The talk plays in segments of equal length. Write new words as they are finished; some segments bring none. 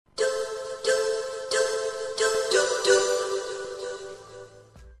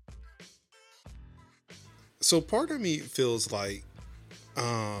So part of me feels like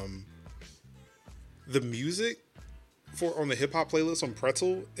the music for on the hip hop playlist on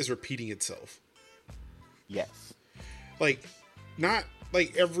Pretzel is repeating itself. Yes. Like, not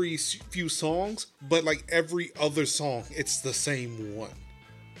like every few songs, but like every other song, it's the same one.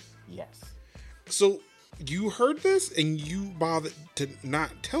 Yes. So you heard this and you bothered to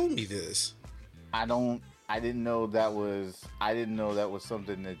not tell me this. I didn't know that was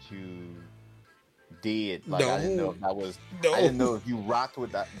something that you did. Like, No. I didn't know if that was. No. I didn't know if you rocked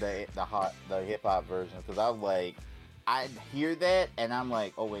with the hip hop version, because I was like, I hear that and I'm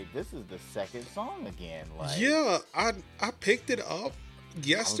like, oh wait, this is the second song again. Like, yeah, I picked it up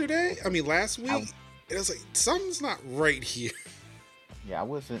yesterday. Last week. And I was like, something's not right here. Yeah, I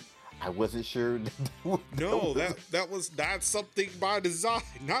wasn't sure. No, that was not something by design,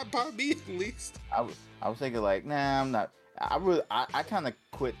 not by me at least. I was thinking like, nah, I'm not. I kind of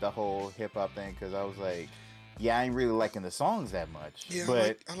quit the whole hip hop thing because I was like, yeah, I ain't really liking the songs that much. Yeah,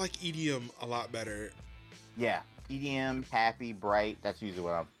 but I like EDM a lot better. Yeah, EDM, happy, bright. That's usually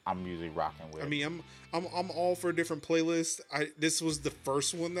what I'm usually rocking with. I'm all for different playlists. This was the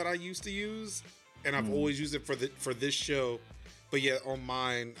first one that I used to use, and I've always used it for this show. But yeah, on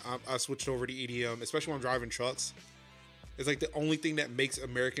mine, I switched over to EDM, especially when I'm driving trucks. It's like the only thing that makes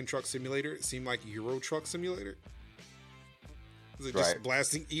American Truck Simulator seem like Euro Truck Simulator. Is it just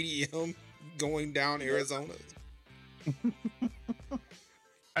blasting EDM going down Arizona?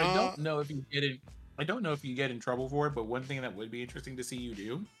 I don't know if you get in trouble for it, but one thing that would be interesting to see you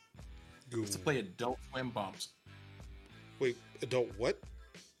do is to play Adult Swim bumps. Wait, adult what?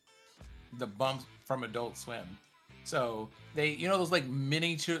 The bumps from Adult Swim. So they, those like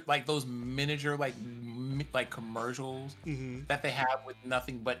miniature, like those miniature, like commercials that they have with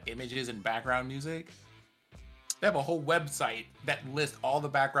nothing but images and background music. They have a whole website that lists all the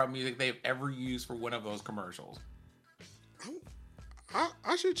background music they've ever used for one of those commercials.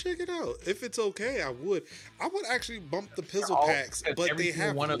 I should check it out. If it's okay, I would. I would actually bump the Pizzle Packs, but they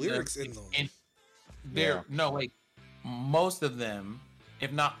have lyrics in them. Most of them,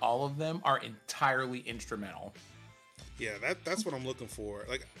 if not all of them, are entirely instrumental. Yeah, that's what I'm looking for.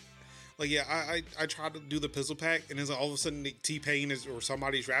 I tried to do the Pizzle Pack, and then all of a sudden T-Pain or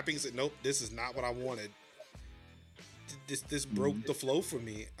somebody's rapping and said, nope, this is not what I wanted. This broke the flow for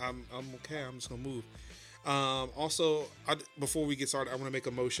me. I'm okay. I'm just gonna move. Also, before we get started, I want to make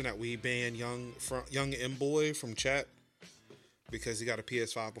a motion that we ban young M-Boy from chat because he got a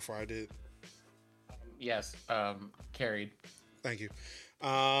PS5 before I did. Yes, carried. Thank you.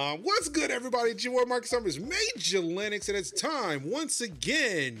 What's good, everybody? It's your boy Marcus Summers, Major Linux, and it's time once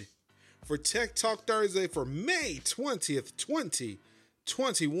again for Tech Talk Thursday for May 20th,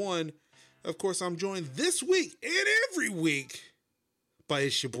 2021. Of course, I'm joined this week and every week by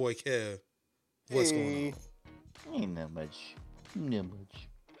it's your boy Kev. What's going on? Ain't that much.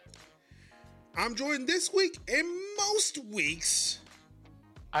 I'm joined this week and most weeks.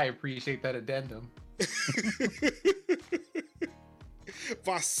 I appreciate that addendum.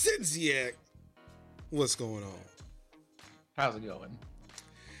 Vasinziak. What's going on? How's it going?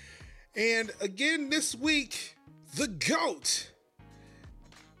 And again this week, the GOAT.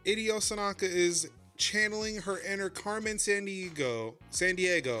 Hideo Sanaka is channeling her inner Carmen Sandiego.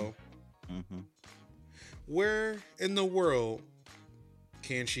 Mm-hmm. Where in the world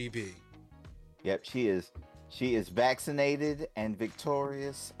can she be? Yep, she is. She is vaccinated and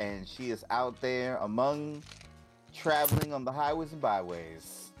victorious, and she is out there traveling on the highways and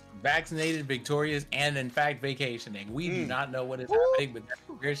byways. Vaccinated, victorious, and in fact vacationing. We do not know what is happening, but that's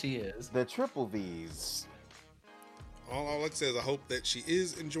where she is. The triple V's. All I can say is I hope that she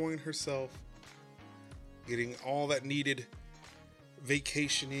is enjoying herself, getting all that needed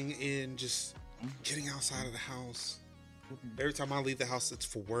vacationing in, just getting outside of the house. Every time I leave the house, it's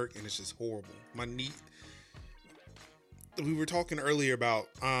for work, and it's just horrible. My knee. We were talking earlier about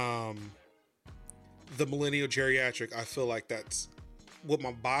the millennial geriatric. I feel like that's what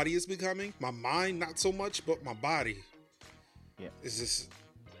my body is becoming. My mind, not so much, but my body. Yeah. It's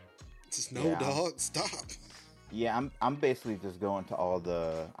just no, dog. Stop. Yeah, I'm basically just going to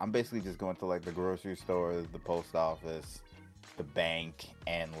like the grocery store, the post office, the bank,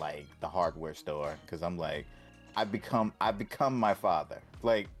 and like the hardware store, because I'm like, I've become my father.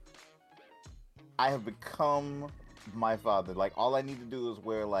 Like, I have become my father. Like, all I need to do is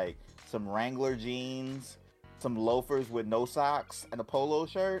wear like some Wrangler jeans, some loafers with no socks, and a polo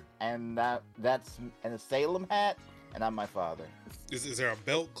shirt, and that's a Salem hat, and I'm my father. Is there a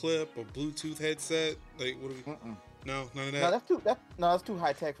belt clip, a Bluetooth headset? Like, what do we? No, none of that. No, that's too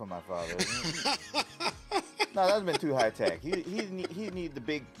high tech for my father. No, that'd been too high tech. He need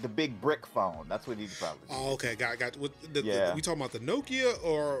the big brick phone. That's what he'd probably do. Oh, okay, got. Yeah. We talking about the Nokia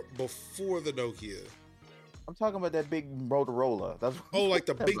or before the Nokia? I'm talking about that big Motorola. That's Oh, like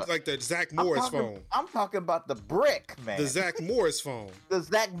the big, like the Zach Morris phone. I'm talking about the brick, man. The Zach Morris phone. The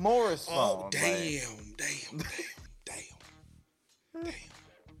Zach Morris phone. Oh, like- damn.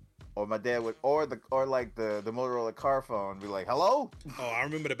 Or my dad would, or like the Motorola car phone, be like, "Hello." Oh, I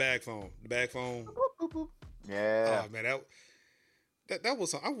remember the bag phone. The bag phone. Boop, boop, boop. Yeah. Oh man, that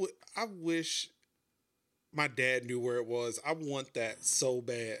was. I wish my dad knew where it was. I want that so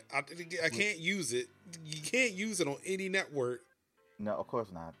bad. I can't use it. You can't use it on any network. No, of course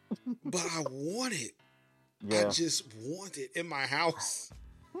not. But I want it. Yeah. I just want it in my house.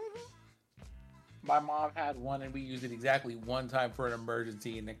 My mom had one, and we used it exactly one time for an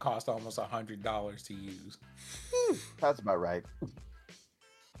emergency, and it cost almost $100 to use. Whew. That's about right.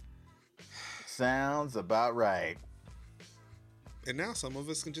 Sounds about right. And now some of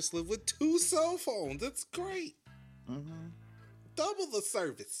us can just live with 2 cell phones. That's great. Mm-hmm. Double the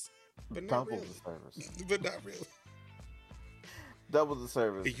service. But not Double really. the service. But not really. Double the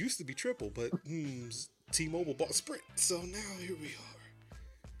service. It used to be triple, but T-Mobile bought Sprint. So now here we are.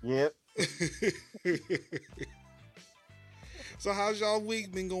 Yep. So how's y'all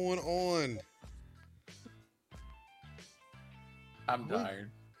week been going on? I'm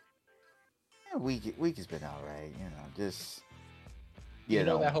tired. Yeah, week has been all right. You know, just You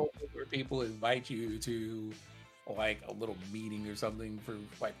know that whole thing where people invite you to like a little meeting or something for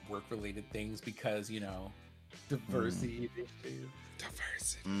like work related things because diversity initiative.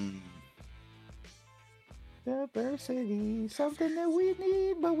 Diversity. Diversity, something that we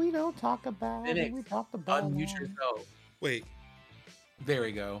need, but we don't talk about. Phoenix, We talk about Unmute yourself. Wait. There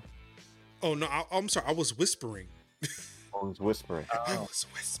we go. Oh no, I'm sorry. I was whispering. I was whispering. I was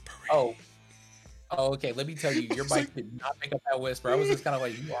whispering. Oh, okay. Let me tell you, your mic did not pick up that whisper. I was just kind of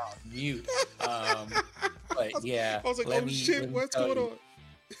like, you are on mute. But yeah, I was like, let oh me- shit, let me what's tell going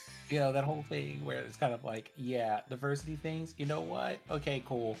you. on? That whole thing where it's kind of like, yeah, diversity things. You know what? Okay,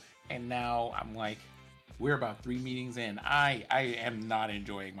 cool. And now I'm like, we're about 3 meetings in. I am not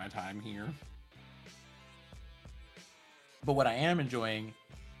enjoying my time here. But what I am enjoying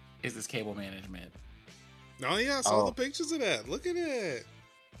is this cable management. Oh yeah, I saw Oh. the pictures of that. Look at it.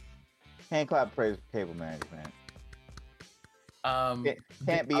 Hand clap praise for cable management. Can't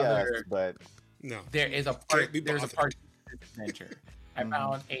be the us, other- but No. There is a Can't part. be There's a bothered. part to this adventure. I Mhm.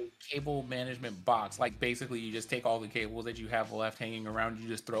 found a cable management box. Like basically, you just take all the cables that you have left hanging around. You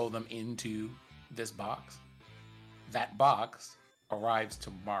just throw them into this box. That box arrives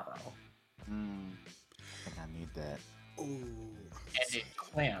tomorrow, I think I need that. Ooh. and it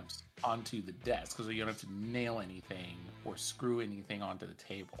clamps onto the desk, so you don't have to nail anything or screw anything onto the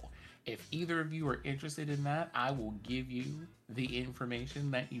table. If either of you are interested in that, I will give you the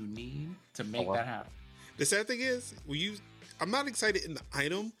information that you need to make wow. that happen. The sad thing is, I'm not excited in the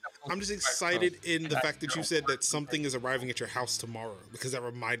item. I'm just excited in the fact that you said that something is arriving at your house tomorrow, because that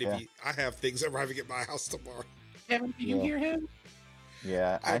reminded Yeah. me I have things arriving at my house tomorrow. Kevin, do you Yeah. hear him?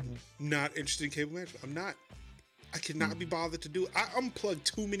 Yeah, I'm not interested in cable management. I'm not. I cannot be bothered to do it. I unplug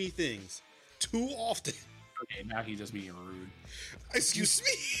too many things too often. Okay, now he's just being rude. Excuse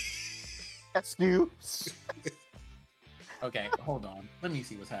me. excuse. Okay, hold on. Let me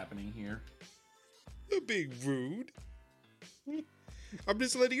see what's happening here. You're being rude. I'm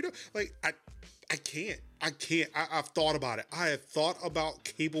just letting you know. Like, I can't. I've thought about it. I have thought about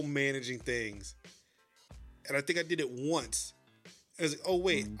cable managing things. And I think I did it once. And I was like, oh,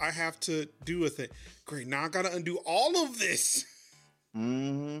 wait, I have to do a thing. Great. Now I got to undo all of this.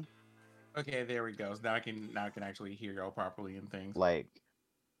 Mm-hmm. Okay, there we go. So now I can actually hear y'all properly and things. Like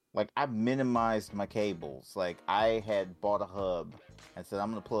I minimized my cables. Like I had bought a hub and said I'm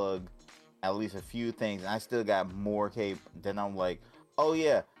gonna plug at least a few things, and I still got more cable. Then I'm like, oh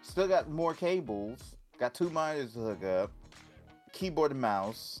yeah, still got more cables. Got 2 monitors to hook up, keyboard and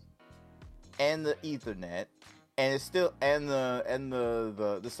mouse, and the Ethernet, and it's still and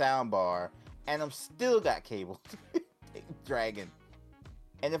the sound bar, and I'm still got cables dragging.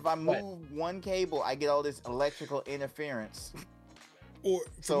 And if I move one cable, I get all this electrical interference. Or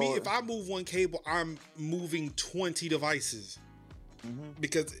for me, So- if I move one cable, I'm moving 20 devices Mm-hmm.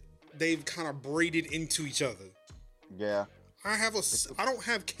 because they've kind of braided into each other. Yeah. I don't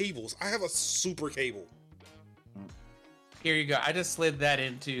have cables. I have a super cable. Here you go. I just slid that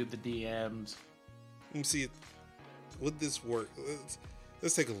into the DMs. Let me see it. Would this work?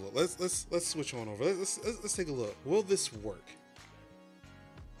 Let's take a look. Let's switch on over. Let's take a look. Will this work?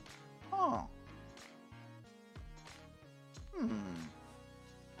 Huh.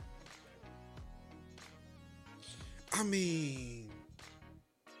 I mean,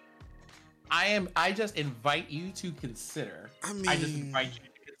 I just invite you to consider. I just invite you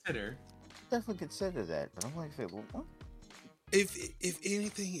to consider. Definitely consider that, but I'm like, well, what? If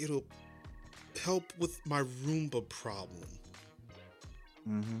anything, it'll help with my Roomba problem.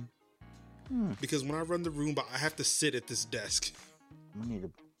 Because when I run the Roomba, I have to sit at this desk. I'm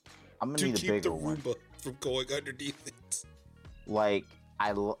gonna to need a keep bigger the one. Roomba from going underneath it. Like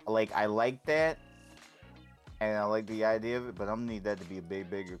I like that, and I like the idea of it, but I'm gonna need that to be a bit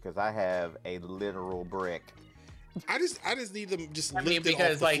bigger because I have a literal brick. I just need them just I mean, lift it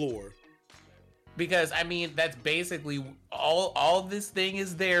off the floor. Because I mean, that's basically all this thing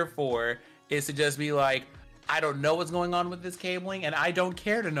is there for, is to just be like, I don't know what's going on with this cabling, and I don't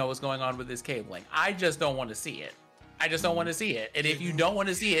care to know what's going on with this cabling. I just don't want to see it. I just don't want to see it. And if you don't want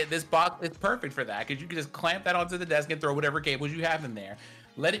to see it, this box is perfect for that, because you can just clamp that onto the desk and throw whatever cables you have in there.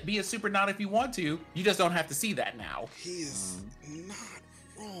 Let it be a super knot if you want to. You just don't have to see that now. He is not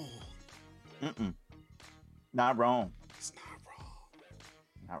wrong. Not wrong. It's not wrong.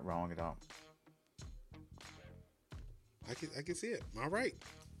 Not wrong at all. I can see it. All right.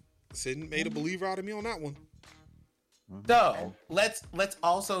 Sid made a believer out of me on that one. So let's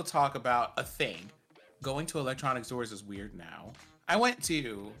also talk about a thing. Going to electronic stores is weird now. I went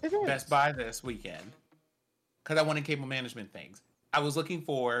to Best Buy this weekend because I wanted cable management things. I was looking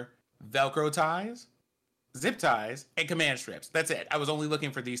for Velcro ties, zip ties, and command strips. That's it. I was only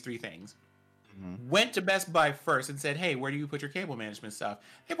looking for these three things. Went to Best Buy first and said, hey, where do you put your cable management stuff?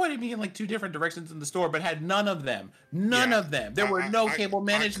 They pointed me in like two different directions in the store, but had none of them. None of them. There were no cable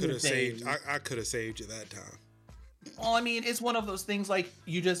management things. I could have saved you that time. Well, I mean, it's one of those things like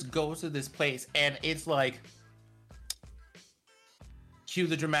you just go to this place and it's like, cue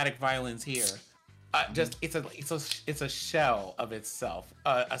the dramatic violence here. It's a shell of itself,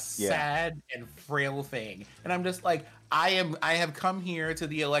 a sad and frail thing. And I'm just like, I have come here to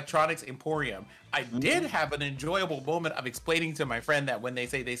the electronics emporium. I did have an enjoyable moment of explaining to my friend that when they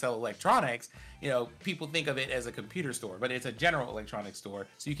say they sell electronics, people think of it as a computer store, but it's a general electronics store.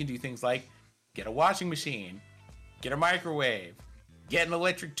 So you can do things like get a washing machine, get a microwave, get an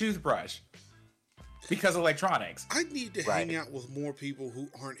electric toothbrush. Because electronics. I need to hang out with more people who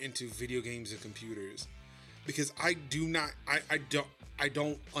aren't into video games and computers, because I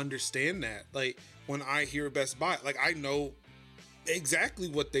don't understand that. Like when I hear Best Buy, like I know exactly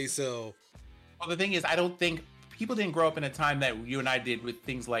what they sell. Well, the thing is, I don't think people didn't grow up in a time that you and I did with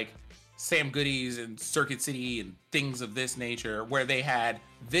things like Sam Goodies and Circuit City and things of this nature, where they had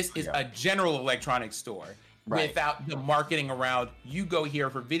this is a general electronics store. Without the marketing around, you go here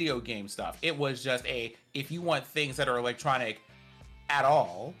for video game stuff. It was just if you want things that are electronic at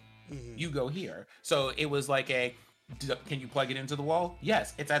all, you go here. So it was like can you plug it into the wall?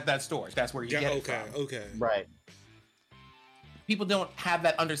 Yes, it's at that store. That's where you get it from. Okay. Right. People don't have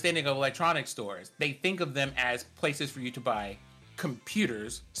that understanding of electronic stores. They think of them as places for you to buy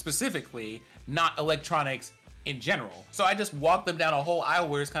computers specifically, not electronics in general. So I just walked them down a whole aisle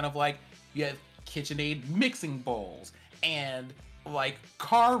where it's kind of like, you have KitchenAid mixing bowls and like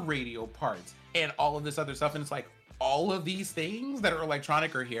car radio parts and all of this other stuff, and it's like all of these things that are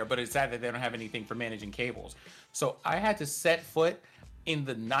electronic are here, but it's sad that they don't have anything for managing cables. So I had to set foot in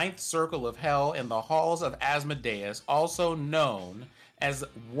the ninth circle of hell in the halls of Asmodeus, also known as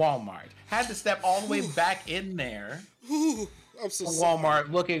Walmart. Had to step all the way back in there I'm so Walmart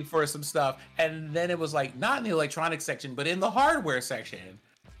looking for some stuff, and then it was like not in the electronics section but in the hardware section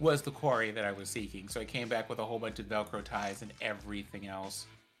was the quarry that I was seeking. So I came back with a whole bunch of Velcro ties and everything else.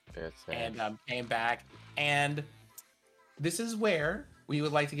 And came back. And this is where we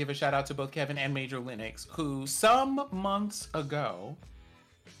would like to give a shout out to both Kevin and Major Linux, who some months ago,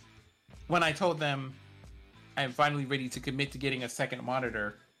 when I told them I'm finally ready to commit to getting a second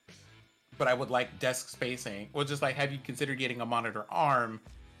monitor, but I would like desk spacing, or just like, have you considered getting a monitor arm,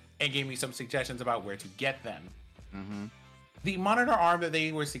 and gave me some suggestions about where to get them. The monitor arm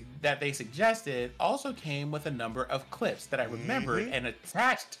that they suggested also came with a number of clips that I remembered and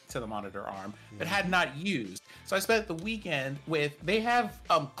attached to the monitor arm but had not used. So I spent the weekend with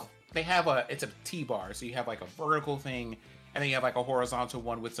it's a T-bar, so you have like a vertical thing and then you have like a horizontal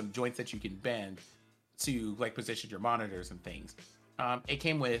one with some joints that you can bend to like position your monitors and things. It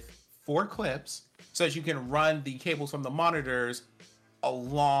came with 4 clips so that you can run the cables from the monitors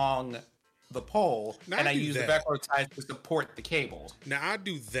along the pole, and I use the Velcro ties to support the cables. Now I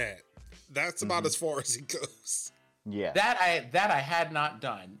do that. That's about as far as it goes. Yeah. That I had not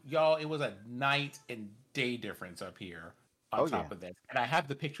done. Y'all, it was a night and day difference up here on top of this. And I have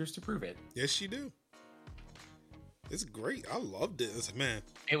the pictures to prove it. Yes, you do. It's great. I loved it. It's, man,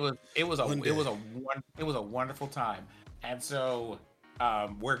 It was One day. it was a wonderful time, and so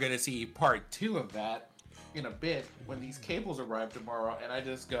we're gonna see part 2 of that in a bit when these cables arrive tomorrow. And I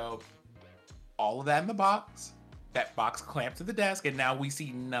just go, all of that in the box, that box clamped to the desk, and now we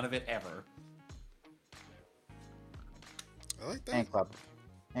see none of it ever. I like that.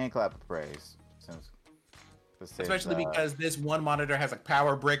 And clap of praise. Since Especially because this one monitor has a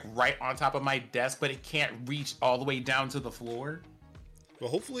power brick right on top of my desk, but it can't reach all the way down to the floor. Well,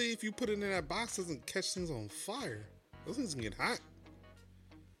 hopefully, if you put it in that box, it doesn't catch things on fire. Those things can get hot.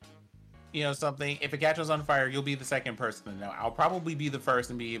 You know something? If it catches on fire, you'll be the second person to know. I'll probably be the first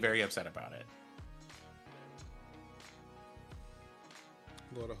and be very upset about it.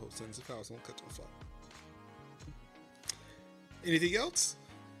 Lord, I hope Sons of House won't catch on fire. Anything else?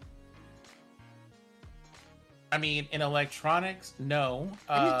 I mean, in electronics, no.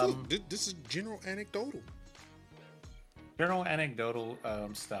 I mean, look, this is general anecdotal. General anecdotal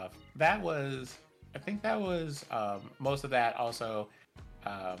stuff. I think that was most of that. Also,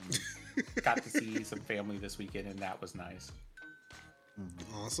 got to see some family this weekend, and that was nice.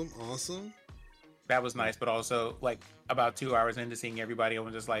 Awesome. That was nice, but also like about 2 hours into seeing everybody, I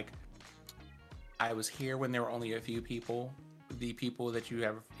was just like, I was here when there were only a few people. The people that you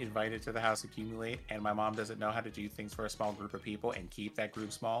have invited to the house accumulate, and my mom doesn't know how to do things for a small group of people and keep that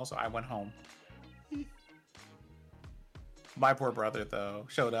group small, so I went home. My poor brother, though,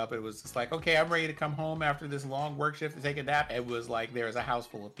 showed up. It was just like, okay, I'm ready to come home after this long work shift to take a nap. It was like, there's a house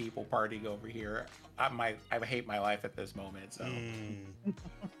full of people partying over here. I hate my life at this moment, so...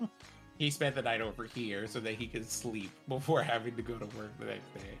 He spent the night over here so that he could sleep before having to go to work the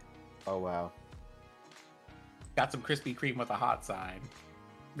next day. Oh, wow. Got some Krispy Kreme with a hot side.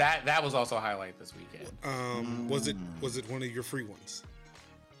 That was also a highlight this weekend. Was it one of your free ones?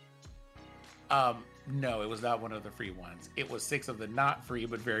 No, it was not one of the free ones. It was 6 of the not free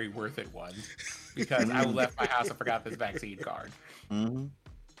but very worth it ones because I left my house and forgot this vaccine card. Mm-hmm.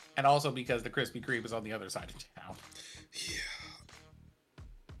 And also because the Krispy Kreme is on the other side of town. Yeah.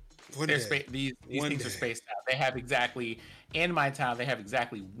 These things are spaced out. They have exactly, in my town, they have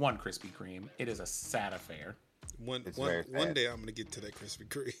exactly 1 Krispy Kreme. It is a sad affair. One day I'm gonna get to that Krispy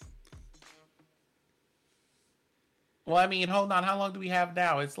Kreme. Well, I mean, hold on. How long do we have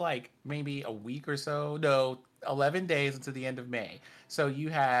now? It's like maybe a week or so. No, 11 days until the end of May. So you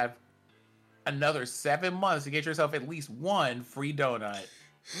have another 7 months to get yourself at least 1 free donut.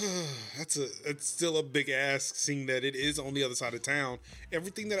 It's still a big ask, seeing that it is on the other side of town.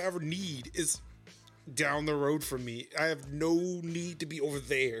 Everything that I ever need is down the road from me. I have no need to be over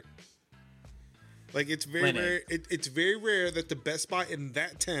there. Like, it's very rare. It's very rare that the Best Buy in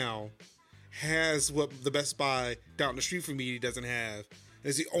that town has what the Best Buy down the street from me doesn't have.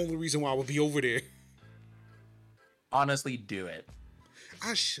 It's the only reason why I would be over there. Honestly, do it.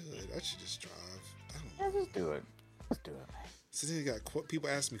 I should just drive. Yeah, just do it. Let's do it. So then you got people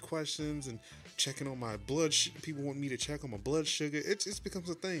asking me questions and checking on my blood. People want me to check on my blood sugar. It just becomes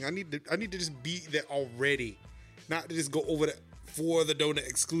a thing. I need to just be there already, not to just go over there for the donut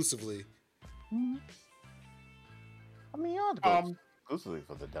exclusively. Mm-hmm. I mean, you don't have to go exclusively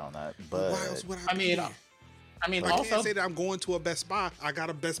for the donut, but why else would I mean, I also can't say that I'm going to a Best Buy. I got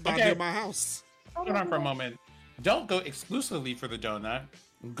a Best Buy near my house. Hold on for a moment. Don't go exclusively for the donut.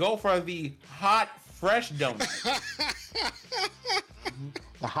 Go for the hot, fresh donut.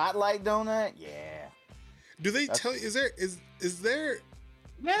 The Hot Light donut, yeah. Do they tell you? Is there?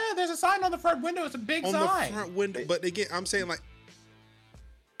 Yeah, there's a sign on the front window. It's a big on sign. The front window. But again, I'm saying, like,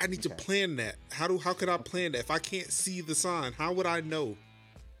 I need to plan that. How could I plan that if I can't see the sign? How would I know?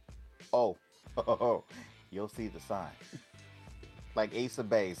 Oh, you'll see the sign. Like Ace of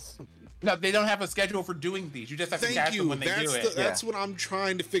Base. No, they don't have a schedule for doing these. You just have to catch them when they do it. That's what I'm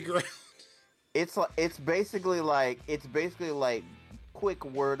trying to figure out. It's basically like quick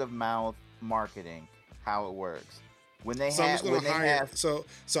word of mouth marketing. How it works. When they so have, I'm just gonna hire. So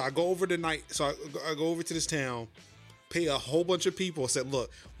I go over tonight. So I go over to this town, pay a whole bunch of people. Said,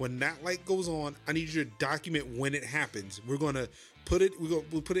 look, when that light goes on, I need you to document when it happens. We're gonna put it.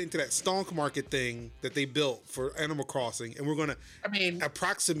 We'll put it into that stonk market thing that they built for Animal Crossing, and we're gonna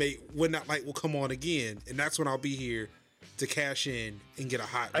approximate when that light will come on again, and that's when I'll be here to cash in and get a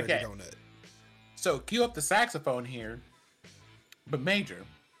hot ready donut. So cue up the saxophone here, but Major,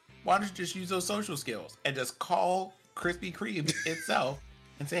 why don't you just use those social skills and just call Krispy Kreme itself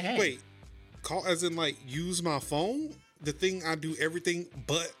and say, hey. Wait, call as in like use my phone? The thing I do everything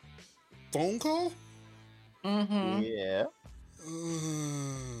but phone call? Mm-hmm. Yeah.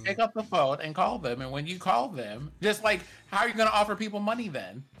 Pick up the phone and call them, and when you call them, just like, how are you going to offer people money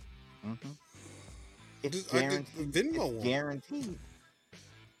then? Mm-hmm. It's I did guaranteed. Venmo It's one. guaranteed.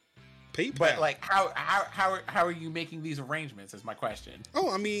 PayPal. But like, how are you making these arrangements? Is my question. Oh,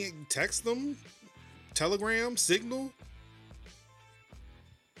 I mean, text them, Telegram, Signal.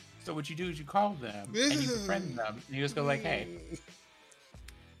 So what you do is you call them and you befriend them, and you just go like, "Hey,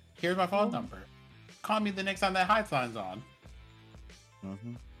 here's my phone number. Call me the next time that hotline's on."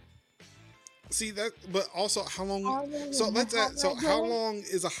 Mm-hmm. See that, but also how long? So let's add. So how long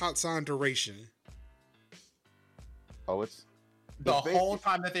is a hot sign duration? Oh, it's The it's whole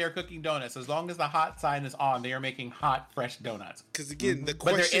time that they are cooking donuts, as long as the hot sign is on, they are making hot, fresh donuts. Because again, the But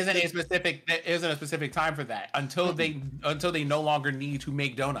question there isn't a specific time for that until they no longer need to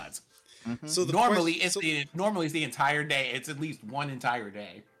make donuts. So the Normally question- it's the entire day. It's at least one entire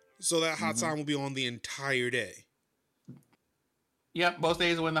day. so that hot sign will be on the entire day. Yep, most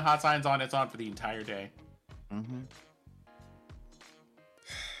days when the hot sign's on, it's on for the entire day. Mm-hmm.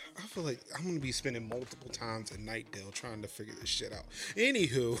 I feel like I'm gonna be spending multiple times at Nightdale trying to figure this shit out.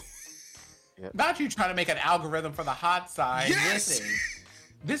 Anywho, Not you trying to make an algorithm for the hot sign. Yes! Listen,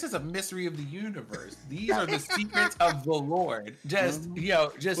 this is a mystery of the universe. These are the secrets of the Lord. Just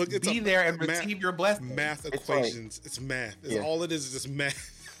just Look, it's be a there and math- receive your blessing. math It's equations. It's math. It's Yeah. all it is just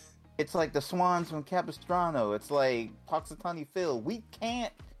math. It's like the Swans from Capistrano. It's like Puxatawny Phil. We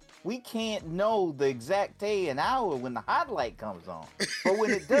can't know the exact day and hour when the hot light comes on. But when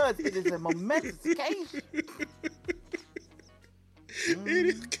it does, it is a momentous occasion.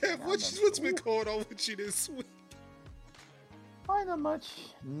 Kev, what's been going on with you this week? Why not much?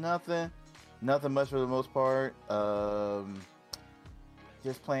 Nothing much for the most part.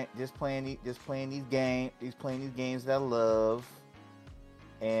 Just playing these games that I love.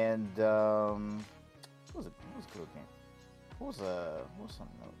 And what was a cool game? What was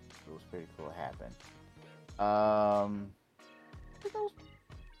something that was pretty cool happened? I think that was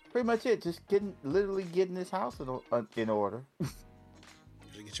pretty much it. Just literally getting this house in order. You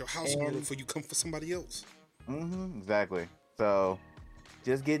gotta get your house in order before you come for somebody else. Exactly. So,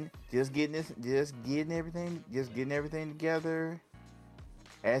 just getting everything together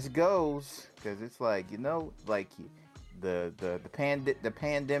as it goes, because it's like like the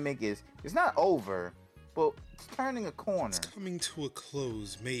pandemic it's not over, but it's turning a corner. It's coming to a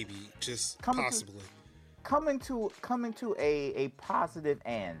close, maybe, just Coming to- possibly. Coming to a positive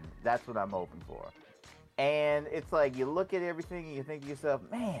end. That's what I'm hoping for. And it's like you look at everything and you think to yourself,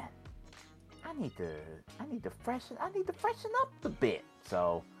 man, I need to freshen up a bit.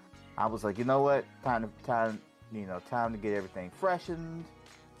 So I was like, you know what? Time to get everything freshened.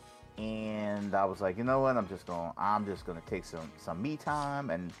 And I was like, you know what? I'm just gonna take some me time.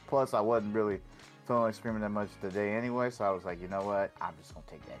 And plus, I wasn't really feeling like screaming that much today anyway. So I was like, you know what? I'm just gonna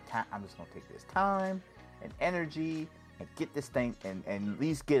take that time. I'm just gonna take this time and energy and get this thing and at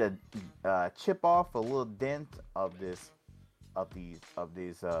least get a chip off a little dent of these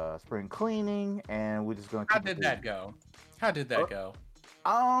spring cleaning. And we're just gonna. How did that go?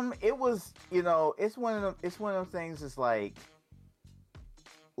 It was, it's one of those things. It's like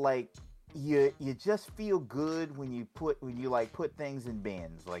you just feel good when you put things in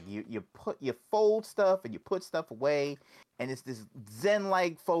bins. Like you fold stuff and you put stuff away, and it's this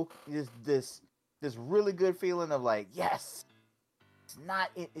zen-like this really good feeling of like, yes,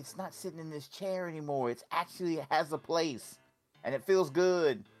 it's not sitting in this chair anymore. It actually has a place, and it feels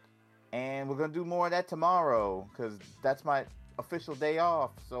good. And we're gonna do more of that tomorrow because that's my official day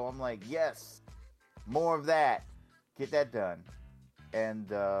off. So I'm like, yes, more of that. Get that done. And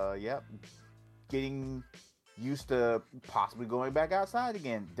yep, getting used to possibly going back outside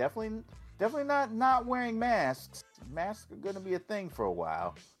again. Definitely not wearing masks. Masks are gonna be a thing for a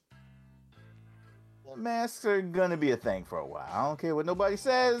while. Masks are gonna be a thing for a while. I don't care what nobody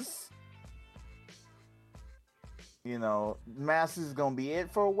says. Masks is gonna be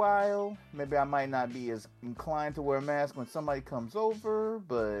it for a while. Maybe I might not be as inclined to wear a mask when somebody comes over,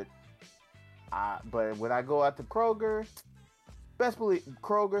 but when I go out to Kroger, especially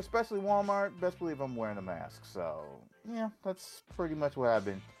Walmart, best believe I'm wearing a mask. So yeah, that's pretty much what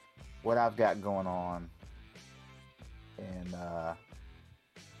I've got going on, and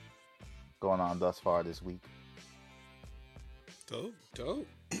going on thus far this week. Dope.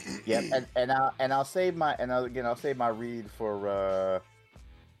 Yeah, I'll save my read for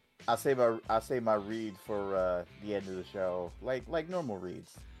I'll save my read for the end of the show, like normal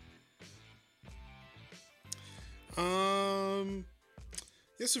reads.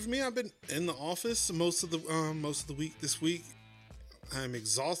 So for me, I've been in the office most of the week this week. I'm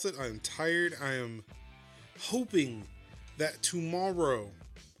exhausted. I am tired. I am hoping that tomorrow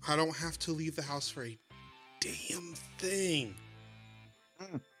I don't have to leave the house for a damn thing.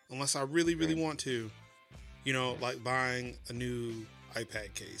 Unless I really, really want to. You know, like buying a new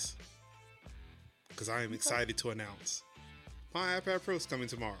iPad case. Because I am excited to announce my iPad Pro is coming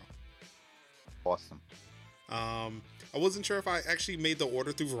tomorrow. Awesome. I wasn't sure if I actually made the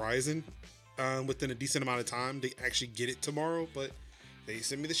order through Verizon within a decent amount of time to actually get it tomorrow, but they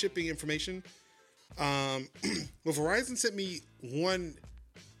sent me the shipping information. Well, Verizon sent me one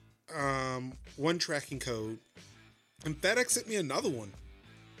tracking code, and FedEx sent me another one.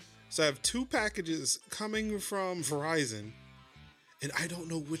 So I have 2 packages coming from Verizon, and I don't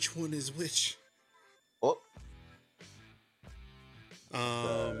know which one is which.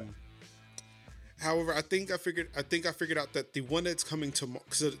 Oh. However, I think I figured out that the one that's coming tomorrow,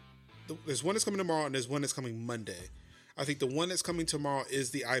 because there's one that's coming tomorrow and there's one that's coming Monday. I think the one that's coming tomorrow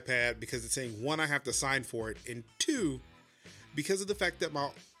is the iPad because it's saying 1, I have to sign for it, and 2, because of the fact that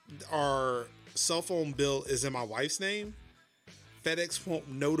our cell phone bill is in my wife's name, FedEx won't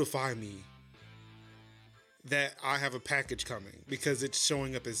notify me that I have a package coming because it's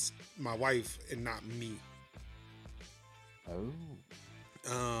showing up as my wife and not me. Oh.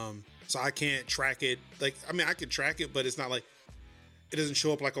 So I can't track it. Like, I mean, I can track it, but it's not like it doesn't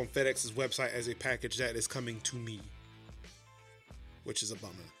show up like on FedEx's website as a package that is coming to me, which is a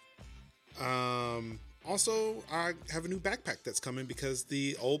bummer. Also, I have a new backpack that's coming because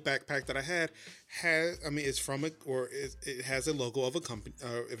the old backpack that I had it's from it has a logo of a company,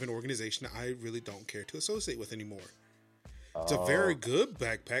 of an organization that I really don't care to associate with anymore. It's a very good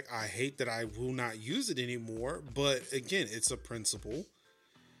backpack. I hate that I will not use it anymore, but again, it's a principle.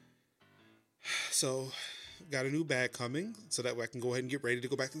 So, got a new bag coming so that way I can go ahead and get ready to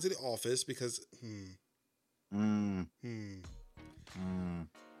go back into the office because, Yeah.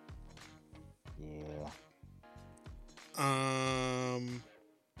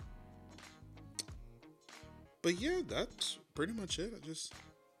 But yeah, that's pretty much it. I'm just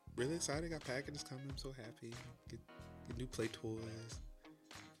really excited. Got packages coming. I'm so happy. Get new Play toys.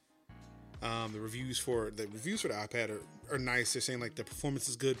 The reviews for the iPad are nice. They're saying like the performance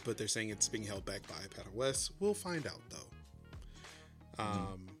is good, but they're saying it's being held back by iPadOS. We'll find out though.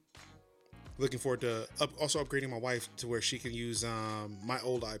 Looking forward to also upgrading my wife to where she can use my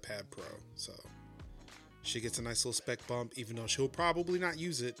old iPad Pro. So she gets a nice little spec bump, even though she'll probably not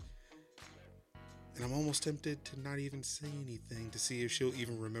use it. And I'm almost tempted to not even say anything to see if she'll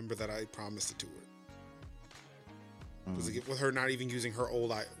even remember that I promised it to her. Because with her not even using her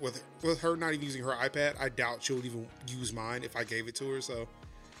with her not even using her iPad, I doubt she'll even use mine if I gave it to her. So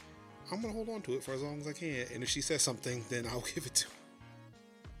I'm gonna hold on to it for as long as I can. And if she says something, then I'll give it to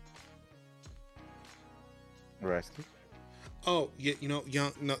her. Rusty. Oh yeah, you know,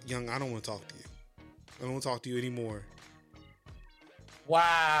 young. I don't want to talk to you. I don't want to talk to you anymore.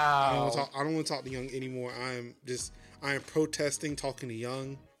 Wow. I don't want to talk to Young anymore. I am protesting talking to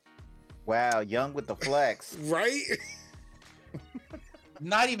Young. Wow, Young with the flex. Right?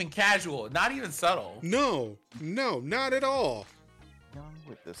 Not even casual, not even subtle. No, not at all. Young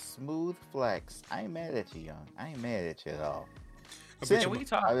with the smooth flex. I ain't mad at you, Young. I ain't mad at you at all. Can we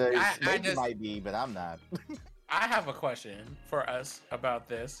talk? Maybe might be, but I'm not. I have a question for us about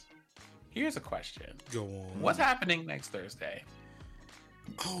this. Here's a question. Go on. What's happening next Thursday?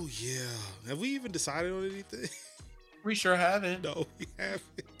 Oh yeah. Have we even decided on anything? We sure haven't. No, we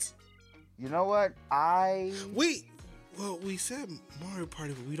haven't. You know what? Wait. Well, we said Mario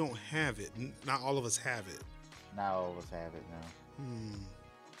Party, but we don't have it. Not all of us have it. Not all of us have it now.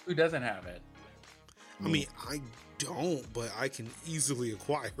 Who doesn't have it? I mean, I don't, but I can easily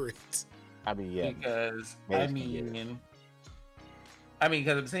acquire it. I mean, yeah. Because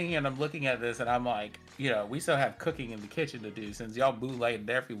because I'm sitting here and I'm looking at this and I'm like, we still have cooking in the kitchen to do since y'all bootlegged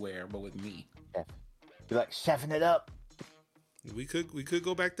everywhere, but with me. You're like chefing it up. We could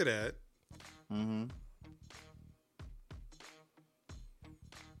go back to that. Mm-hmm.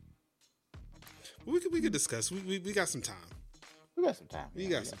 We could discuss. We got some time. We got some time. We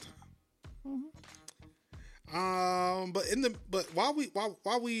got some time. Mm-hmm. But while we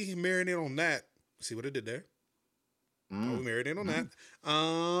marinate on that, see what I did there. While we marinate on that.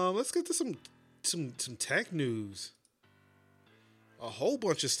 Let's get to some tech news. A whole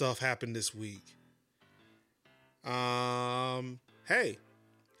bunch of stuff happened this week. Hey,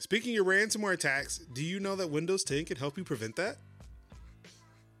 speaking of ransomware attacks, do you know that Windows 10 can help you prevent that?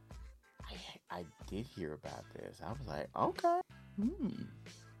 I did hear about this. I was like, okay.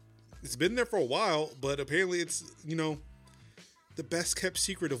 It's been there for a while, but apparently it's, the best kept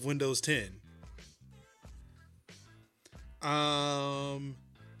secret of Windows 10.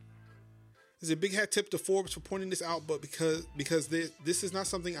 It's a big hat tip to Forbes for pointing this out, but because this is not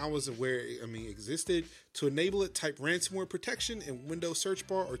something I was aware, existed. To enable it, type ransomware protection in Windows search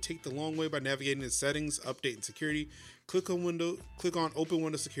bar or take the long way by navigating the settings, update and security. Click on open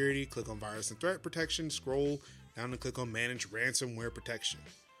Windows security, click on virus and threat protection, scroll down and click on manage ransomware protection.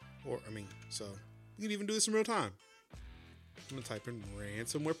 So you can even do this in real time. I'm gonna type in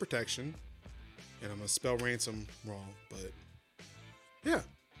ransomware protection and I'm gonna spell ransom wrong, but yeah.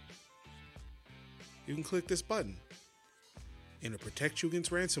 You can click this button and it'll protect you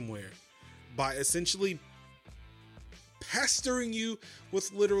against ransomware by essentially pestering you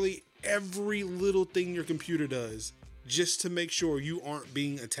with literally every little thing your computer does just to make sure you aren't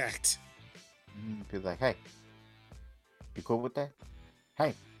being attacked. People like, hey, you cool with that?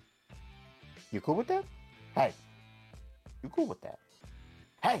 Hey, you cool with that? Hey, you cool with that?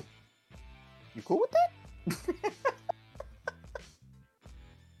 Hey, you cool with that?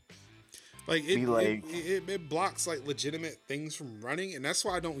 Like it blocks like legitimate things from running, and that's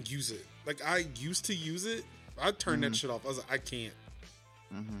why I don't use it. Like I used to use it, I turned that shit off. I was like, I can't.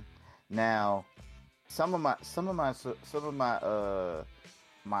 Now, some of my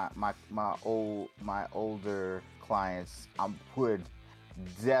older clients, I would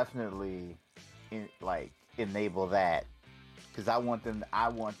definitely enable that because I want them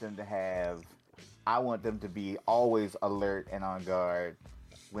to be always alert and on guard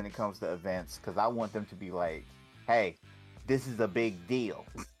when it comes to events, because I want them to be like, hey, this is a big deal.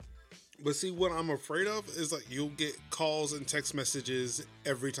 But see, what I'm afraid of is like you'll get calls and text messages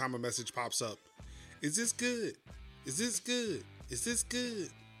every time a message pops up. Is this good? Is this good? Is this good?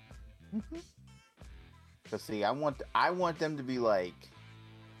 But see, I want them to be like,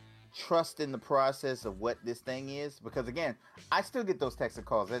 trust in the process of what this thing is, because again, I still get those texts and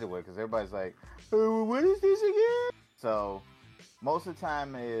calls anyway, because everybody's like, oh, what is this again? So most of the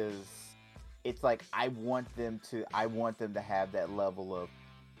time it's like I want them to have that level of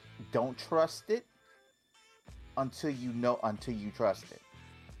don't trust it until you trust it.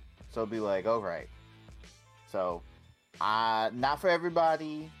 So be like, all right. So not for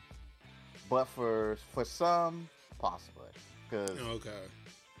everybody, but for some possibly. Because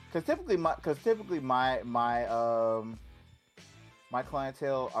typically my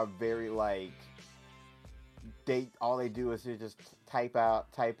clientele are very like, all they do is they just type out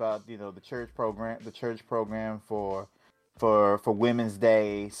the church program for Women's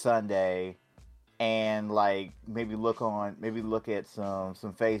Day Sunday, and like maybe look at some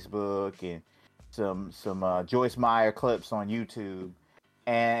Facebook and some Joyce Meyer clips on YouTube,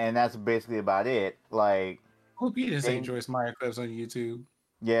 and that's basically about it. Like, hope you didn't say Joyce Meyer clips on YouTube.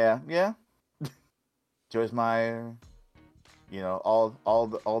 Yeah. Joyce Meyer,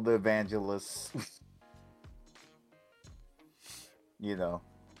 all the evangelists. The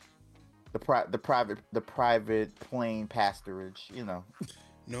private plane pastorage,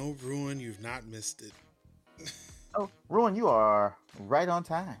 No, Ruin, you've not missed it. Oh, Ruin, you are right on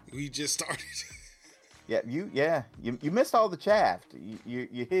time. We just started. You missed all the chaff.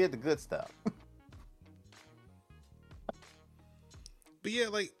 You hear the good stuff. But yeah,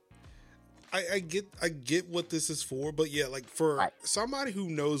 like I get what this is for, but yeah, like for somebody who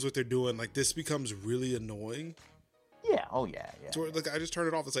knows what they're doing, like this becomes really annoying. Yeah. Oh yeah. So like I just turn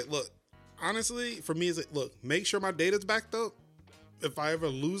it off. It's like, look, honestly, for me, it's like, look, make sure my data's backed up. If I ever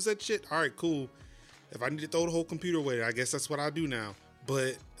lose that shit, all right, cool. If I need to throw the whole computer away, I guess that's what I do now.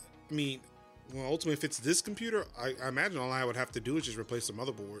 But I mean, well, ultimately, if it's this computer, I imagine all I would have to do is just replace the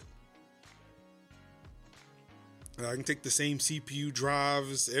motherboard. I can take the same CPU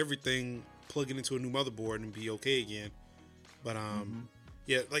drives, everything, plug it into a new motherboard, and be okay again. But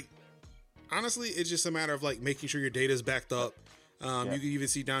yeah, like honestly, it's just a matter of like making sure your data is backed up. You can even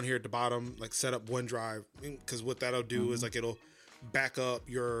see down here at the bottom, like set up OneDrive, because what that'll do is like it'll back up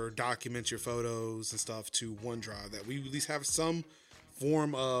your documents, your photos and stuff to OneDrive, that we at least have some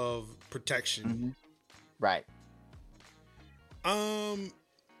form of protection. Right.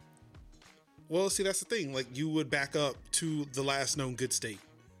 Well, see, that's the thing. Like, you would back up to the last known good state.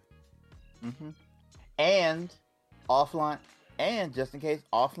 And offline, and just in case,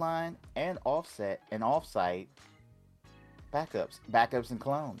 offline and offset and offsite backups and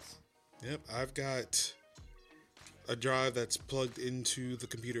clones. Yep, I've got a drive that's plugged into the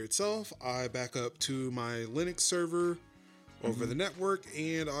computer itself. I back up to my Linux server over the network,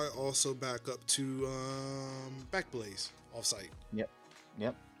 and I also back up to Backblaze offsite. Yep.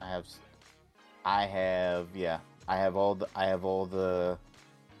 I have all the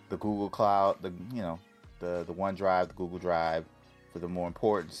Google Cloud, the OneDrive, the Google Drive for the more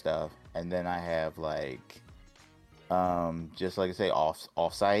important stuff, and then I have like just like I say,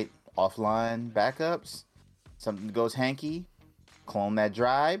 offsite offline backups, something goes hanky, clone that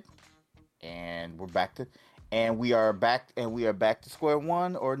drive, and we are back to square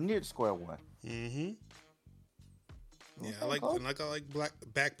one or near square one. Mm-hmm. Yeah, I like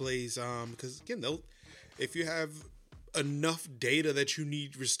Backblaze, because again, if you have enough data that you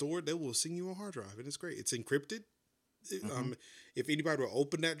need restored, they will send you a hard drive, and it's great. It's encrypted. Mm-hmm. If anybody will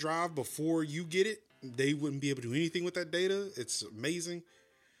open that drive before you get it, they wouldn't be able to do anything with that data. It's amazing.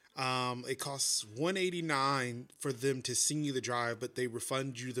 It costs $189 for them to send you the drive, but they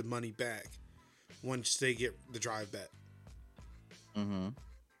refund you the money back once they get the drive back. Mm-hmm.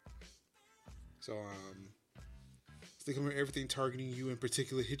 So, they come everything targeting you in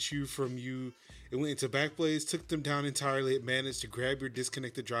particular hit you from you. It went into Backblaze, took them down entirely. It managed to grab your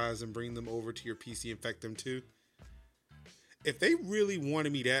disconnected drives and bring them over to your PC, infect them too. If they really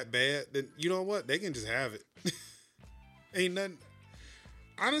wanted me that bad, then you know what? They can just have it. Ain't nothing.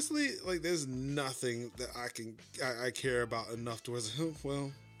 Honestly, like there's nothing that I care about enough towards.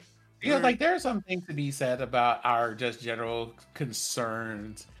 Well, yeah, like there's something to be said about our just general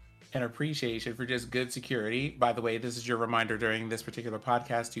concerns and appreciation for just good security. By the way, this is your reminder during this particular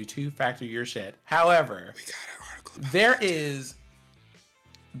podcast to two-factor your shit. However, we got an article.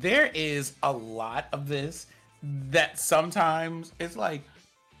 There is a lot of this that sometimes it's like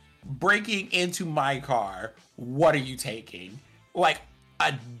breaking into my car. What are you taking? Like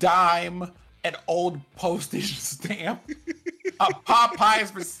a dime, an old postage stamp, a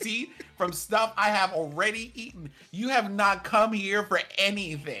Popeye's receipt from stuff I have already eaten. You have not come here for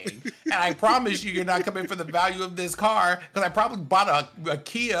anything. And I promise you're not coming for the value of this car because I probably bought a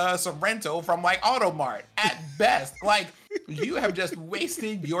Kia Sorento from like Automart at best. Like, you have just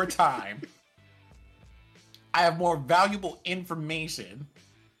wasted your time. I have more valuable information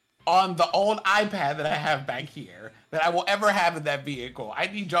on the old iPad that I have back here that I will ever have in that vehicle. I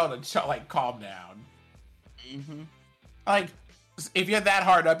need y'all to like calm down. Mm-hmm. Like, if you're that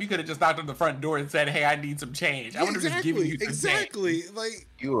hard up, you could have just knocked on the front door and said, "Hey, I need some change." I would have just given you some exactly. change. Like,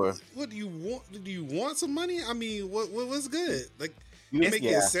 you were. What do you want? Do you want some money? I mean, what's good? Like, You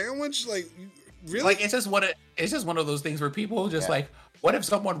making a sandwich? Like, really? Like, it's just one of those things where people just like, what if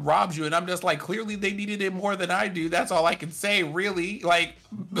someone robs you? And I'm just like, clearly they needed it more than I do. That's all I can say, really. Like,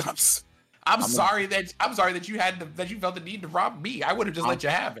 I'm sorry that you felt the need to rob me. I would have just let you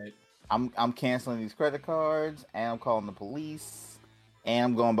have it. I'm canceling these credit cards, and I'm calling the police, and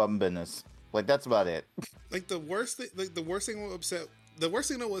I'm going about my business. Like, that's about it. Like, the worst thing that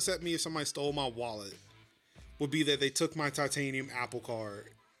would upset me if somebody stole my wallet would be that they took my titanium Apple Card.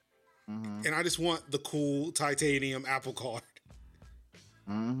 Mm-hmm. And I just want the cool titanium Apple Card.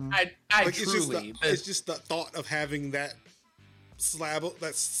 Mm-hmm. I like, truly, it's just the thought of having that slab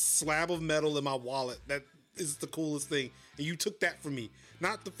of metal in my wallet. That is the coolest thing. And you took that from me.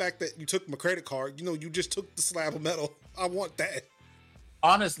 Not the fact that you took my credit card. You know, you just took the slab of metal. I want that.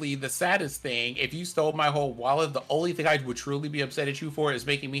 Honestly, the saddest thing, if you stole my whole wallet, the only thing I would truly be upset at you for is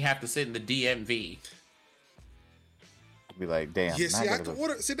making me have to sit in the DMV. I'd be like, damn. Yeah, see, I can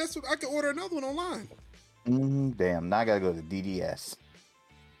order. See, that's what I can order another one online. Damn, now I gotta go to DDS.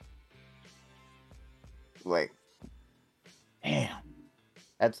 Like, damn.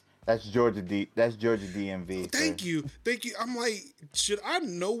 That's Georgia DMV. Thank you. I'm like, should I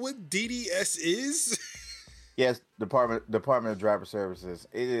know what DDS is? Yes, Department of Driver Services.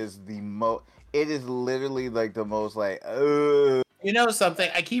 It is literally like the most like. You know something?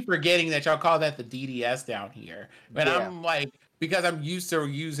 I keep forgetting that y'all call that the DDS down here, but yeah. I'm like, because I'm used to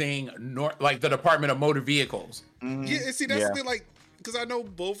using like the Department of Motor Vehicles. Mm-hmm. Yeah, see, that's the thing, like, because I know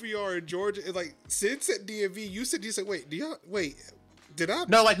both of y'all are in Georgia. And like, Sid said DMV. You said wait, did I?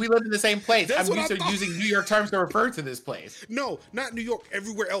 No, like we live in the same place. That's I'm used to using New York terms to refer to this place. No, not New York.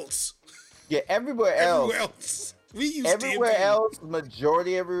 Everywhere else. Yeah, everywhere else. We use everywhere DMV. else.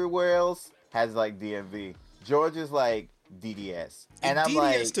 Majority everywhere else has like DMV. Georgia's like DDS, and I'm DDS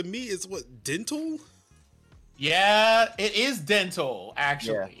like, to me is what, dental? Yeah, it is dental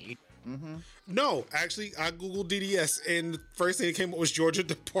actually. Yeah. Mm-hmm. No, actually, I googled DDS, and the first thing that came up was Georgia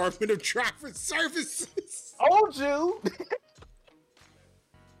Department of Driver Services. Told you.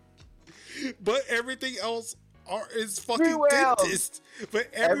 But everything else is fucking dentist. But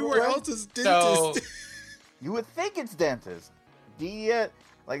everywhere else is dentist. So, you would think it's dentist. DDS,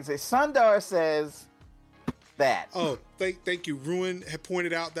 like I say, Sundar says that. Oh, thank you. Ruin had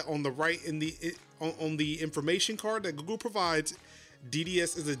pointed out that on the right on the information card that Google provides,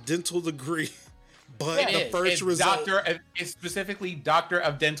 DDS is a dental degree. But the first result, it's specifically Doctor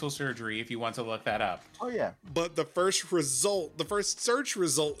of Dental Surgery. If you want to look that up. Oh yeah. But the first search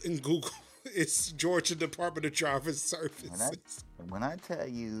result in Google It's Georgia Department of Driving Services. When I tell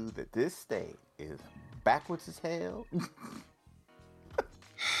you that this state is backwards as hell,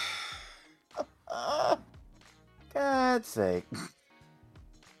 God's sake.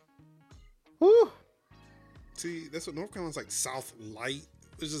 Whew. See, that's what North Carolina's like. South Light.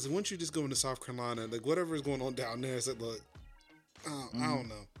 It's just once you just go into South Carolina, like whatever is going on down there, it's like, look, I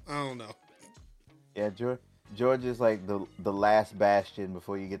don't know. Yeah, Georgia's like the last bastion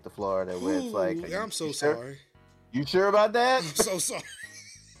before you get to Florida, where it's like, yeah, I'm so sorry. You sure about that? I'm so sorry.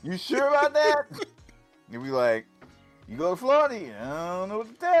 You sure about that? You'll be like, you go to Florida, I don't know what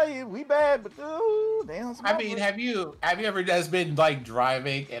to tell you. We bad, but ooh, damn. I mean, have you ever just been like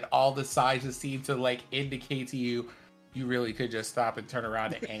driving and all the signs just seem to like indicate to you you really could just stop and turn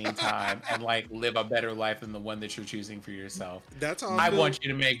around at any time and like live a better life than the one that you're choosing for yourself? That's how I want you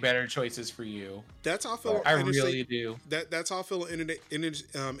to make better choices for you. That's how I feel. I really do. That's how I feel on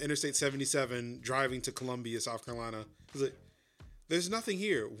Interstate 77 driving to Columbia, South Carolina. It's like, there's nothing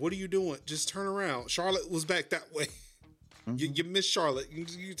here. What are you doing? Just turn around. Charlotte was back that way. Mm-hmm. You miss Charlotte.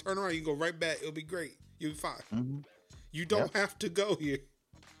 You turn around. You go right back. It'll be great. You'll be fine. Mm-hmm. You don't have to go here.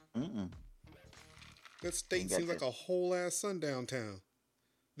 Mm-mm. That state seems like a whole ass sundown town.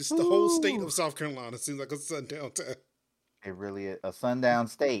 Just the whole state of South Carolina seems like a sundown town. It really is a sundown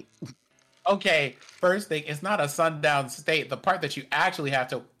state. Okay, first thing, it's not a sundown state. The part that you actually have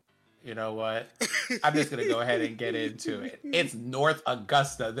to, you know what? I'm just going to go ahead and get into it. It's North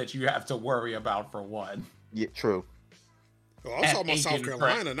Augusta that you have to worry about for one. Yeah, true. Well, I was talking about South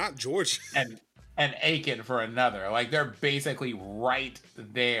Carolina, not Georgia. And Aiken for another. Like, they're basically right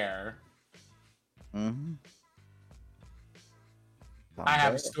there. Mm-hmm. I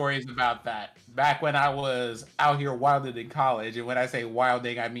have stories about that. Back when I was out here wilding in college, and when I say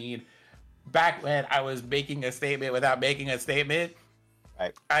wilding, I mean back when I was making a statement without making a statement.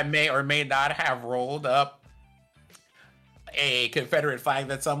 Right. I may or may not have rolled up a Confederate flag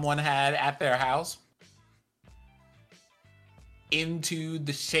that someone had at their house into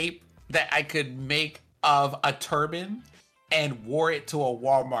the shape that I could make of a turban and wore it to a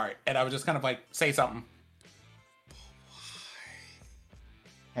Walmart. And I was just kind of like, say something.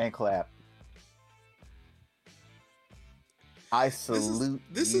 Hand clap. I salute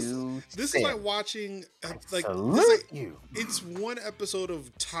this you. This is like watching You. It's one episode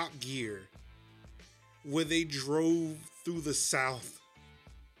of Top Gear where they drove through the South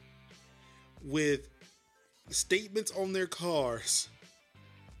with statements on their cars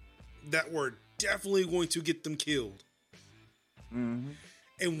that were definitely going to get them killed. Mm-hmm.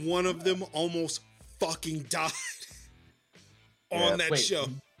 And one of them almost fucking died on that show.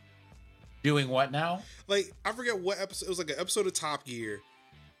 Doing what now? Like, I forget what episode. It was like an episode of Top Gear.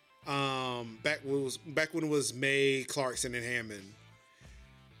 Back when it was May, Clarkson, and Hammond.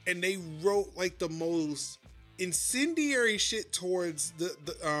 And they wrote like the most incendiary shit towards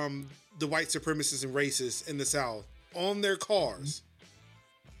the white supremacists and racists in the South on their cars.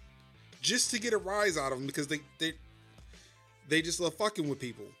 Just to get a rise out of them because they just love fucking with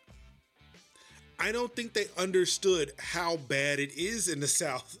people. I don't think they understood how bad it is in the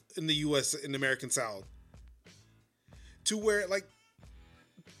South, in the U.S., in the American South. To where, like,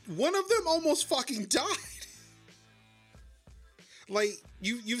 one of them almost fucking died. Like,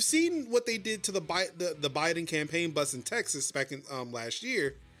 you've seen what they did to the Biden campaign bus in Texas back in last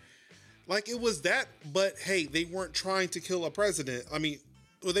year. Like, it was that, but hey, they weren't trying to kill a president. I mean,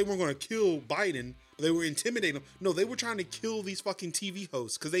 well, they weren't going to kill Biden. They were intimidating them. No, they were trying to kill these fucking TV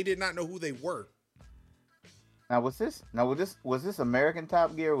hosts because they did not know who they were. Now was this American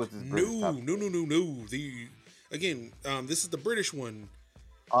Top Gear or was this British Top Gear? No. This is the British one.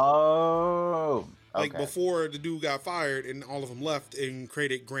 Oh, okay. Like before the dude got fired and all of them left and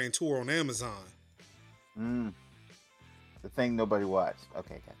created Grand Tour on Amazon. The thing nobody watched.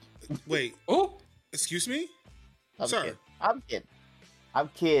 Okay, gotcha. Wait. Oh, excuse me? Sorry. I'm kidding. I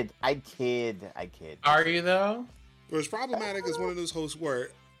kid. Are you though? Well, it's problematic as one of those hosts where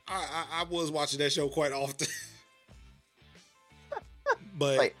I was watching that show quite often.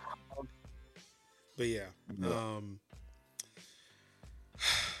 But yeah.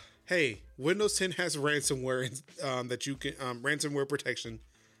 Hey, Windows 10 has ransomware that you can ransomware protection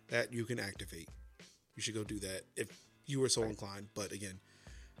that you can activate. You should go do that if you were so inclined. But again,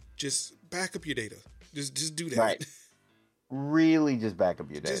 just back up your data. Just do that. Right. Really, just back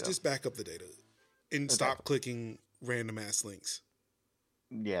up your data. Just back up the data and stop clicking random ass links.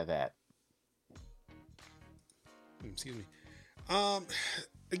 Yeah, that. Excuse me.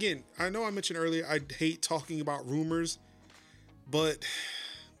 Again, I know I mentioned earlier I hate talking about rumors, but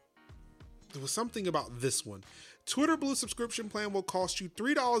there was something about this one Twitter Blue subscription plan will cost you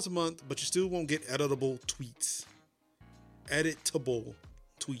 $3 a month, but you still won't get editable tweets. Editable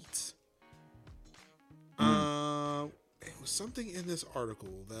tweets. It was something in this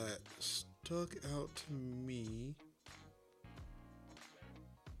article that stuck out to me.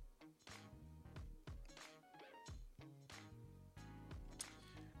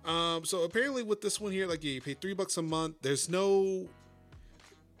 So apparently with this one here, like, yeah, you pay $3 a month. There's no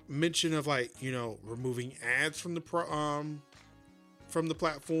mention of, like, you know, removing ads from the platform.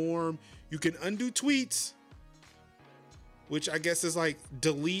 You can undo tweets, which I guess is like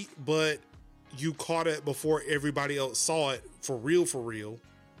delete, but you caught it before everybody else saw it for real, for real.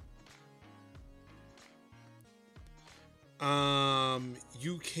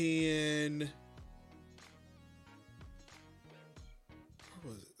 You can.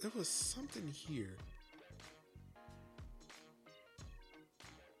 What was it? There was something here.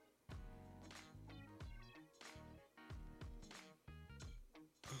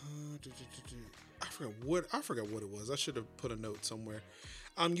 I forgot what it was. I should have put a note somewhere.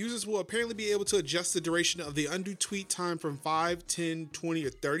 Users will apparently be able to adjust the duration of the undo tweet time from 5, 10, 20, or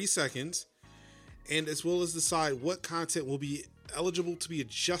 30 seconds, and as well as decide what content will be eligible to be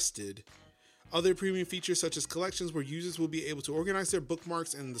adjusted. Other premium features such as collections, where users will be able to organize their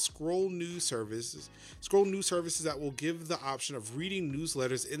bookmarks, and the scroll news services that will give the option of reading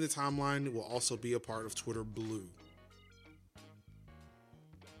newsletters in the timeline will also be a part of Twitter Blue.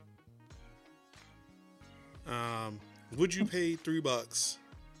 Would you pay $3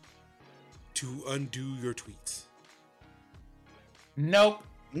 to undo your tweets? Nope.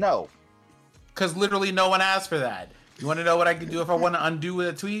 No. Because literally no one asked for that. You want to know what I can do if I want to undo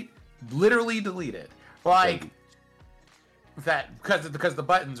a tweet? Literally delete it. Like that, because the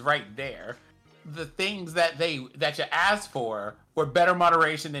button's right there. The things that you asked for were better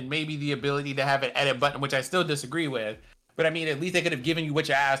moderation and maybe the ability to have an edit button, which I still disagree with. But I mean, at least they could have given you what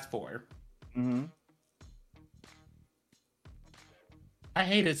you asked for. Mm-hmm. I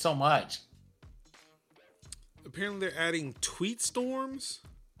hate it so much. Apparently they're adding tweet storms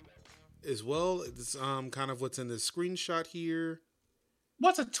as well. It's kind of what's in this screenshot here.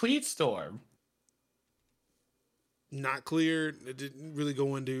 What's a tweet storm? Not clear. It didn't really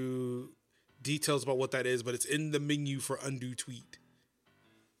go into details about what that is, but it's in the menu for undo tweet.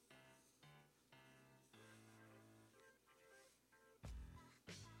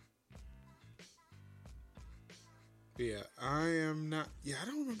 Yeah, I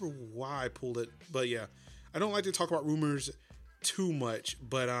don't remember why I pulled it, but yeah, I don't like to talk about rumors too much,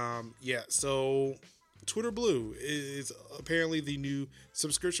 but yeah, so Twitter Blue is apparently the new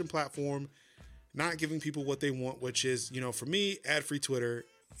subscription platform, not giving people what they want, which is, you know, for me, ad-free Twitter,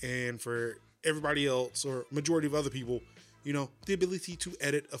 and for everybody else, or majority of other people, you know, the ability to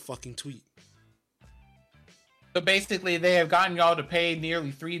edit a fucking tweet. So basically, they have gotten y'all to pay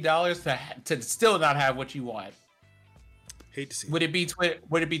nearly $3 to still not have what you want. Hate to see Would it be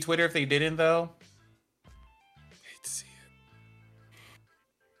Twitter if they didn't, though? Hate to see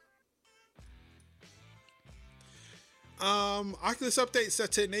it. Oculus update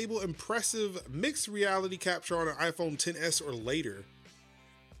set to enable impressive mixed reality capture on an iPhone XS or later.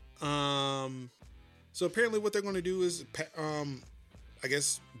 So apparently what they're going to do is, I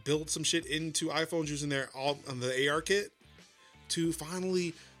guess, build some shit into iPhones using the AR kit to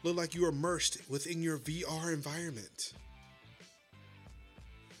finally look like you're immersed within your VR environment.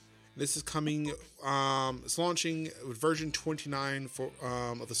 This is coming. It's launching with version 29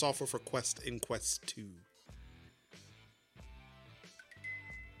 of the software for Quest and Quest 2.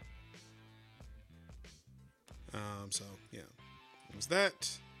 So yeah, it was that.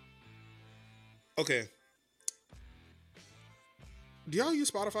 Okay. Do y'all use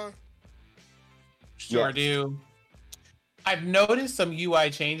Spotify? Sure Yes. do. I've noticed some UI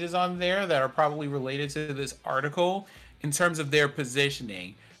changes on there that are probably related to this article in terms of their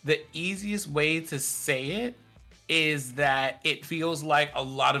positioning. The easiest way to say it is that it feels like a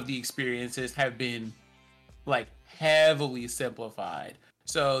lot of the experiences have been like heavily simplified.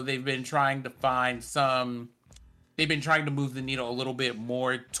 So they've been trying to move the needle a little bit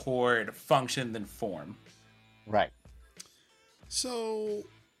more toward function than form. Right. So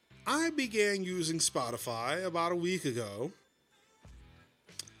I began using Spotify about a week ago.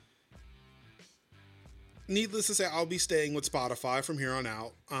 Needless to say, I'll be staying with Spotify from here on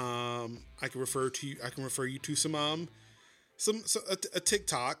out. I can refer you to some a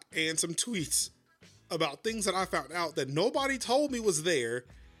TikTok and some tweets about things that I found out that nobody told me was there.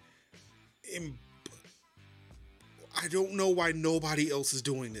 And I don't know why nobody else is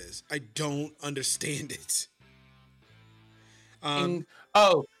doing this. I don't understand it.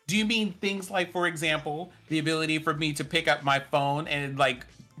 Do Do you mean things like, for example, the ability for me to pick up my phone and like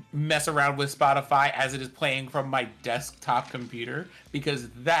mess around with Spotify as it is playing from my desktop computer? Because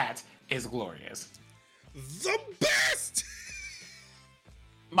that is glorious. The best!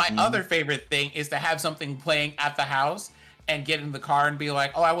 My other favorite thing is to have something playing at the house and get in the car and be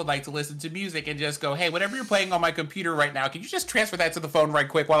like, oh, I would like to listen to music, and just go, hey, whatever you're playing on my computer right now, can you just transfer that to the phone right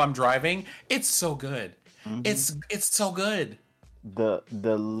quick while I'm driving? It's so good. It's so good. The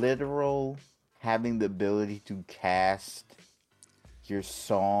literal having the ability to cast your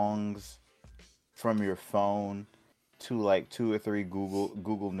songs from your phone to like 2 or 3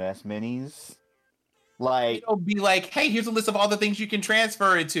 Google Nest Minis. Like, It'll be like, hey, here's a list of all the things you can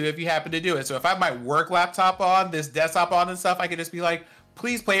transfer it to if you happen to do it. So if I have my work laptop on, this desktop on and stuff, I can just be like,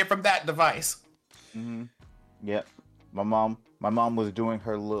 please play it from that device. Yep. My mom was doing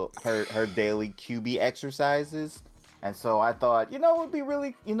her daily QB exercises, and so I thought, it would be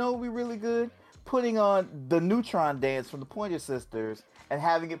really good putting on the Neutron Dance from the Pointer Sisters and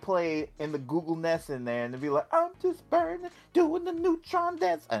having it play in the Google Nest in there, and to be like, I'm just burning, doing the Neutron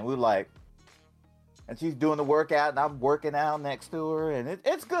Dance, and we're like, and she's doing the workout, and I'm working out next to her, and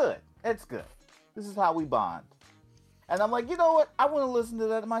it's good. It's good. This is how we bond. And I'm like, you know what? I want to listen to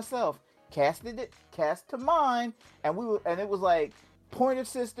that myself. Cast to mine, and it was like Pointer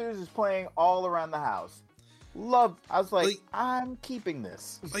Sisters is playing all around the house. I was like, I'm keeping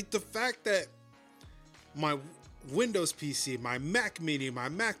this. Like the fact that my Windows PC, my Mac Mini, my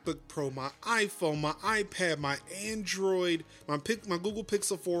MacBook Pro, my iPhone, my iPad, my Android, my Google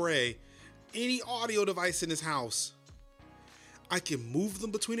Pixel 4a, any audio device in this house, I can move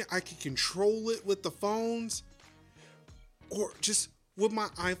them between it. I can control it with the phones, or just with my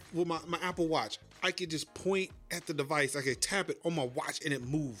Apple Watch. I could just point at the device. I could tap it on my watch and it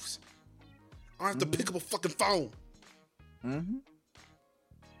moves. I don't have to pick up a fucking phone.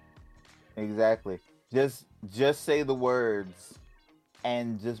 Exactly. Just say the words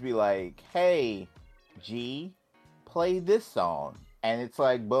and just be like, hey, G, play this song. And it's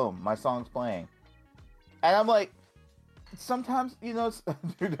like, boom, my song's playing. And I'm like, sometimes, sometimes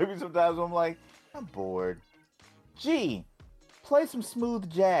I'm like, I'm bored. Gee, play some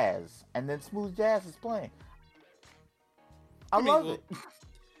smooth jazz. And then smooth jazz is playing. I love it.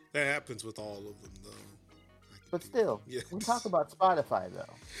 That happens with all of them, though. But still, yes. We talk about Spotify, though.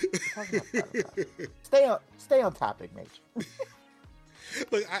 Stay on topic, Major.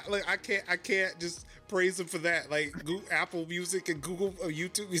 I can't just praise them for that. Like Apple Music and Google or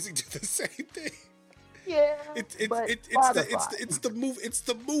YouTube Music do the same thing. Yeah, it's the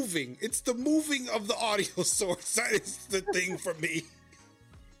moving of the audio source. That is the thing for me.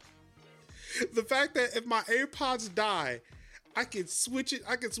 The fact that if my AirPods die, I can switch it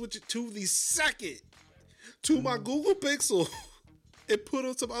to the second to my Google Pixel and put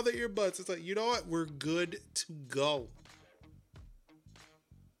on some other earbuds. It's like, you know what? We're good to go.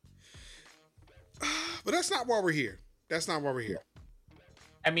 But that's not why we're here.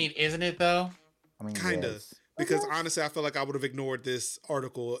 I mean, isn't it though? I mean, kind of. yes. Because honestly, I feel like I would have ignored this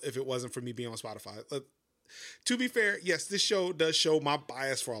article if it wasn't for me being on Spotify. To be fair, yes, this show does show my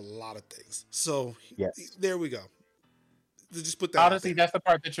bias for a lot of things. So yes. There we go. Just put that. Honestly, that's the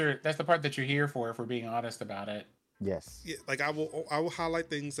part that you're here for. If we're being honest about it. Yes. Yeah, like I will highlight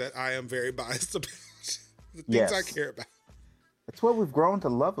things that I am very biased about. The things I care about. It's what we've grown to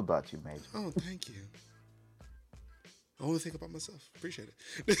love about you, Major. Oh, thank you. I want to think about myself. Appreciate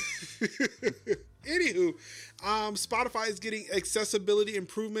it. Anywho, Spotify is getting accessibility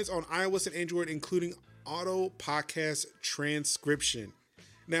improvements on iOS and Android, including auto podcast transcription.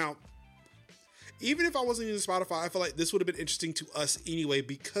 Now, even if I wasn't using Spotify, I feel like this would have been interesting to us anyway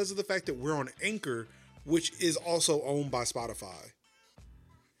because of the fact that we're on Anchor, which is also owned by Spotify.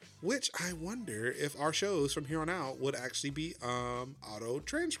 Which I wonder if our shows from here on out would actually be auto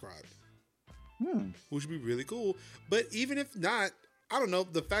transcribed. Which would be really cool. But even if not, I don't know,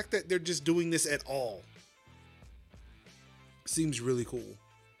 the fact that they're just doing this at all seems really cool.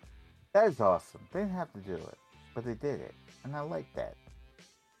 That is awesome. They didn't have to do it, but they did it. And I like that.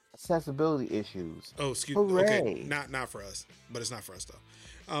 Accessibility issues. Oh, excuse me. Okay, not for us, but it's not for us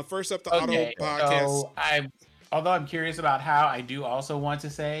though. First up, the auto podcast. So although I'm curious about how, I do also want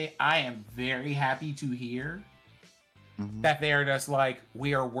to say I am very happy to hear that they are just like,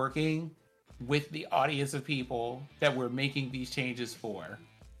 we are working with the audience of people that we're making these changes for.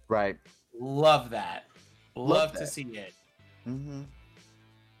 Right. Love that. Love to see it.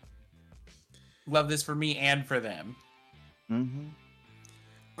 Love this for me and for them.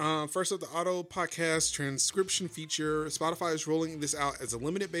 First up, the auto podcast transcription feature. Spotify is rolling this out as a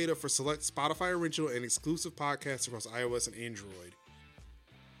limited beta for select Spotify original and exclusive podcasts across iOS and Android.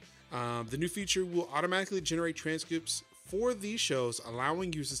 The new feature will automatically generate transcripts for these shows,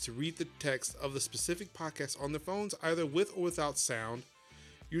 allowing users to read the text of the specific podcast on their phones, either with or without sound.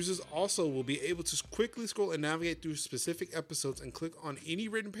 Users also will be able to quickly scroll and navigate through specific episodes and click on any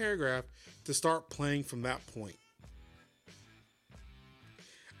written paragraph to start playing from that point.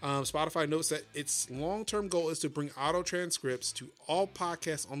 Spotify notes that its long-term goal is to bring auto transcripts to all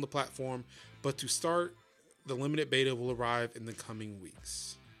podcasts on the platform, but to start, the limited beta will arrive in the coming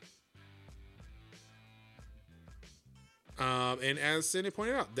weeks. And as Cindy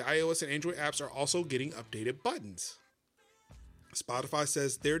pointed out, the iOS and Android apps are also getting updated buttons. Spotify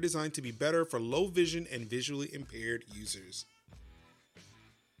says they're designed to be better for low vision and visually impaired users.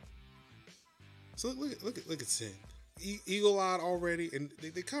 So look at Sin. Eagle-eyed already, and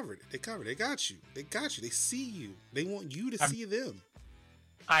they covered it. They covered it. They got you. They got you. They see you. They want you to see them.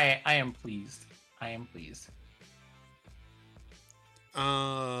 I am pleased. I am pleased.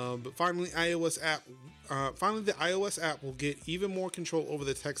 But finally, the iOS app will get even more control over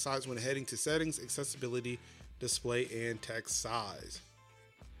the text size when heading to settings, accessibility, display, and text size.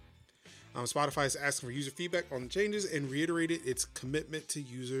 Spotify is asking for user feedback on the changes and reiterated its commitment to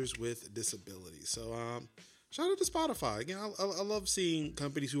users with disabilities. So, shout out to Spotify. Again, I love seeing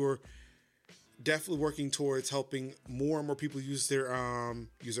companies who are definitely working towards helping more and more people use their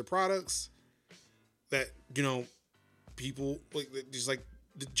products that, people just like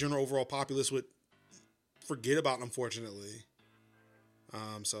the general overall populace would forget about, unfortunately.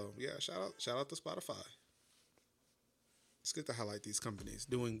 So yeah, shout out to Spotify. It's good to highlight these companies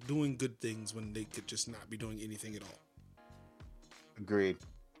doing good things when they could just not be doing anything at all. Agreed.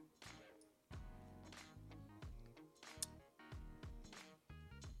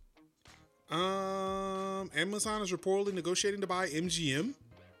 Amazon is reportedly negotiating to buy MGM.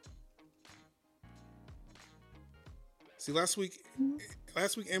 See, last week,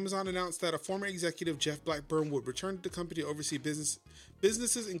 Amazon announced that a former executive, Jeff Blackburn, would return to the company to oversee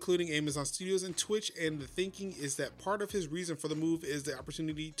businesses, including Amazon Studios and Twitch. And the thinking is that part of his reason for the move is the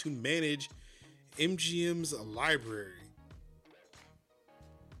opportunity to manage MGM's library.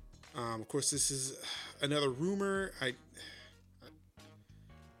 Of course, this is another rumor.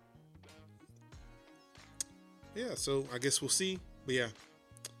 Yeah, so I guess we'll see. But yeah,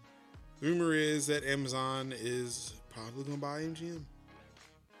 the rumor is that Amazon is probably going to buy MGM.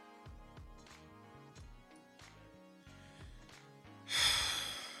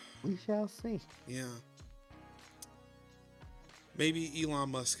 We shall see. Yeah. Maybe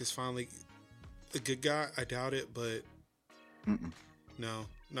Elon Musk is finally a good guy. I doubt it, but no,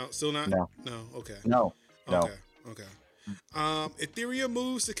 still not. No. Okay. No. Okay. Ethereum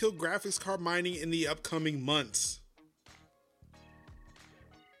moves to kill graphics card mining in the upcoming months.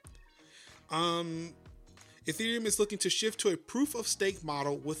 Ethereum is looking to shift to a proof of stake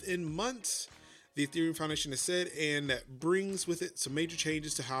model within months, the Ethereum Foundation has said, and that brings with it some major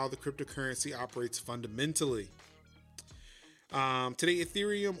changes to how the cryptocurrency operates fundamentally. Today,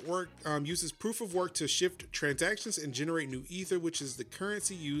 Ethereum uses proof of work to shift transactions and generate new Ether, which is the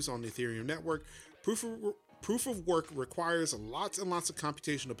currency used on the Ethereum network. Proof of work requires lots and lots of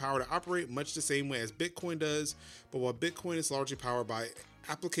computational power to operate, much the same way as Bitcoin does. But while Bitcoin is largely powered by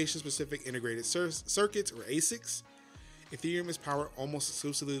application-specific integrated circuits, or ASICs, Ethereum is powered almost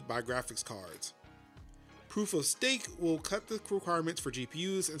exclusively by graphics cards. Proof of stake will cut the requirements for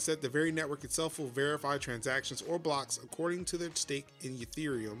GPUs. Instead, the very network itself will verify transactions or blocks according to their stake in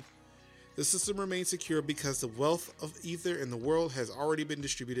Ethereum. The system remains secure because the wealth of Ether in the world has already been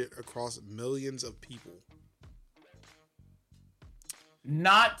distributed across millions of people.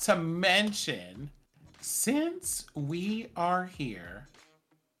 Not to mention, since we are here,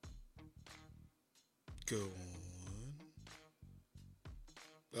 go on.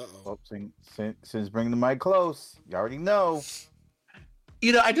 Oh, since bringing the mic close, you already know.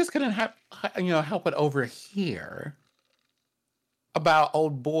 I just couldn't help it over here about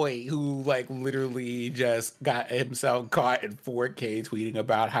old boy who literally just got himself caught in 4K tweeting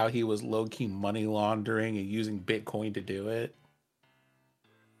about how he was low-key money laundering and using Bitcoin to do it.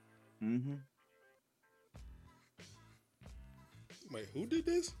 Mm-hmm. Wait, who did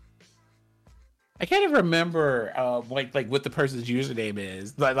this? I can't even remember what the person's username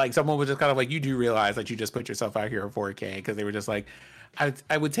is. Like someone was just kind of like, you do realize that you just put yourself out here in 4K, because they were just like,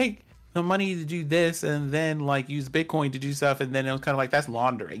 I would take the money to do this and then use Bitcoin to do stuff, and then it was kind of like, that's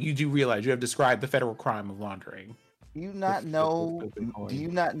laundering. You do realize you have described the federal crime of laundering. Do you not know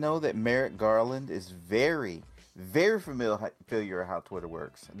that Merrick Garland is very, very familiar how Twitter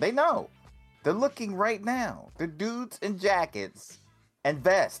works? They know. They're looking right now. The dudes in jackets and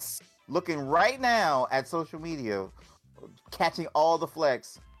vests looking right now at social media, catching all the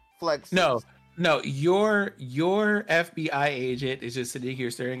flex flexes. No, your FBI agent is just sitting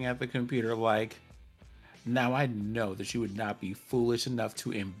here staring at the computer like, now I know that you would not be foolish enough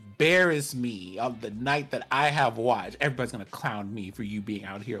to embarrass me on the night that I have watched. Everybody's gonna clown me for you being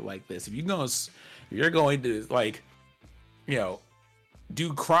out here like this. If you're going to like,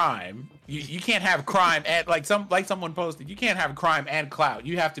 do crime, you can't have crime and like someone posted, you can't have crime and clout.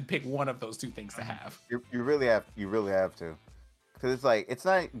 You have to pick one of those two things to have. You really have to. Because it's like, it's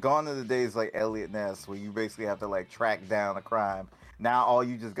not gone are the days like Elliot Ness where you basically have to like track down a crime. Now all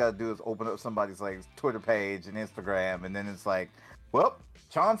you just gotta do is open up somebody's like Twitter page and Instagram, and then it's like, well,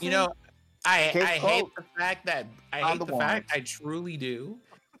 Chauncey. I hate the fact that I truly do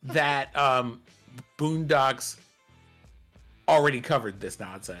that Boondocks already covered this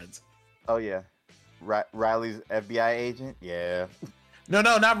nonsense. Oh yeah, Riley's FBI agent. Yeah. No,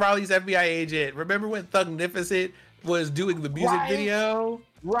 not Riley's FBI agent. Remember when Thugnificent was doing the music video?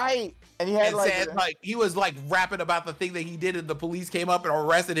 Right. And he had he was like rapping about the thing that he did, and the police came up and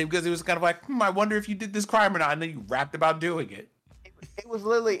arrested him because he was kind of like, I wonder if you did this crime or not. And then he rapped about doing it. It was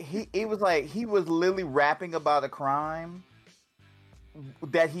literally he was literally rapping about a crime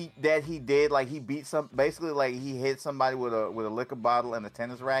that he did. Like he beat basically like he hit somebody with a liquor bottle and a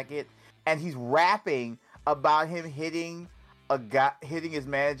tennis racket, and he's rapping about him hitting his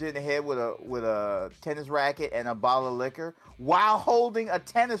manager in the head with a tennis racket and a bottle of liquor while holding a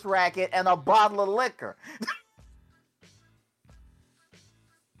tennis racket and a bottle of liquor.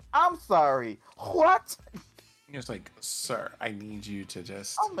 I'm sorry. What? It's like, sir, I need you to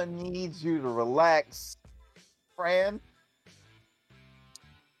just... I'm gonna need you to relax, friend.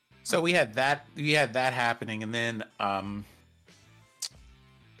 So we had that happening, and then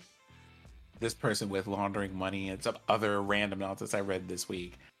this person with laundering money and some other random nonsense I read this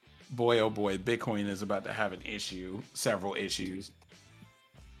week. Boy, oh boy, Bitcoin is about to have several issues.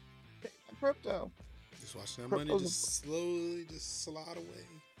 Crypto. Just watch that money just slowly just slide away.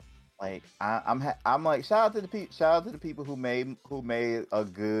 Like I'm like, shout out to the people who made a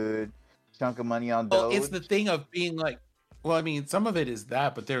good chunk of money on Doge. Well, it's the thing of being like, well, I mean, some of it is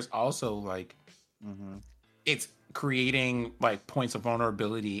that, but there's also like, it's creating like points of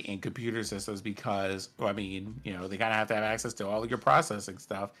vulnerability in computer systems because, well, I mean, they kind of have to have access to all of your processing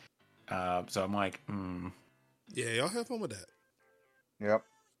stuff. So I'm like, yeah, y'all have fun with that. Yep.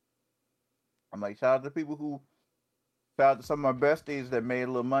 I'm like, shout out to some of my besties that made a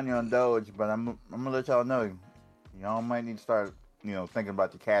little money on Doge, but I'm gonna let y'all know, y'all might need to start, thinking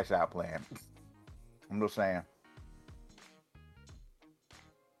about your cash out plan. I'm just saying.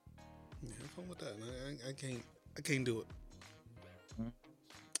 Yeah, have fun with that. I can't do it.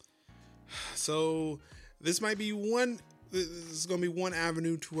 So this might be this is gonna be one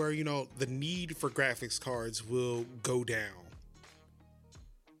avenue to where the need for graphics cards will go down.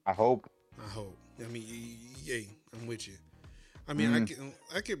 I hope. I mean, yay, I'm with you. I mean,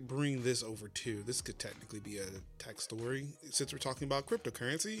 I could bring this over too. This could technically be a tech story since we're talking about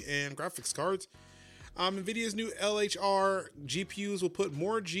cryptocurrency and graphics cards. NVIDIA's new LHR GPUs will put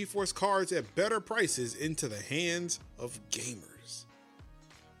more GeForce cards at better prices into the hands of gamers.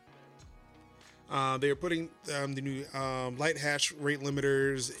 They are putting the new light hash rate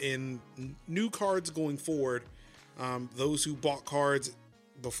limiters in new cards going forward. Those who bought cards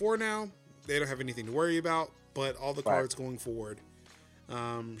before now, they don't have anything to worry about, but all the cards going forward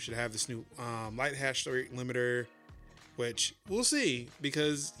should have this new light hash rate limiter, which we'll see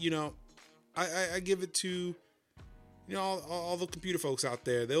because, I give it to, all the computer folks out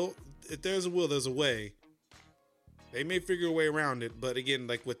there. If there's a will, there's a way. They may figure a way around it, but again,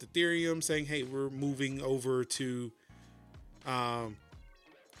 like with Ethereum saying, hey, we're moving over to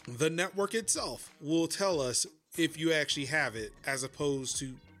the network itself will tell us if you actually have it, as opposed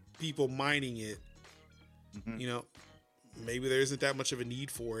to people mining it. Maybe there isn't that much of a need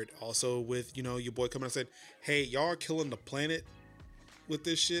for it. Also with, your boy coming and said, hey, y'all are killing the planet with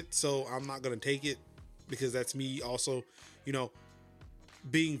this shit, so I'm not going to take it because that's me also,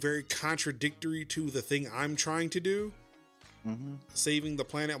 being very contradictory to the thing I'm trying to do. Saving the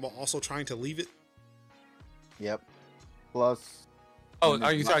planet while also trying to leave it. Yep. Plus. Oh,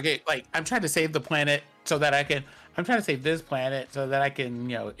 are you talking like I'm trying to save the planet so that I'm trying to save this planet so that I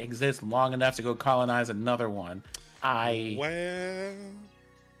can, exist long enough to go colonize another one.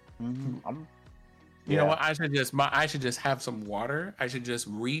 You know what? I should just have some water. I should just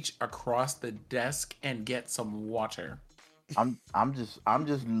reach across the desk and get some water. I'm just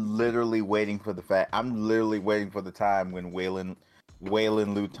literally waiting for the fact. I'm literally waiting for the time when Wayland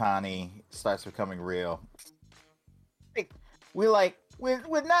Lutani starts becoming real. We're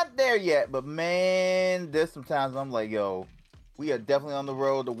not there yet, but man, there's sometimes I'm like, yo, we are definitely on the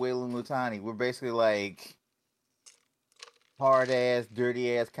road to Whalen Lutani. We're basically like hard ass,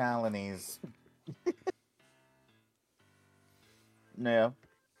 dirty ass colonies. Yeah,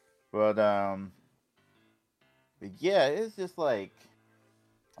 but yeah, it's just like,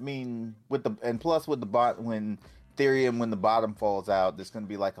 I mean, with the and plus with the when Ethereum, when the bottom falls out, there's gonna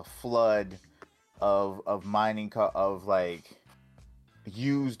be like a flood of mining of like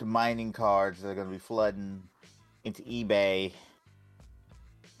used mining cards that are gonna be flooding into eBay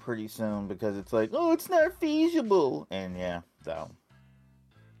pretty soon because it's like, oh, it's not feasible, and yeah, so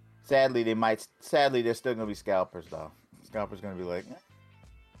sadly there's still gonna be scalpers though. Scalpers gonna be like, eh.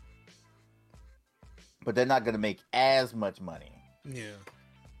 But they're not gonna make as much money. Yeah.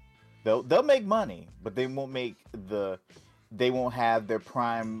 They'll make money, but they won't have their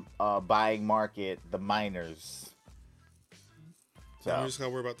prime buying market, the miners. So we just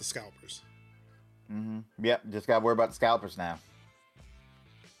gotta worry about the scalpers. Mm-hmm. Yep, just gotta worry about the scalpers now.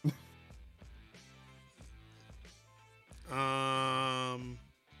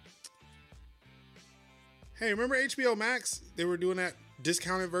 Hey, remember HBO Max? They were doing that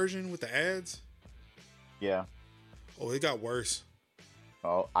discounted version with the ads. Yeah. Oh, it got worse.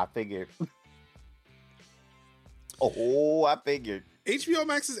 Oh, I figured. I figured. HBO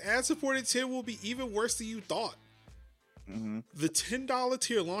Max's ad-supported tier will be even worse than you thought. Mm-hmm. The $10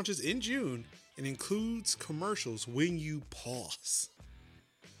 tier launches in June and includes commercials when you pause.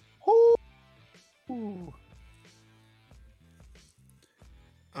 Ooh.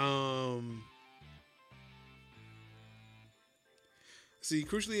 See,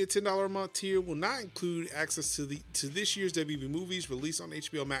 crucially, a $10 a month tier will not include access to this year's WB movies released on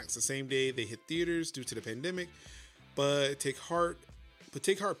HBO Max the same day they hit theaters due to the pandemic. But take heart,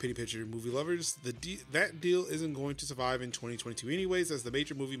 Pity Picture movie lovers. That deal isn't going to survive in 2022 anyways, as the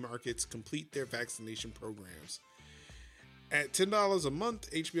major movie markets complete their vaccination programs. At $10 a month,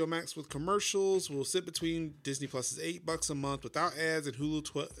 HBO Max with commercials will sit between Disney Plus's $8 a month without ads and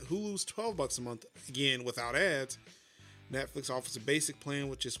Hulu's $12 a month, again without ads. Netflix offers a basic plan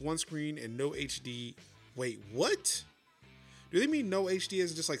with just one screen and no HD. Wait, what? Do they mean no HD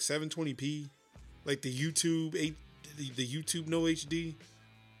as just like 720p? Like the YouTube no HD?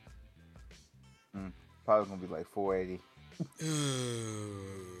 Probably gonna be like 480.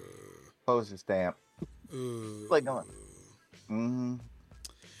 Postage stamp. Like going.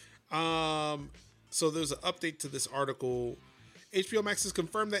 So there's an update to this article. HBO Max has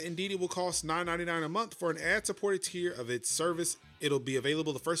confirmed that indeed it will cost $9.99 a month for an ad-supported tier of its service. It'll be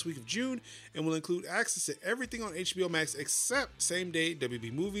available the first week of June and will include access to everything on HBO Max except same-day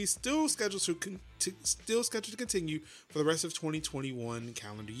WB movies, still scheduled to continue for the rest of 2021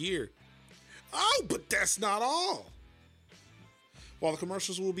 calendar year. Oh, but that's not all. While the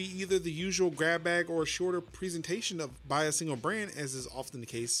commercials will be either the usual grab bag or a shorter presentation by a single brand, as is often the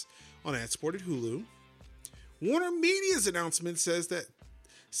case on ad-supported Hulu, Warner Media's announcement says that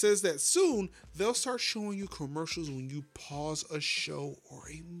soon they'll start showing you commercials when you pause a show or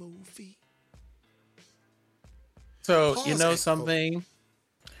a movie. So, you know something?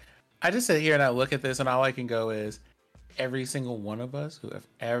 I just sit here and I look at this and all I can go is every single one of us who have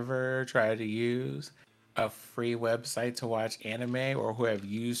ever tried to use a free website to watch anime or who have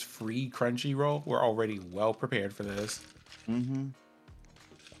used free Crunchyroll, we're already well prepared for this. Mm-hmm.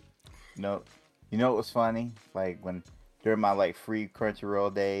 No. You know what was funny? Like when during my like free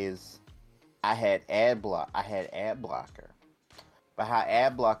Crunchyroll days, I had ad blocker. But how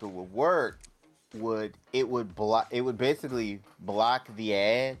ad blocker would work would basically block the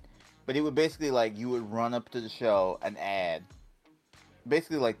ad, but it would basically like you would run up to the show an ad.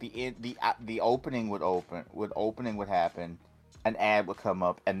 Basically like the opening would happen, an ad would come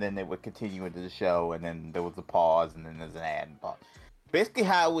up, and then it would continue into the show, and then there was a pause, and then there's an ad. Basically,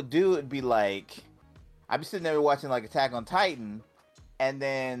 how I would do it would be like, I'd be sitting there watching like Attack on Titan, and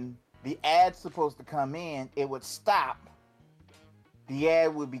then the ad's supposed to come in, it would stop, the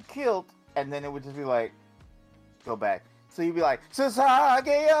ad would be killed, and then it would just be like, go back. So you'd be like,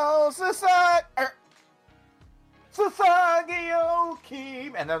 Sasageo, Sasageo,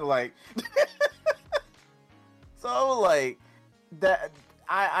 Kim, and then like, so like, that,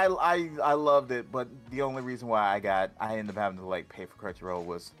 I loved it, but the only reason why I ended up having to like pay for Crunchyroll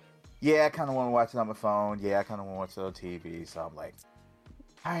was, yeah, I kind of want to watch it on my phone. Yeah, I kind of want to watch it on TV. So I'm like,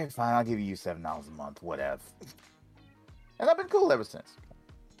 all right, fine, I'll give you $7 a month, whatever. And I've been cool ever since.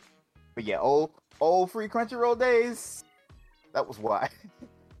 But yeah, old free Crunchyroll days, that was why.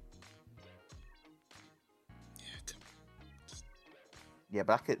 Yeah,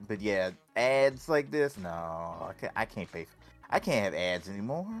 but yeah, ads like this, no, I can't pay. I can't have ads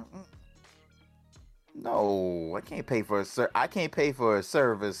anymore. No, I can't pay for I can't pay for a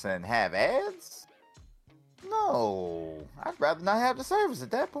service and have ads. No, I'd rather not have the service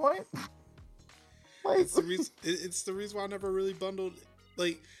at that point. Like, It's the reason. It's the reason why I never really bundled.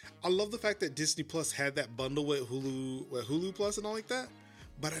 Like, I love the fact that Disney Plus had that bundle with Hulu Plus and all like that,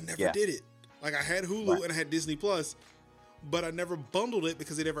 but I never did it. Like, I had Hulu and I had Disney Plus, but I never bundled it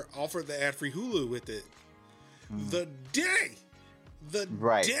because they never offered the ad-free Hulu with it. The day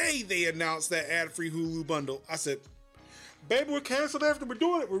they announced that ad-free Hulu bundle, I said, "Baby, we're canceling everything. We're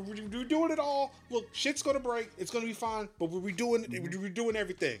doing it. We're doing it all. Look, shit's gonna break. It's gonna be fine, but we're redoing it. We're doing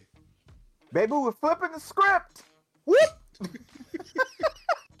everything." baby, we're flipping the script. Whoop!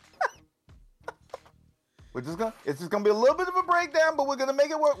 It's just gonna be a little bit of a breakdown, but we're gonna make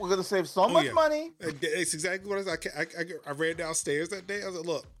it work. We're gonna save so much money. It's exactly what I ran downstairs that day. I was like,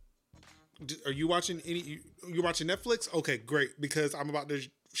 "Look, are you watching you watching Netflix? Okay, great, because I'm about to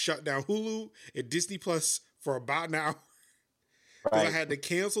shut down Hulu and Disney Plus for about an hour because I had to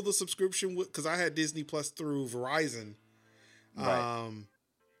cancel the subscription because I had Disney Plus through Verizon. I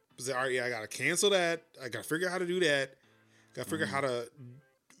was like, all right, I gotta cancel that. I gotta figure out how to do that. Gotta figure out how to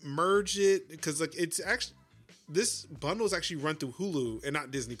merge it because like it's actually this bundle is actually run through Hulu and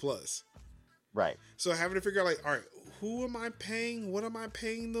not Disney Plus. Right. So having to figure out like, all right, who am I paying? What am I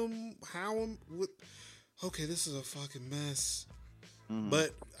paying them? How am what? Okay, this is a fucking mess.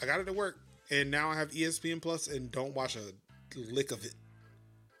 But I got it to work, and now I have ESPN Plus and don't watch a lick of it.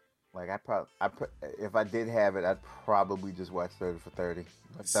 Like if I did have it, I'd probably just watch 30 for 30.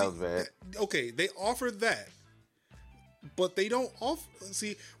 That sounds bad. Okay, they offer that, but they don't offer.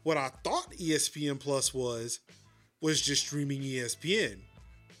 See, what I thought ESPN Plus was just streaming ESPN.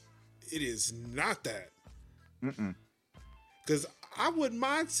 It is not that. Because I wouldn't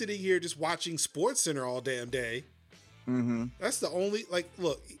mind sitting here just watching Sports Center all damn day. That's the only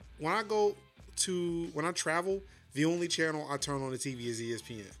look, when I travel, the only channel I turn on the TV is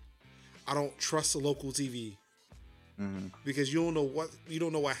ESPN. I don't trust the local TV because you don't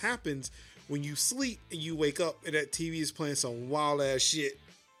know what happens when you sleep and you wake up and that TV is playing some wild ass shit.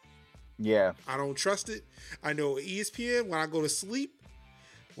 Yeah, I don't trust it. I know ESPN, when I go to sleep,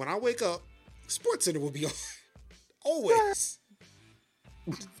 when I wake up, Sports Center will be on always.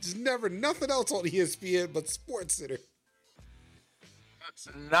 There's never nothing else on ESPN but Sports Center.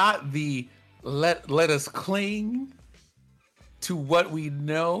 Not the let us cling to what we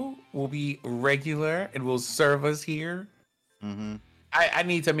know will be regular and will serve us here. I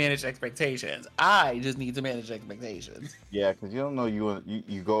need to manage expectations. I just need to manage expectations. Yeah, because you don't know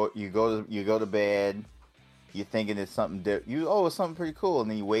you go to bed, you're thinking it's something it's something pretty cool,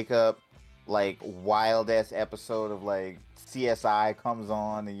 and then you wake up like wild ass episode of like CSI comes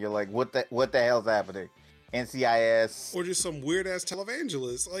on, and you're like, what the hell's happening? NCIS or just some weird ass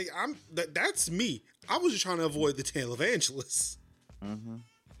televangelist. Like that's me. I was just trying to avoid the televangelists.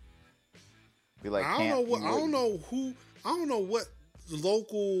 Be like, I don't know what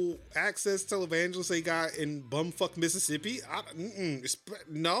local access televangelists they got in bumfuck Mississippi.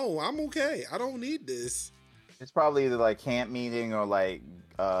 No, I'm okay. I don't need this. It's probably either like camp meeting or like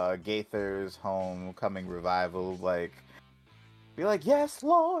Gaither's homecoming revival. Like, be like, yes,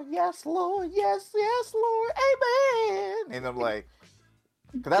 Lord, yes, Lord, yes, Lord, amen. And I'm like,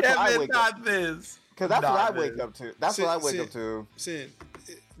 because that's what I wake up. Because that's what I wake up to. That's what I wake up to. Sin,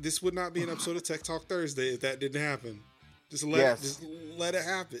 this would not be an episode of Tech Talk Thursday if that didn't happen. Just let it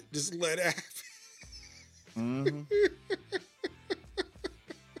happen. Just let it happen.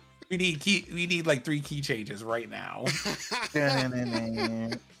 We need like 3 key changes right now.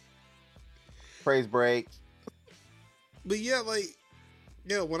 Praise break. But yeah,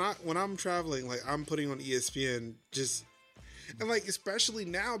 when I'm traveling, like I'm putting on ESPN and like especially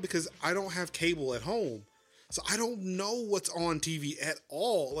now because I don't have cable at home. So I don't know what's on TV at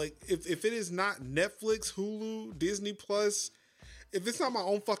all. Like if it is not Netflix, Hulu, Disney Plus, if it's not my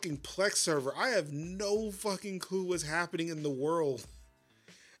own fucking Plex server, I have no fucking clue what's happening in the world.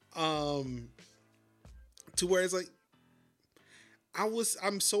 To where it's like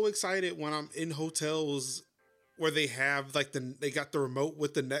I'm so excited when I'm in hotels where they have like they got the remote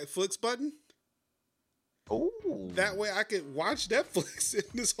with the Netflix button. Oh, that way I could watch Netflix in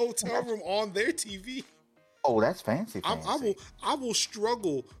this hotel room on their TV. Oh, that's fancy. I will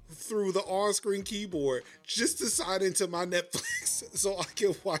struggle through the on-screen keyboard just to sign into my Netflix so I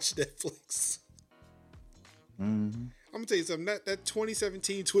can watch Netflix. I'm gonna tell you something. That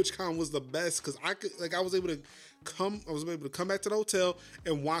 2017 TwitchCon was the best because I was able to come back to the hotel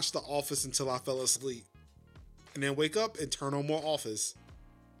and watch The Office until I fell asleep, and then wake up and turn on more Office.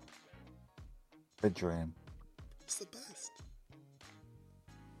 The dream. It's the best.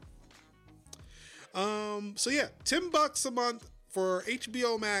 So yeah, $10 a month for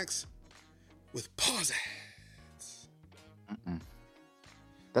HBO Max with pause ads.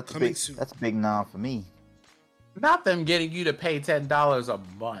 That's Coming big. soon. That's a big nom for me. Not them getting you to pay $10 a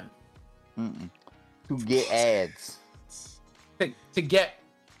month To get ads. to get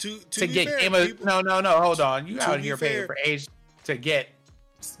To to be get fair, Game of people- no, hold on. You to out be here fair- paying for age to get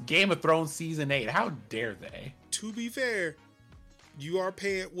Game of Thrones season 8. How dare they? To be fair, you are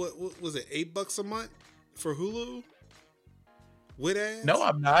paying what was it, $8 a month for Hulu with ads? No,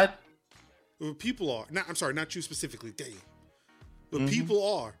 I'm not. Well, people are. Not. I'm sorry, not you specifically. Damn. But people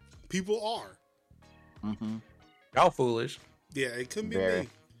are. People are. Y'all foolish. Yeah, it couldn't be Very. me.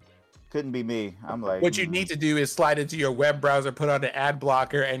 Couldn't be me. I'm like, What you need to do is slide into your web browser, put on an ad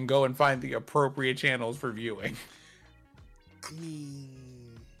blocker, and go and find the appropriate channels for viewing. I mean,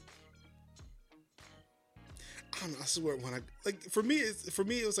 I don't know. I swear, when I like for me,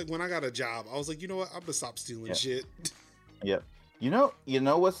 it was like when I got a job, I was like, you know what, I'm gonna stop stealing shit. Yep. You know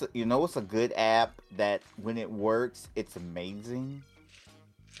what's a good app that when it works, it's amazing.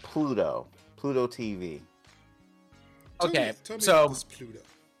 Pluto TV. Okay, tell me so- about this Pluto.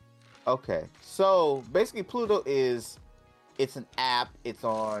 Okay, so basically Pluto it's an app. It's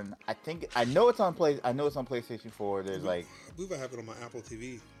on. I know it's on PlayStation 4. There's like, I believe I have it on my Apple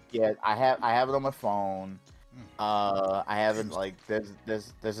TV. yeah, I have it on my phone. I haven't like there's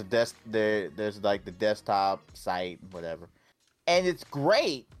like the desktop site, whatever, and it's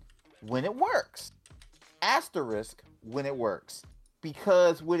great when it works. Asterisk when it works,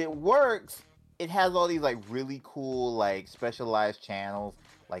 because when it works, it has all these like really cool like specialized channels.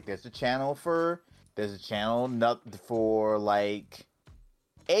 Like there's a channel for like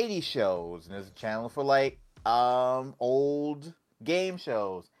 80 shows, and there's a channel for like old game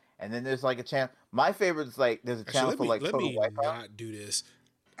shows, and then there's like a channel. My favorite is like there's a channel for like let Total me Wipeout. not do this.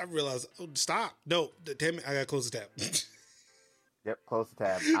 I realized. Oh, stop! No, damn it! I gotta close the tab. Yep, close the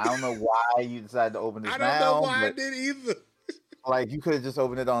tab. I don't know why you decided to open this I don't now. know why I but, did either. like you could have just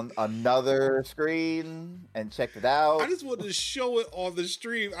opened it on another screen and checked it out. I just wanted to show it on the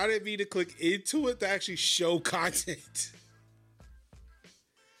stream. I didn't mean to click into it to actually show content.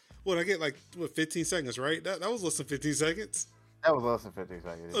 What, I get like 15 seconds, right? That was less than 15 seconds. That was less than 50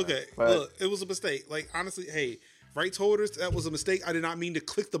 seconds. Okay, but look, it was a mistake. Like, honestly, hey, rights holders, that was a mistake. I did not mean to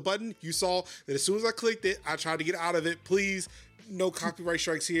click the button. You saw that as soon as I clicked it, I tried to get out of it. Please, no copyright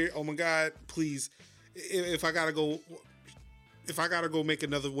strikes here. Oh my God, please. If I gotta go make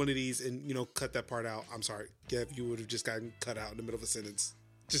another one of these and, cut that part out, I'm sorry. Gav, you would have just gotten cut out in the middle of a sentence.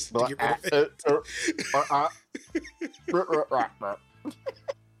 Just to get rid of it.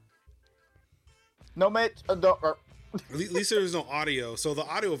 No, Mitch. At least there's no audio, so the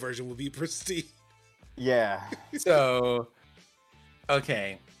audio version will be pristine. Yeah. So,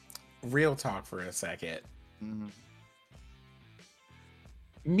 okay, real talk for a second.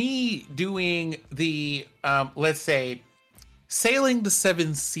 Me doing the, let's say, sailing the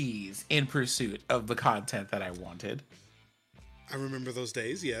 7 seas in pursuit of the content that I wanted. I remember those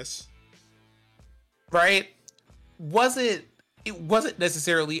days, yes. Right? It wasn't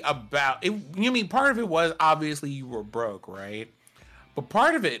necessarily about it. You mean part of it was obviously you were broke, right? But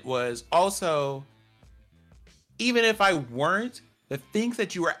part of it was also, even if I weren't, the things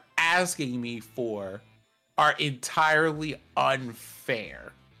that you were asking me for are entirely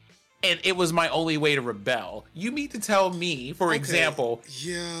unfair. And it was my only way to rebel. You mean to tell me, for example,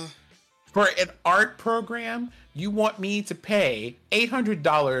 yeah, for an art program, you want me to pay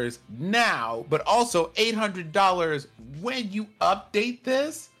 $800 now, but also $800 when you update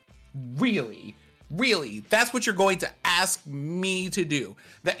this? Really? Really? That's what you're going to ask me to do?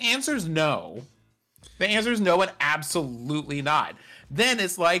 The answer is no. The answer is no and absolutely not. Then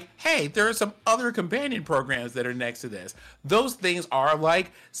it's like, hey, there are some other companion programs that are next to this. Those things are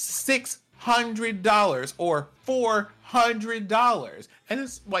like $600 or $400. And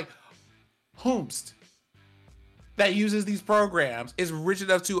it's like, whomst that uses these programs is rich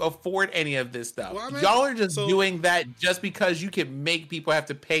enough to afford any of this stuff. Well, I mean, y'all are just doing that just because you can make people have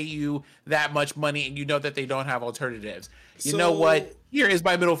to pay you that much money and you know that they don't have alternatives. You know what? Here is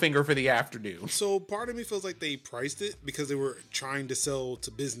my middle finger for the afternoon. So part of me feels like they priced it because they were trying to sell to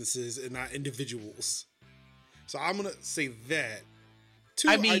businesses and not individuals. So I'm going to say that. Two,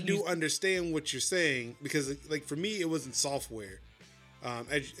 I do understand what you're saying because, like, for me, it wasn't software.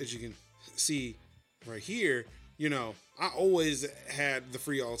 As you can see right here, I always had the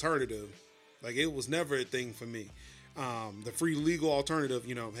free alternative. Like, it was never a thing for me. The free legal alternative,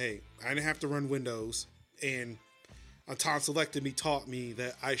 hey, I didn't have to run Windows, and a tonsillectomy taught me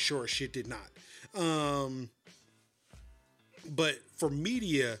that I sure as shit did not. But for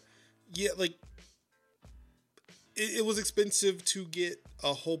media, yeah, like, it was expensive to get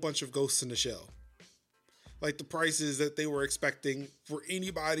a whole bunch of Ghosts in the Shell. Like the prices that they were expecting for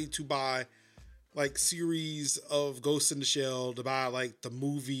anybody to buy like series of Ghosts in the Shell, to buy like the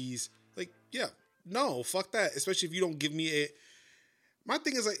movies. Like, yeah, no, fuck that. Especially if you don't give me my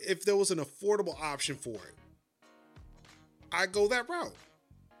thing is like, if there was an affordable option for it, I'd go that route.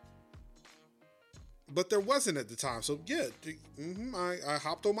 But there wasn't at the time. So yeah, I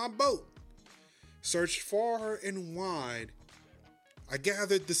hopped on my boat, searched far and wide. I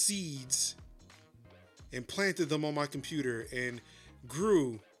gathered the seeds and planted them on my computer and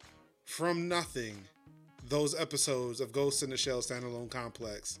grew from nothing those episodes of Ghost in the Shell Standalone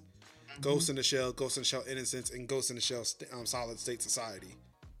Complex, Ghost in the Shell, Ghost in the Shell Innocence, and Ghost in the Shell Solid State Society.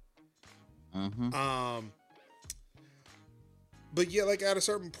 But yeah, like at a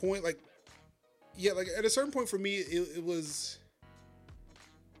certain point, for me, it was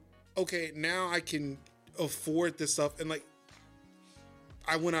okay. Now I can afford this stuff, and like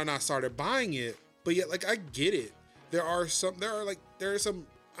I went out and I started buying it. But yeah, like I get it. There's some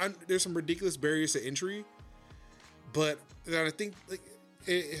ridiculous barriers to entry, but I think like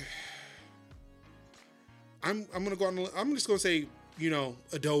I'm gonna go on. I'm just gonna say,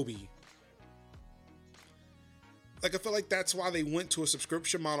 Adobe. Like I feel like that's why they went to a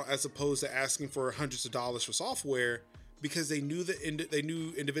subscription model as opposed to asking for hundreds of dollars for software, because they knew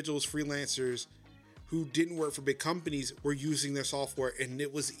individuals, freelancers who didn't work for big companies were using their software, and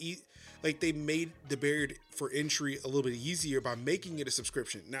it was like they made the barrier for entry a little bit easier by making it a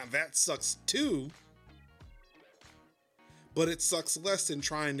subscription. Now that sucks too, but it sucks less than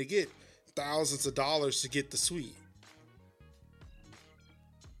trying to get thousands of dollars to get the suite.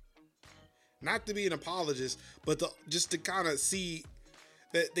 Not to be an apologist, but just to kind of see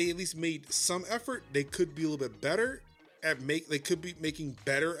that they at least made some effort. They could be a little bit better they could be making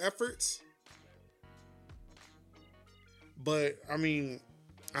better efforts. But I mean,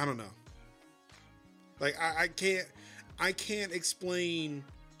 I don't know. Like I can't explain,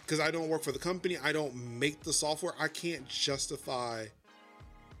 because I don't work for the company. I don't make the software. I can't justify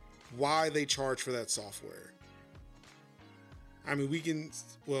why they charge for that software. I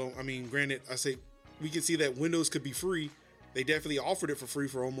mean, granted, I say we can see that Windows could be free. They definitely offered it for free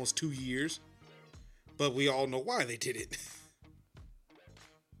for almost 2 years, but we all know why they did it.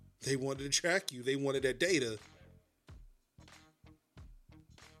 They wanted to track you. They wanted that data.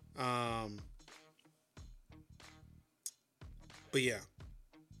 But yeah,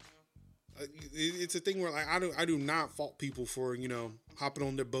 it's a thing where like I do not fault people for hopping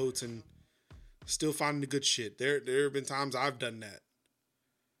on their boats and still finding the good shit. There have been times I've done that.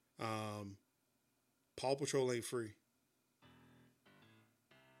 Paw Patrol ain't free.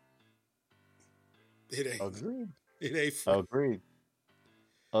 It ain't. Agreed. It ain't free.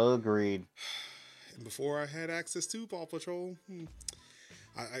 Agreed. And before I had access to Paw Patrol,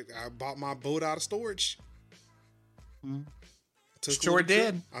 I bought my boat out of storage. Sure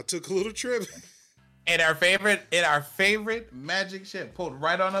did. I took a little trip. In our favorite magic ship, pulled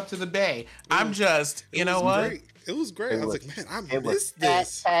right on up to the bay. I'm just, you know what? Great. It was great. I was like, man, I missed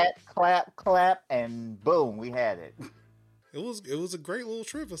this. Pat, clap, and boom, we had it. It was a great little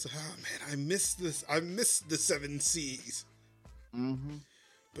trip. I was like, oh man, I missed this. I missed the 7 seas.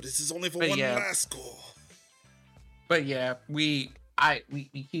 But this is only for one last goal. But yeah, we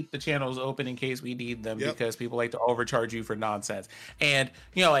keep the channels open in case we need them, because people like to overcharge you for nonsense. And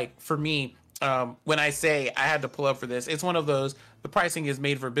like for me, when I say I had to pull up for this, it's one of those, the pricing is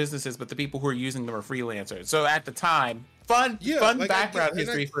made for businesses, but the people who are using them are freelancers. So at the time, fun background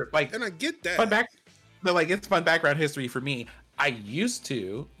history for like, and I get that. It's fun background history for me. I used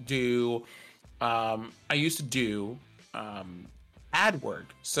to do ad work.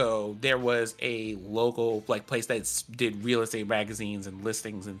 So there was a local place that did real estate magazines and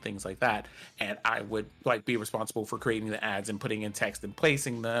listings and things like that, and I would be responsible for creating the ads and putting in text and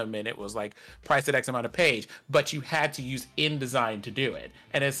placing them, and it was like priced at X amount of page, but you had to use InDesign to do it.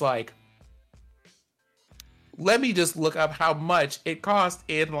 And it's like, let me just look up how much it cost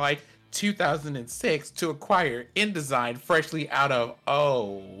in 2006 to acquire InDesign freshly out of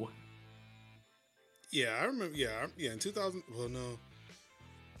Yeah, I remember. Yeah, in 2000. Well, no.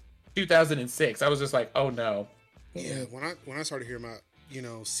 2006. I was just like, oh no. Yeah, when I started hearing about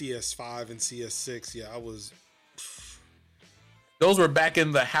CS5 and CS6, yeah, I was. Those were back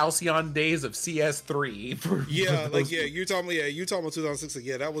in the halcyon days of CS3. You're talking about 2006. Like,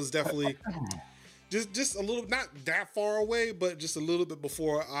 yeah, that was definitely just a little, not that far away, but just a little bit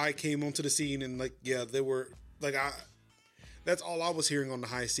before I came onto the scene, and they were that's all I was hearing on the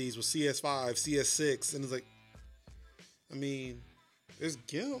high seas was CS5, CS6, and it's like, I mean, there's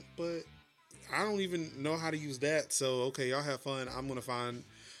GIMP, but I don't even know how to use that. So okay, y'all have fun. I'm gonna find.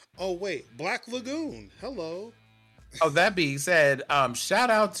 Oh wait, Black Lagoon. Hello. Oh, that being said, shout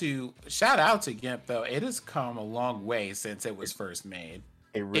out to GIMP though. It has come a long way since it was first made.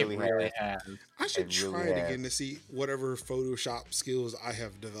 It really, has. I should It really try it has. again to see whatever Photoshop skills I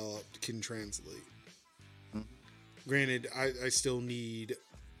have developed can translate. Mhm. Granted, I still use,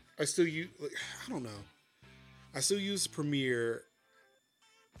 like, I don't know. I still use Premiere,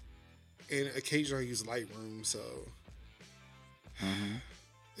 and occasionally I use Lightroom. So Mhm.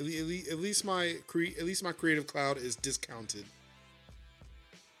 at least my Creative Cloud is discounted.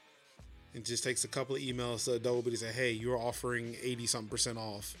 It just takes a couple of emails to Adobe to say, "Hey, you're offering 80-something%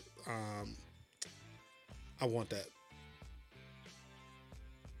 off. I want that."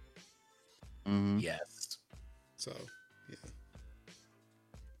 Mhm. Yes. So, yeah.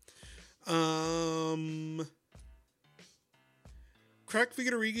 Craig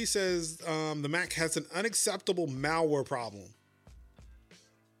Figueroa says the Mac has an unacceptable malware problem.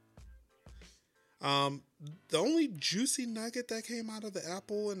 The only juicy nugget that came out of the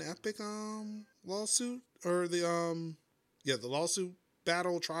Apple and Epic lawsuit, or the lawsuit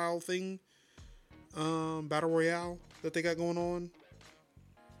battle trial thing, battle royale that they got going on.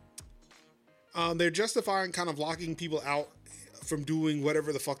 They're justifying kind of locking people out from doing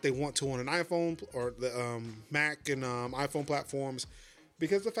whatever the fuck they want to on an iPhone or the Mac and iPhone platforms,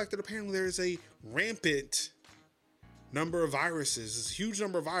 because of the fact that apparently there is a rampant number of viruses, a huge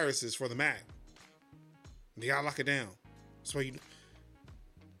number of viruses for the Mac. You gotta lock it down. That's why you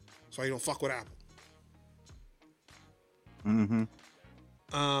don't fuck with Apple. Mhm.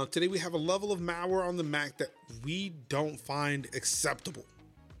 Today we have a level of malware on the Mac that we don't find acceptable.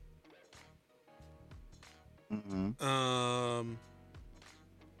 Mhm.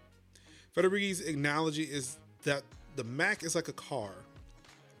 Federigi's analogy is that the Mac is like a car.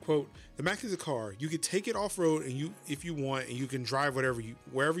 Quote, the Mac is a car. You can take it off road and if you want, and you can drive wherever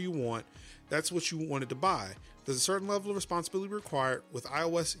you want. That's what you wanted to buy. There's a certain level of responsibility required. With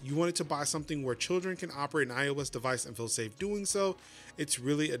iOS, you wanted to buy something where children can operate an iOS device and feel safe doing so. It's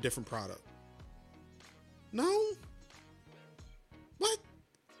really a different product. No? What?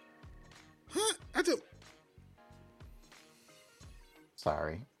 Huh?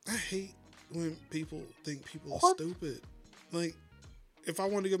 Sorry. I hate when people think people are What? stupid. Like, if I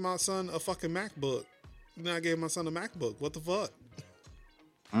wanted to give my son a fucking MacBook, then I gave my son a MacBook. What the fuck?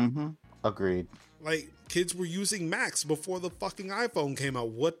 Mhm. Agreed. Like, kids were using Macs before the fucking iPhone came out.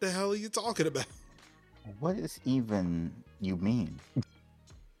 What the hell are you talking about? What is even you mean?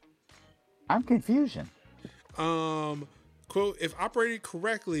 I'm confusion. Quote, if operated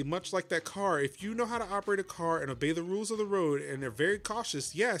correctly, much like that car, if you know how to operate a car and obey the rules of the road and they're very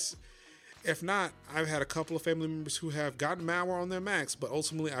cautious, yes. If not, I've had a couple of family members who have gotten malware on their Macs, but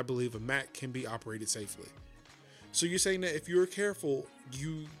ultimately I believe a Mac can be operated safely. So you're saying that if you're careful,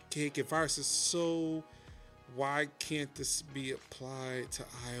 you can't get viruses, so why can't this be applied to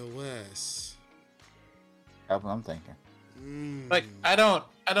iOS? That's what I'm thinking. Like, I don't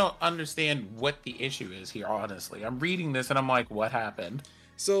understand what the issue is here, honestly. I'm reading this and I'm like, what happened?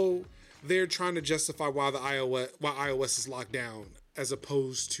 So they're trying to justify why iOS is locked down as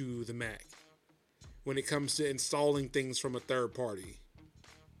opposed to the Mac when it comes to installing things from a third party.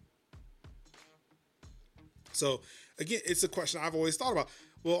 So again, it's a question I've always thought about.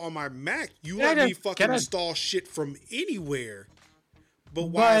 Well, on my Mac, let me fucking install shit from anywhere. But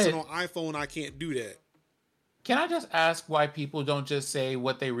why is it on iPhone I can't do that? Can I just ask why people don't just say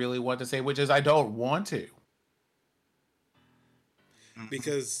what they really want to say, which is I don't want to?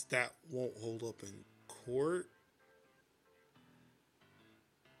 Because that won't hold up in court.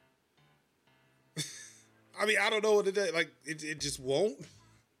 I mean, I don't know what it is. Like, it just won't.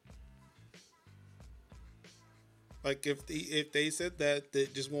 Like, if they said that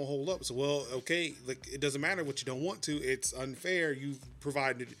it just won't hold up. So, well, okay, like, it doesn't matter what you don't want to. It's unfair. You've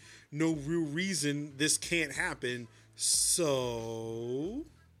provided no real reason this can't happen. So,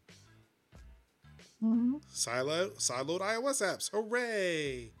 siloed iOS apps.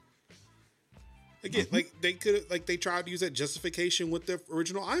 Hooray! Again, like they tried to use that justification with the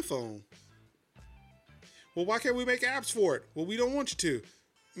original iPhone. Well, why can't we make apps for it? Well, we don't want you to.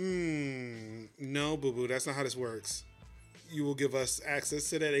 No, boo boo. That's not how this works. You will give us access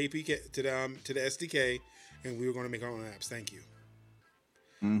to that APK, to the SDK, and we were going to make our own apps. Thank you.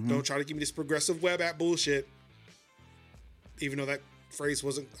 Don't try to give me this progressive web app bullshit. Even though that phrase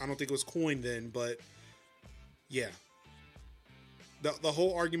wasn't, I don't think it was coined then, but yeah. The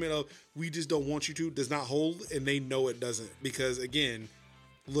whole argument of we just don't want you to does not hold, and they know it doesn't, because again,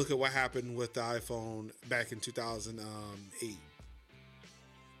 look at what happened with the iPhone back in 2008.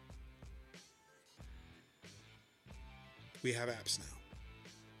 We have apps now.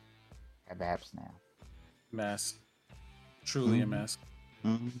 Have apps now. Mess. Truly a mess.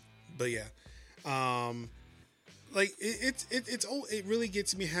 Mm-hmm. But yeah, like it really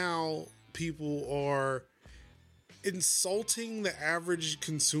gets me how people are insulting the average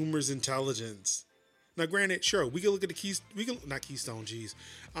consumer's intelligence. Now, granted, sure, we can look at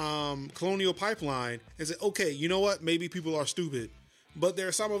Colonial Pipeline and say, okay, you know what? Maybe people are stupid, but there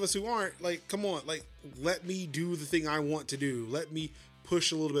are some of us who aren't. Like, come on, like, let me do the thing I want to do. Let me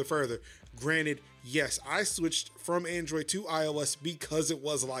push a little bit further. Granted, yes, I switched from Android to iOS because it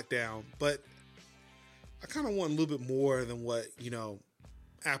was locked down, but I kind of want a little bit more than what,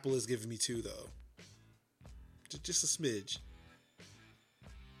 Apple is giving me too, though. Just a smidge.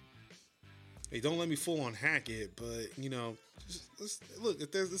 Hey, don't let me full on hack it, but look,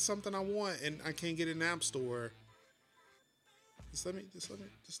 if there's something I want and I can't get it in the App Store, just let me install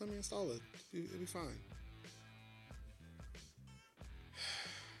it. It'll be fine.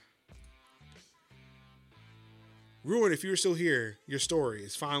 Ruin, if you're still here, your story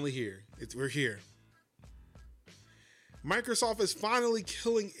is finally here. We're here. Microsoft is finally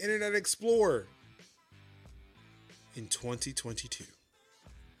killing Internet Explorer in 2022.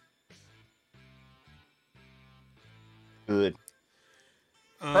 Good.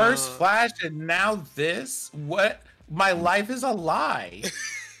 First Flash and now this? What? My life is a lie.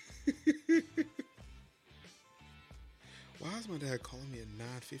 Why is my dad calling me at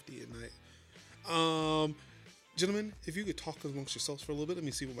 9:50 at night? Gentlemen, if you could talk amongst yourselves for a little bit, let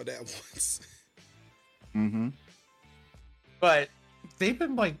me see what my dad wants. Mm-hmm. But they've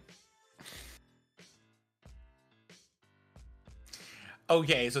been like...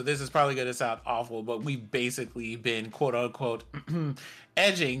 Okay, so this is probably going to sound awful, but we've basically been, quote unquote,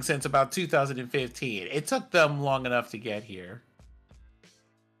 edging since about 2015. It took them long enough to get here.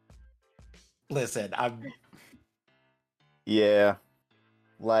 Listen, Yeah.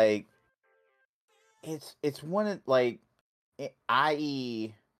 Like, it's one of, like,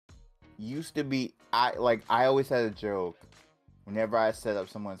 IE used to be, I always had a joke whenever I set up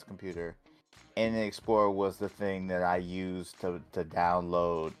someone's computer. Internet Explorer was the thing that I used to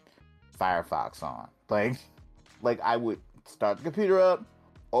download Firefox on. Like I would start the computer up,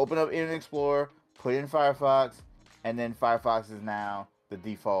 open up Internet Explorer, put in Firefox, and then Firefox is now the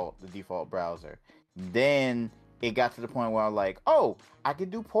default browser. Then it got to the point where I'm like, oh, I can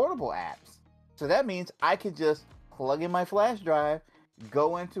do portable apps. So that means I could just plug in my flash drive,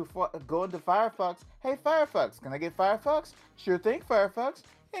 go into Firefox. Hey, Firefox, can I get Firefox? Sure thing, Firefox.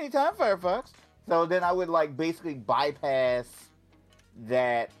 Anytime, Firefox. So then I would basically bypass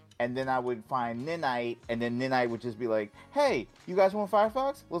that, and then I would find Ninite, and then Ninite would just be like, "Hey, you guys want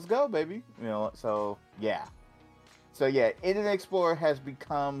Firefox? Let's go, baby." So yeah. Internet Explorer has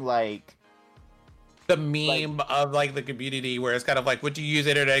become like the meme of the community where it's kind of like, what do you use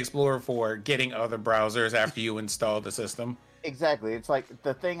Internet Explorer for? Getting other browsers after you install the system. Exactly. It's like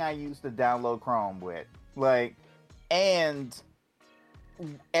the thing I used to download Chrome with. And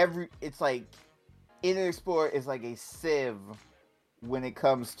it's like Internet Explorer is like a sieve when it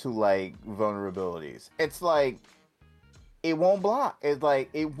comes to vulnerabilities. It's like it won't block. It's like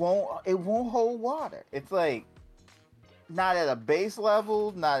it won't hold water. It's like not at a base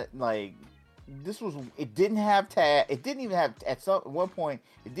level, not like it didn't have it didn't even have at one point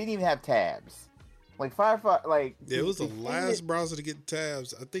it didn't even have tabs. Like Firefox, it was the last browser to get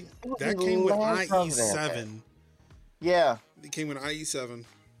tabs. I think that came with IE7. Yeah. It came with IE7.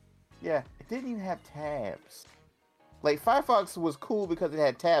 Yeah, it didn't even have tabs. Firefox was cool because it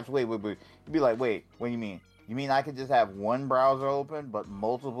had tabs. Wait. You'd be like, wait, what do you mean? You mean I could just have one browser open but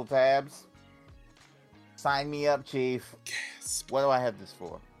multiple tabs? Sign me up, Chief. Yes. What do I have this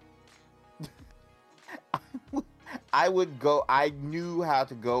for? I knew how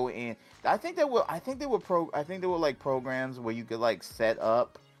to go in. I think there were programs where you could set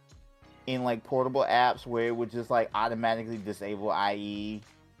up in portable apps where it would just automatically disable IE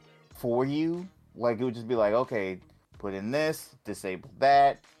for you. It would just be like, okay, put in this, disable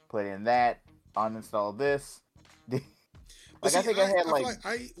that, put in that, uninstall this. I think I had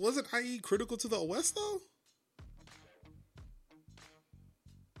wasn't IE critical to the OS though?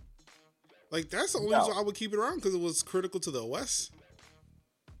 That's the only reason I would keep it around, because it was critical to the OS.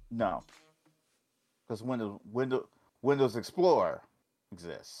 No, because Windows Explorer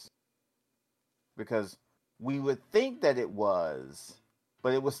exists. Because we would think that it was,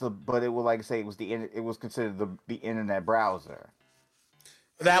 but it was it was considered the internet browser.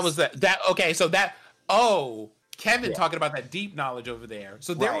 That was okay. So Kevin talking about that deep knowledge over there.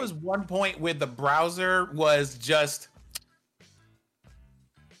 So there was one point where the browser was just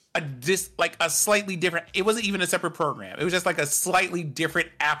like a slightly different. It wasn't even a separate program. It was just like a slightly different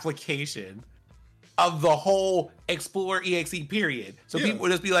application of the whole Explorer EXE period. So Yeah. people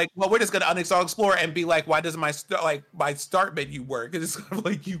would just be like, "Well, we're just gonna uninstall Explorer," and be like, "Why doesn't my start menu work?" And it's kind of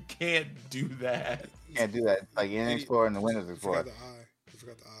like, you can't do that. Can't do that. It's like in Explorer and the Windows I Explorer. forgot the eye. I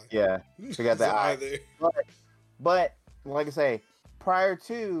forgot the eye. Yeah, forgot the eye. there. But like I say, prior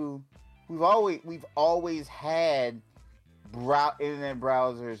to, we've always had internet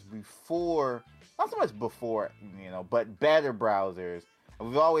browsers before, not so much before, but better browsers. And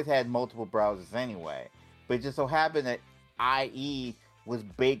we've always had multiple browsers anyway. But it just so happened that IE was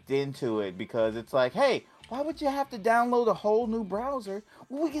baked into it because it's like, hey, why would you have to download a whole new browser?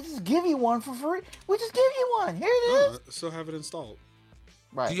 Well, we can just give you one for free. We just give you one. Here it is. Still have it installed.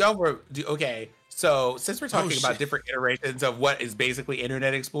 Right. Okay, so since we're talking about shit. different iterations of what is basically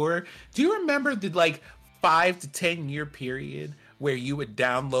Internet Explorer, do you remember the like 5 to 10 year period where you would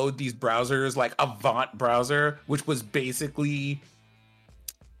download these browsers like Avant browser, which was basically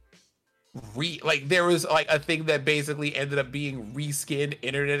there was like a thing that basically ended up being reskinned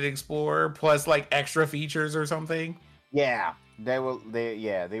Internet Explorer plus like extra features or something? Yeah. They were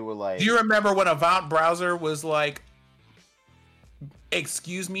like, Do you remember when Avant browser was like,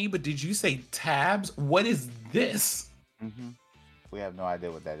 excuse me, but did you say tabs? What is this? We have no idea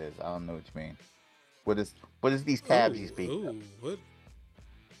what that is. I don't know what you mean. What is these tabs you speak? Ooh, what?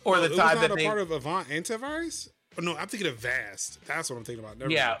 Or the It was time not that a they part of Avant antivirus? Oh, no, I'm thinking of Vast. That's what I'm thinking about. Never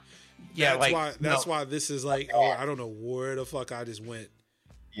yeah mind. yeah That's like that's why this is like, oh, I don't know where the fuck I just went.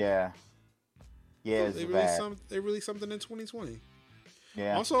 Yeah. Yeah, it's bad. They released something in 2020.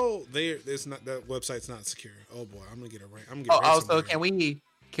 Yeah. Also, it's not, that website's not secure. Oh boy, I'm gonna get a rank. Also, can we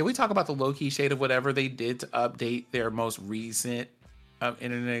talk about the low-key shade of whatever they did to update their most recent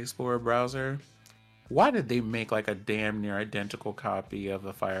Internet Explorer browser? Why did they make like a damn near identical copy of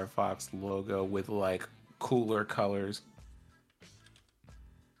the Firefox logo with like cooler colors?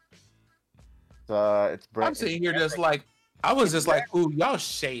 It's brand, I'm sitting here just like, I was just like, ooh, y'all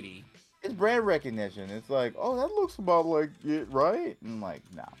shady. it's brand recognition. It's like, oh, that looks about like it, right? And I'm like,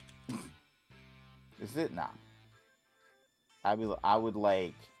 nah. Is it? Nah.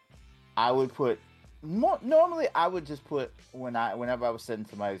 Normally I would just put, whenever I was setting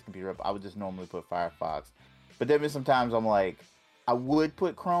somebody's computer up, I would just normally put Firefox. But then sometimes I'm like, I would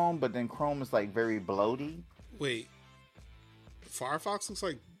put Chrome, but then Chrome is like very bloaty. Wait, Firefox looks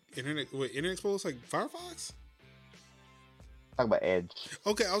like Internet Explorer looks like Firefox? Talk about Edge.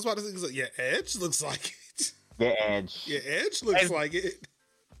 Okay, I was about to say, yeah, Edge looks like it. Yeah, Edge. Yeah, Edge looks like it.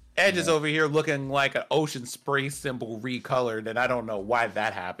 Edge is over here looking like an ocean spray symbol recolored, and I don't know why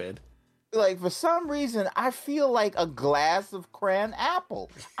that happened. Like, for some reason, I feel like a glass of cran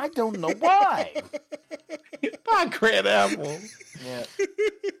apple. I don't know why. Not cran apple. Yeah.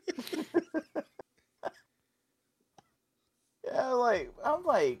 Yeah, I'm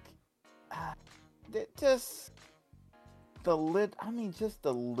like, just the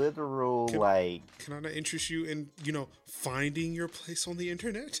literal, Can I not interest you in, finding your place on the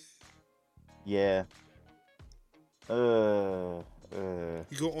internet? yeah.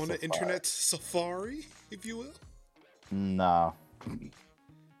 You go on the internet safari, if you will. No.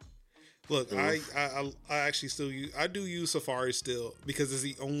 Look, I actually still use Safari still because it's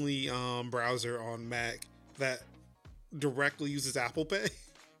the only browser on Mac that directly uses Apple Pay.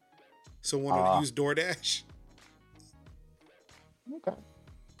 So when I use DoorDash. Okay.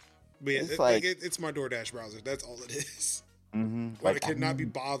 But yeah, it's my DoorDash browser. That's all it is. Mm-hmm. I could not be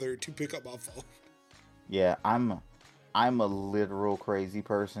bothered to pick up my phone. Yeah, I'm a literal crazy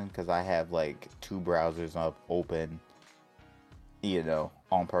person because I have like 2 browsers open,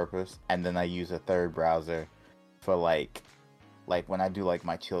 on purpose, and then I use a third browser for like when I do like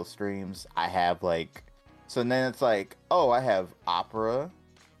my chill streams. I have so then it's like, oh, I have Opera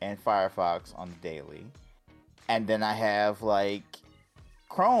and Firefox on the daily, and then I have like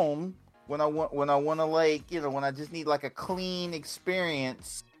Chrome when I want to when I just need like a clean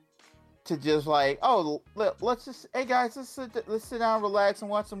experience. To just like, oh, let's just, hey guys, let's sit down, relax, and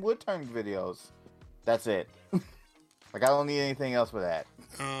watch some wood turning videos. That's it. Like, I don't need anything else for that.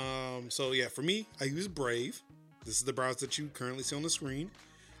 So yeah, for me, I use Brave. This is the browser that you currently see on the screen.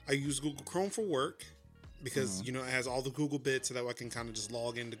 I use Google Chrome for work because it has all the Google bits, so that way I can kind of just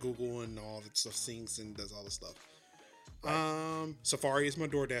log into Google and all that stuff syncs and does all the stuff. Right. Safari is my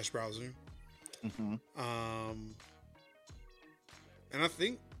DoorDash browser. And I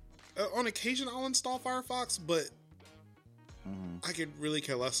think. On occasion, I'll install Firefox, but I could really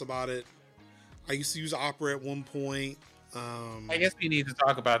care less about it. I used to use Opera at one point. I guess we need to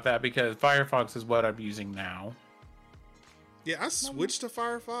talk about that because Firefox is what I'm using now. Yeah, I switched to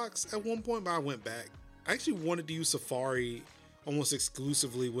Firefox at one point, but I went back. I actually wanted to use Safari almost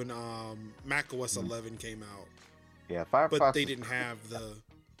exclusively when Mac OS 11 came out. Yeah, Firefox. But they didn't have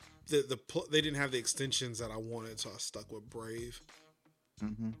they didn't have the extensions that I wanted, so I stuck with Brave.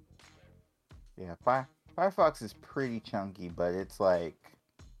 Mm-hmm. Yeah, Firefox is pretty chunky, but it's like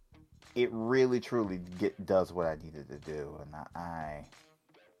it really truly does what I needed to do, and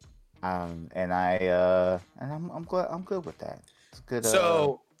I'm glad I'm good with that. It's good.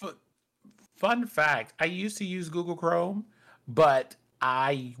 So, fun fact: I used to use Google Chrome, but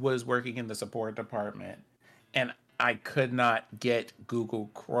I was working in the support department, and I could not get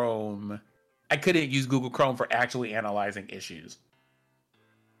Google Chrome. I couldn't use Google Chrome for actually analyzing issues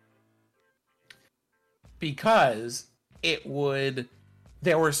because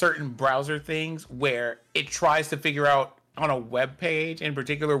there were certain browser things where it tries to figure out on a web page in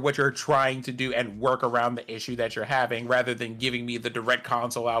particular what you're trying to do and work around the issue that you're having rather than giving me the direct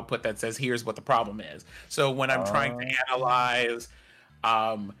console output that says here's what the problem is. So when I'm trying to analyze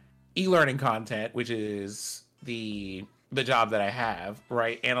e-learning content, which is the job that I have,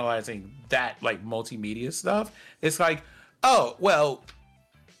 right, analyzing that like multimedia stuff, it's like, oh well,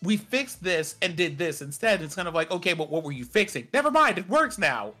 we fixed this and did this instead. It's kind of like, okay, but what were you fixing? Never mind, it works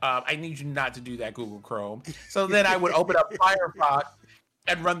now. I need you not to do that, Google Chrome. So then I would open up Firefox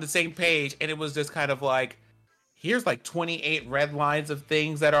and run the same page, and it was just kind of like, here's like 28 red lines of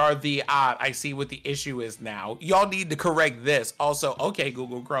things that are I see what the issue is now. Y'all need to correct this. Also, okay,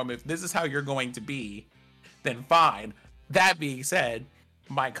 Google Chrome, if this is how you're going to be, then fine. That being said,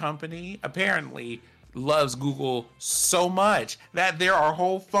 my company apparently loves Google so much that there are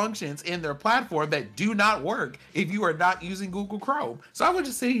whole functions in their platform that do not work if you are not using Google Chrome. So I would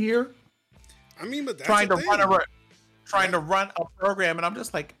just sit here, I mean, but that's trying to run a program, and I'm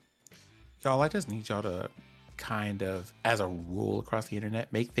just like, y'all, I just need y'all to kind of, as a rule across the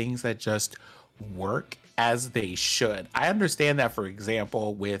internet, make things that just work as they should. I understand that, for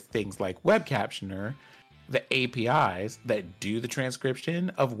example, with things like Web Captioner, the APIs that do the transcription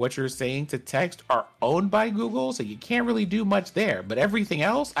of what you're saying to text are owned by Google, so you can't really do much there. But everything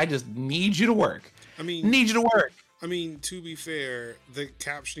else, I just need you to work. Need you to work. I mean, to be fair, the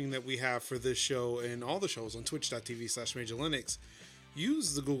captioning that we have for this show and all the shows on twitch.tv/Major Linux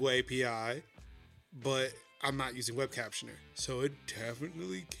use the Google API, but I'm not using Web Captioner. So it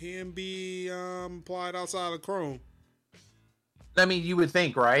definitely can be applied outside of Chrome. I mean, you would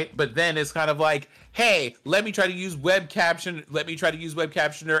think, right? But then it's kind of like, hey, let me try to use Web Captioner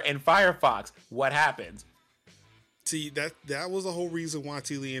and Firefox. What happens? See, that was the whole reason why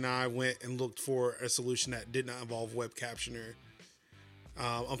Tilly and I went and looked for a solution that did not involve Web Captioner.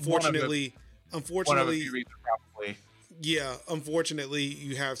 Unfortunately, yeah, unfortunately,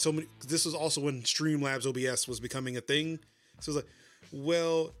 you have so many. This was also when Streamlabs OBS was becoming a thing. So it's like,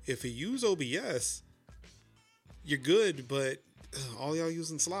 well, if you use OBS, you're good, but all y'all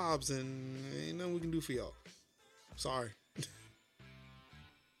using slobs, and ain't nothing we can do for y'all. Sorry.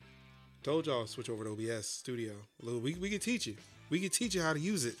 Told y'all switch over to OBS Studio. We can teach you. We can teach you how to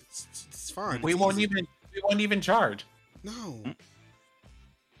use it. It's fine. We won't even charge. No.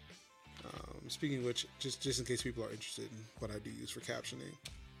 Speaking of which, just in case people are interested in what I do use for captioning,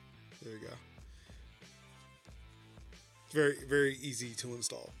 there you go. Very, very easy to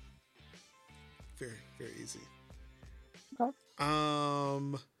install. Very, very easy. Okay.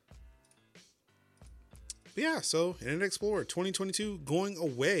 But yeah, so Internet Explorer 2022 going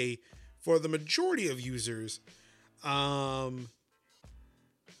away for the majority of users.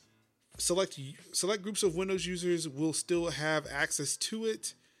 Select groups of Windows users will still have access to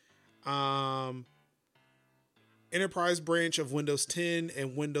it. Enterprise branch of Windows 10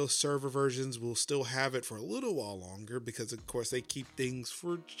 and Windows Server versions will still have it for a little while longer because, of course, they keep things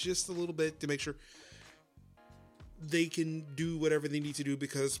for just a little bit to make sure they can do whatever they need to do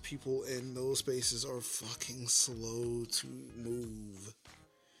because people in those spaces are fucking slow to move.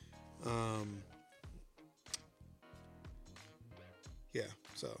 Yeah,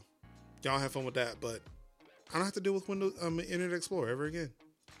 so y'all have fun with that, but I don't have to deal with Windows Internet Explorer ever again.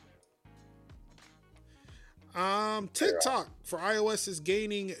 TikTok for iOS is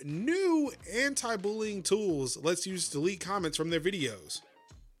gaining new anti-bullying tools. Lets users delete comments from their videos.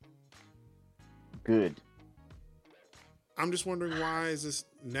 Good. I'm just wondering, why is this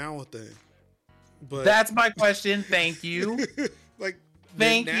now a thing? But that's my question. Thank you.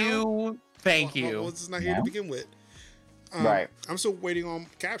 Thank you. Well, this is not here to begin with. Right. I'm still waiting on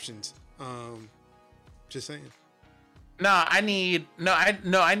captions. Just saying. I need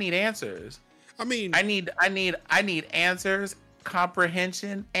answers. I mean, I need answers,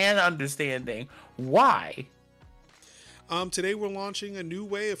 comprehension, and understanding. Why? Today we're launching a new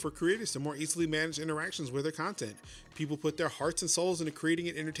way for creators to more easily manage interactions with their content. People put their hearts and souls into creating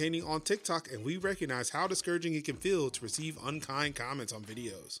and entertaining on TikTok, and we recognize how discouraging it can feel to receive unkind comments on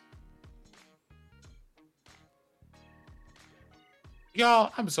videos.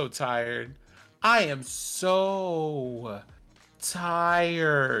 Y'all, I'm so tired. I am so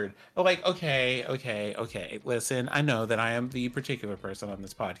tired. Like, okay. Listen, I know that I am the particular person on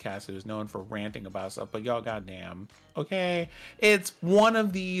this podcast who's known for ranting about stuff, but y'all, goddamn, okay? It's one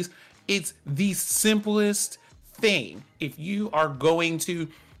of these, it's the simplest thing. If you are going to,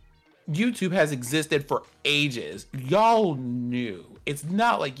 YouTube has existed for ages. Y'all knew. It's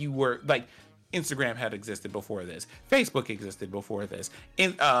not like you were, like, Instagram had existed before this. Facebook existed before this.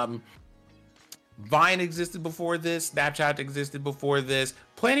 Vine existed before this. Snapchat existed before this.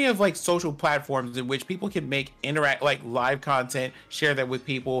 Plenty of like social platforms in which people can make like live content, share that with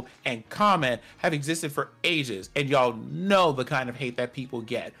people, and comment have existed for ages. And y'all know the kind of hate that people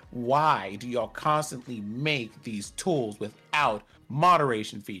get. Why do y'all constantly make these tools without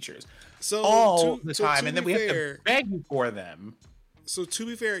moderation features? So all the time, and then we have to beg you for them. So to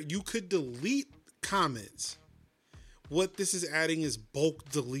be fair, you could delete comments. What this is adding is bulk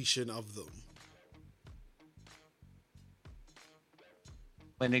deletion of them.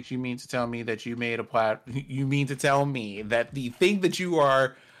 Linux, you mean to tell me that you made you mean to tell me that the thing that you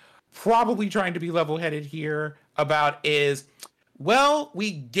are probably trying to be level-headed here about is, well,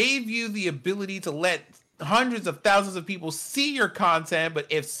 we gave you the ability to let hundreds of thousands of people see your content, but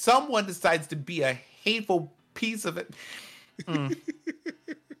if someone decides to be a hateful piece of it,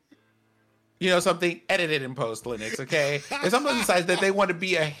 you know something, edit it in post, Linux, okay? If someone decides that they want to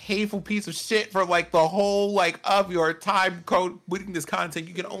be a hateful piece of shit for like the whole like of your time code putting this content,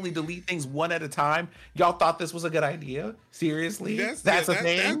 you can only delete things one at a time. Y'all thought this was a good idea? Seriously? That's a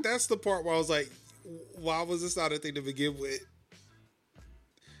thing? That's the part where I was like, why was this not a thing to begin with?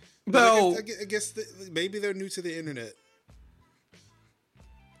 No. I guess maybe they're new to the internet.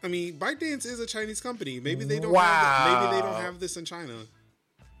 I mean, ByteDance is a Chinese company. Maybe they don't have this in China.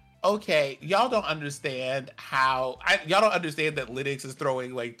 Okay, y'all don't understand y'all don't understand that Linux is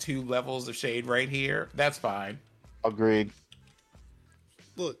throwing like 2 levels of shade right here. That's fine. Agreed.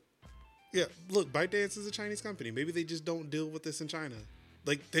 Look, ByteDance is a Chinese company. Maybe they just don't deal with this in China.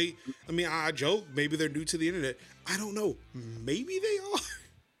 Like I joke, maybe they're new to the internet. I don't know. Maybe they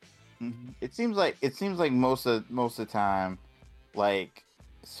are. It seems like most of the time, like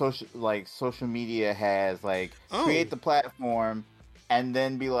social media has like create the platform and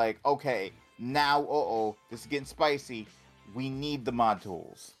then be like, okay, now this is getting spicy. We need the mod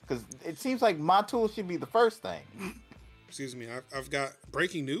tools, because it seems like mod tools should be the first thing. Excuse me, I've got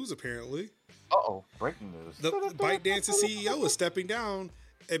breaking news apparently. Breaking news. The ByteDance's CEO is stepping down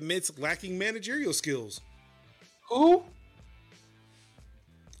amidst lacking managerial skills. Who?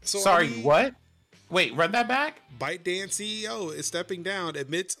 So sorry, what? Wait, run that back? ByteDance CEO is stepping down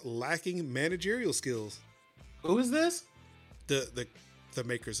amidst lacking managerial skills. Who is this? The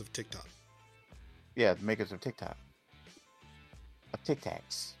makers of TikTok. Yeah, the makers of TikTok. Of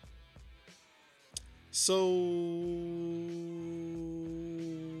TikToks. So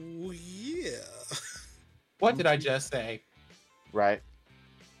yeah. What did I just say? Right.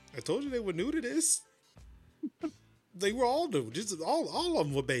 I told you they were new to this. They were all new. Just all of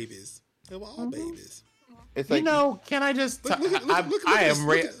them were babies. They were all babies. It's like, can I just?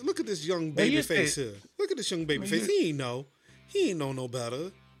 Look at this young baby face here. Look at this young baby face. He ain't know no better.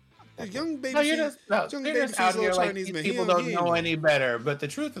 The young baby. You're just out here like these people don't know any better. But the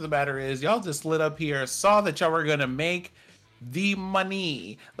truth of the matter is, y'all just lit up here, saw that y'all were gonna make the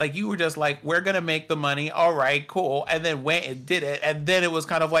money. Like you were just like, we're gonna make the money. All right, cool. And then went and did it. And then it was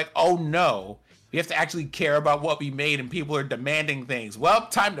kind of like, oh no. We have to actually care about what we made, and people are demanding things. Well,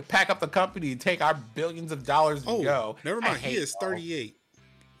 time to pack up the company and take our billions of dollars and go. Never mind. He is 38.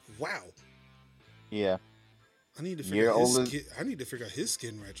 Wow. Yeah. I need to figure out his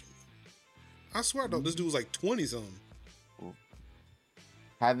skin regimen. I swear, though, this dude was like 20 something.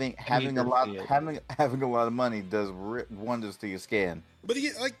 Having a lot of money does wonders to your skin. But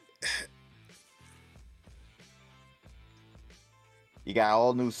again, like, you got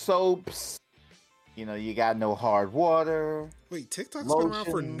all new soaps. You know, you got no hard water. Wait, TikTok's been around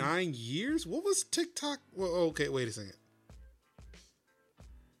for 9 years? What was TikTok? Well, okay, wait a second.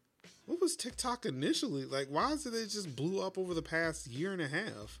 What was TikTok initially? Like, why is it just blew up over the past year and a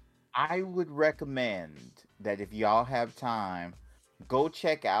half? I would recommend that if y'all have time, go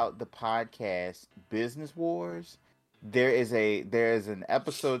check out the podcast Business Wars. There is an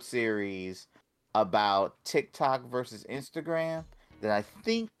episode series about TikTok versus Instagram that I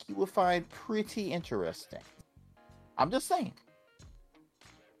think you will find pretty interesting. I'm just saying.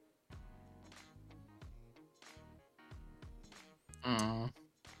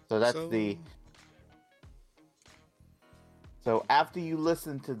 So that's the. So after you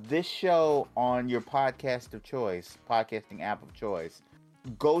listen to this show on your podcast of choice, podcasting app of choice,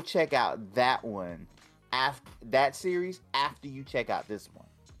 go check out that one, after that series, after you check out this one.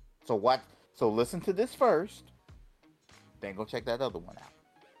 So what? So listen to this first, then go check that other one out.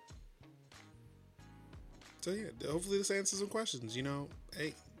 So yeah, hopefully this answers some questions. You know,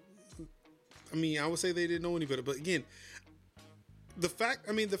 hey, I mean, I would say they didn't know any better, but again, the fact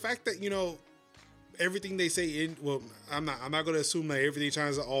that, you know, everything they say I'm not going to assume that everything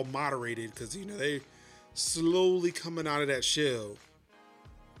China's all moderated, because, you know, they slowly coming out of that shell.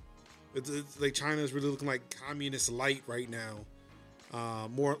 It's like China's really looking like communist light right now.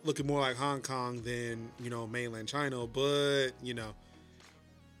 Looking more like Hong Kong than, you know, mainland China, but, you know,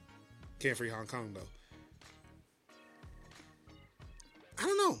 can't free Hong Kong though. I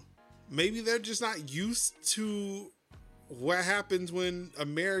don't know. Maybe they're just not used to what happens when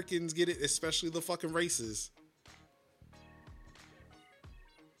Americans get it, especially the fucking races.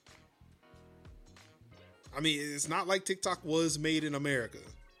 I mean, it's not like TikTok was made in America.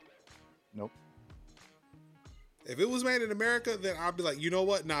 Nope. If it was made in America, then I'd be like, you know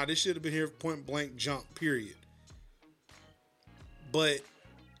what? Nah, this should have been here point blank jump, period. But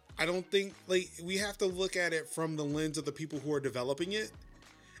I don't think, like, we have to look at it from the lens of the people who are developing it.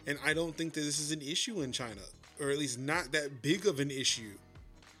 And I don't think that this is an issue in China, or at least not that big of an issue.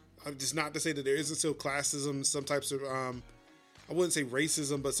 Just not to say that there isn't still classism, some types of, I wouldn't say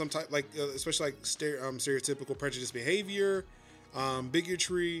racism, but some type, like, especially like stereotypical prejudice behavior,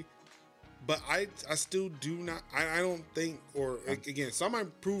 bigotry. But I still do not, I don't think, or again, somebody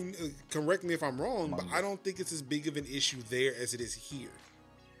correct me if I'm wrong, but I don't think it's as big of an issue there as it is here.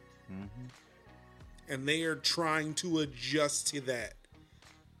 Mm-hmm. And they are trying to adjust to that.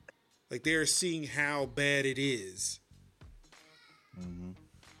 Like, they're seeing how bad it is. Mm-hmm.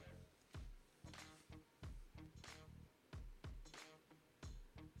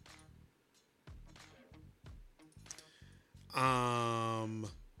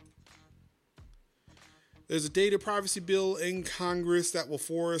 There's a data privacy bill in Congress that will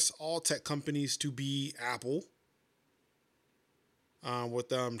force all tech companies to be Apple,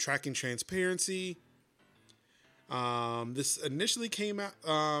 with tracking transparency. This initially came out.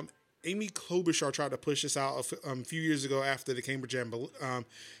 Amy Klobuchar tried to push this out a few years ago after the Cambridge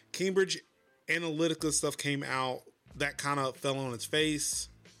Analytica stuff came out. That kind of fell on its face.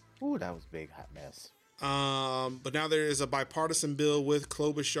 Ooh, that was a big hot mess. But now there is a bipartisan bill with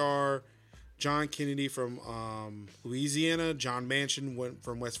Klobuchar, John Kennedy from Louisiana, John Manchin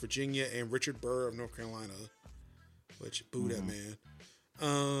from West Virginia, and Richard Burr of North Carolina. Which, boo that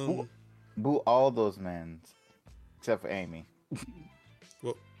man. Boo all those men, except for Amy.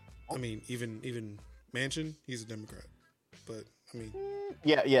 Well, I mean, even Manchin, he's a Democrat. But I mean,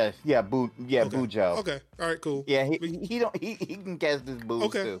 boo Joe. Okay, all right, cool. Yeah, he can cast his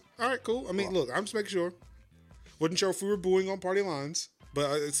boos too. All right, cool. I mean, look, I'm just making sure. Wasn't sure if we were booing on party lines, but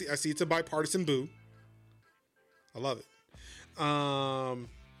I see it's a bipartisan boo. I love it.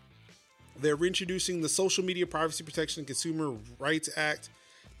 They're reintroducing the Social Media Privacy Protection and Consumer Rights Act.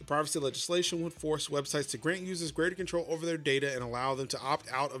 The privacy legislation would force websites to grant users greater control over their data and allow them to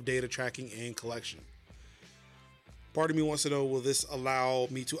opt out of data tracking and collection. Part of me wants to know, will this allow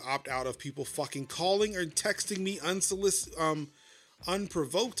me to opt out of people fucking calling or texting me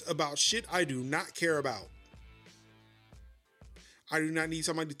unprovoked about shit I do not care about? I do not need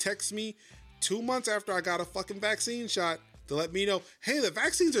somebody to text me 2 months after I got a fucking vaccine shot to let me know, hey, the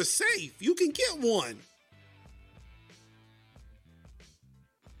vaccines are safe. You can get one.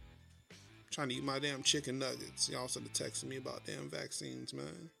 Trying to eat my damn chicken nuggets. Y'all started texting me about damn vaccines,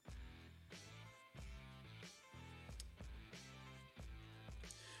 man.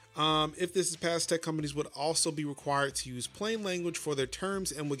 If this is passed, tech companies would also be required to use plain language for their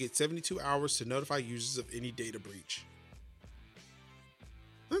terms and would get 72 hours to notify users of any data breach.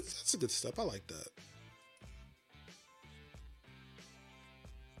 That's a good step. I like that.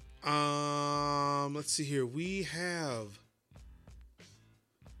 Let's see here. We have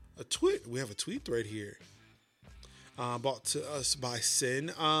a tweet. We have a tweet thread here. Brought to us by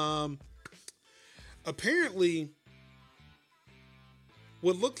Sin. Apparently,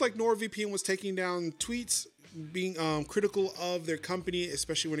 what looked like NordVPN was taking down tweets being critical of their company,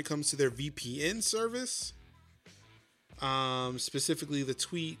 especially when it comes to their VPN service. Specifically the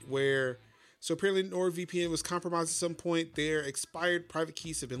tweet where, so apparently NordVPN was compromised at some point. Their expired private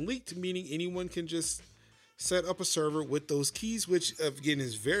keys have been leaked, meaning anyone can just set up a server with those keys, which again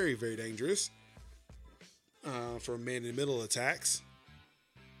is very, very dangerous. for man-in-the-middle attacks.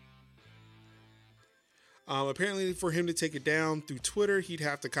 Apparently, for him to take it down through Twitter, he'd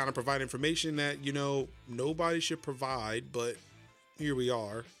have to kind of provide information that, nobody should provide, but here we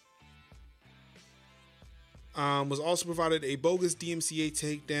are. Was also provided a bogus DMCA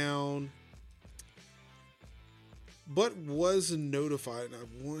takedown, but was notified. And I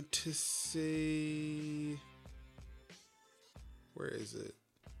want to say, where is it?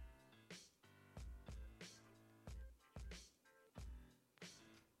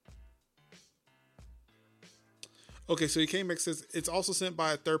 Okay, so he came back and says it's also sent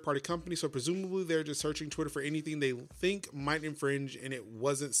by a third-party company, so presumably they're just searching Twitter for anything they think might infringe, and it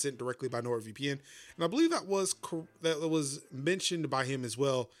wasn't sent directly by NordVPN. And I believe that was mentioned by him as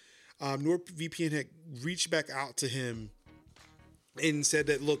well. NordVPN had reached back out to him and said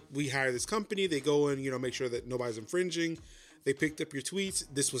that, look, we hire this company. They go and make sure that nobody's infringing. They picked up your tweets.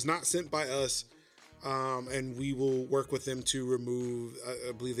 This was not sent by us, and we will work with them to remove,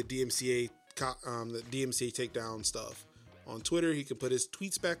 I believe, the DMCA takedown stuff on Twitter. He could put his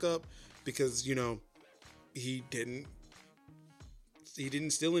tweets back up because he didn't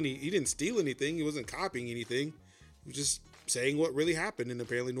steal anything. He wasn't copying anything. He was just saying what really happened. And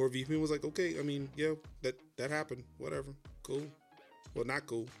apparently NordVPN was like, okay, I mean, yeah, that happened, whatever, cool. Well, not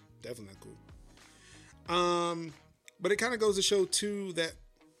cool, definitely not cool. But it kind of goes to show too that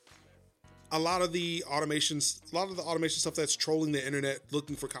a lot of the automation stuff that's trolling the internet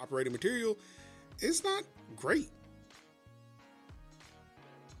looking for copyrighted material is not great.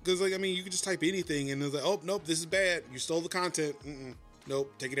 Because, you can just type anything and it's like, oh, nope, this is bad. You stole the content.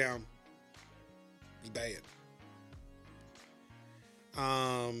 Nope, take it down. It's bad.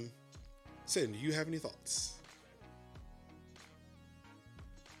 Sin, do you have any thoughts?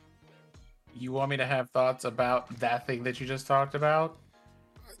 You want me to have thoughts about that thing that you just talked about?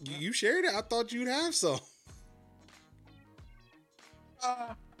 You shared it. I thought you'd have some.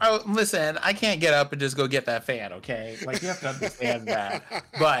 Listen, I can't get up and just go get that fan, okay? You have to understand that.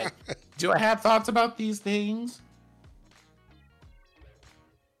 But do I have thoughts about these things?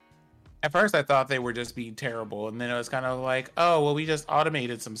 At first, I thought they were just being terrible, and then it was kind of like, oh, well, we just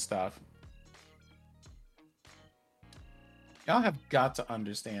automated some stuff. Y'all have got to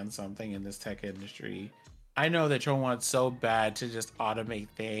understand something in this tech industry. I know that y'all want so bad to just automate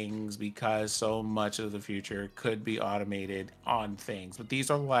things because so much of the future could be automated on things. But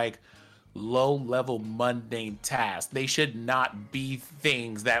these are low-level mundane tasks. They should not be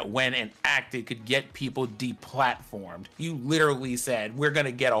things that when enacted could get people deplatformed. You literally said, we're going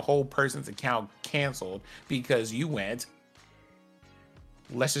to get a whole person's account canceled because you went,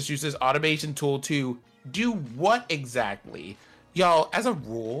 let's just use this automation tool to do what exactly? Y'all, as a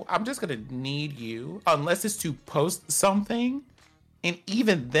rule, I'm just going to need you, unless it's to post something, and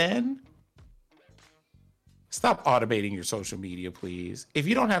even then, stop automating your social media, please. If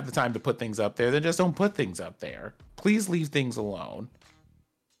you don't have the time to put things up there, then just don't put things up there. Please leave things alone.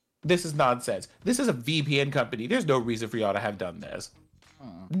 This is nonsense. This is a VPN company. There's no reason for y'all to have done this.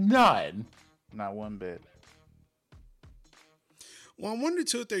 None. Not one bit. Well, I'm wondering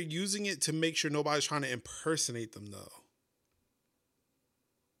too if they're using it to make sure nobody's trying to impersonate them, though.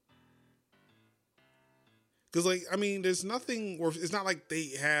 Because, there's nothing, or it's not like they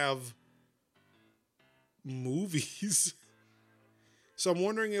have movies. So I'm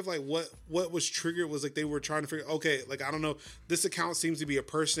wondering if, what was triggered was, they were trying to figure, okay, I don't know, this account seems to be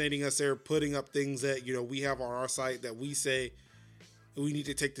impersonating us. They're putting up things that, we have on our site that we say we need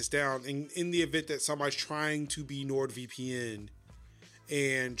to take this down. And in the event that somebody's trying to be NordVPN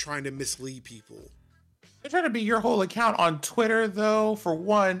and trying to mislead people. They're trying to be your whole account on Twitter, though, for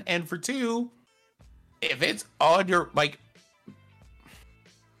one, and for two, if it's on your,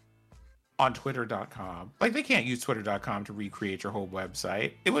 on twitter.com, they can't use twitter.com to recreate your whole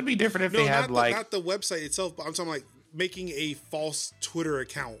website. It would be different if they had, not the website itself, but I'm talking, making a false Twitter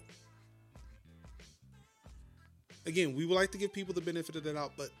account. Again, we would like to give people the benefit of the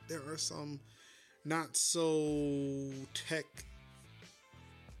doubt, but there are some not so tech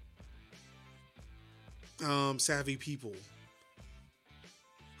savvy people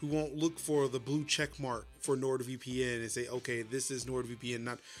who won't look for the blue check mark for NordVPN and say, okay, this is NordVPN,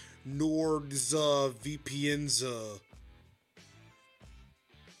 not NordVPNza.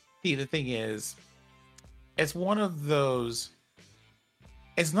 See, the thing is, it's one of those,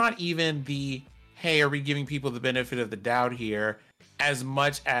 it's not even the, hey, are we giving people the benefit of the doubt here, as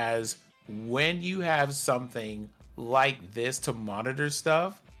much as when you have something like this to monitor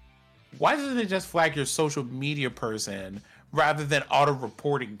stuff, why doesn't it just flag your social media person rather than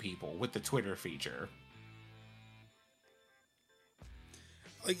auto-reporting people with the Twitter feature?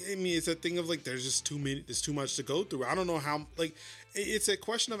 like, I mean, it's a thing of like, there's too much to go through. I don't know how, like, it's a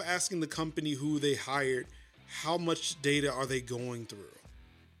question of asking the company who they hired, how much data are they going through?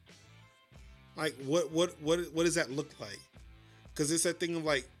 Like, what does that look like? Because it's that thing of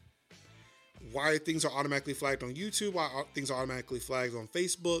like, why things are automatically flagged on YouTube, why things are automatically flagged on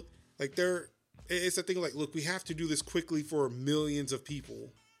Facebook. Like, it's a thing of like, look, we have to do this quickly for millions of people.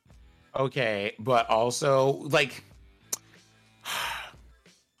 Okay, but also, like,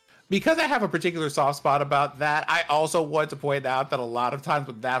 because I have a particular soft spot about that, I also want to point out that a lot of times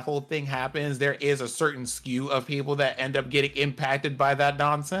when that whole thing happens, there is a certain skew of people that end up getting impacted by that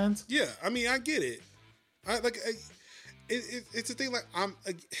nonsense. Yeah, I mean, I get it. It's a thing like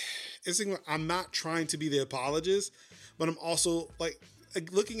I'm not trying to be the apologist, but I'm also like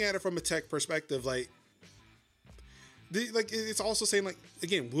looking at it from a tech perspective. Like it's also saying like,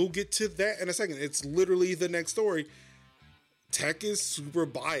 again, we'll get to that in a second. It's literally the next story. Tech is super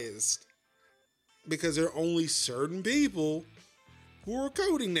biased because there are only certain people who are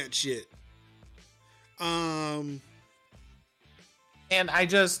coding that shit. And I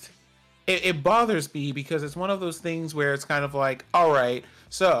just, it bothers me because it's one of those things where it's kind of like, all right,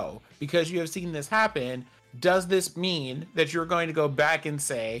 so because you have seen this happen, does this mean that you're going to go back and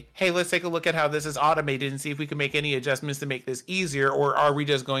say, hey, let's take a look at how this is automated and see if we can make any adjustments to make this easier? Or are we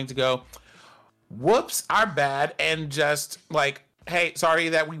just going to go, whoops, our bad, and just like, hey, sorry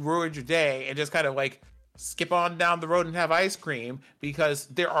that we ruined your day, and just kind of like skip on down the road and have ice cream? Because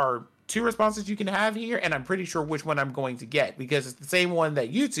there are two responses you can have here, and I'm pretty sure which one I'm going to get, because it's the same one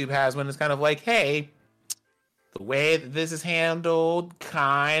that YouTube has when it's kind of like, hey, the way that this is handled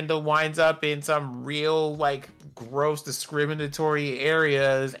kind of winds up in some real like gross discriminatory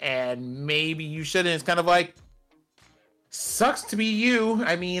areas, and maybe you shouldn't. It's kind of like, sucks to be you.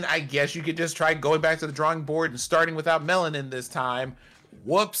 I mean, I guess you could just try going back to the drawing board and starting without melanin this time.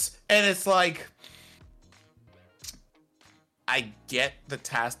 Whoops. And it's like, I get the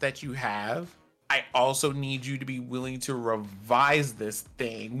task that you have. I also need you to be willing to revise this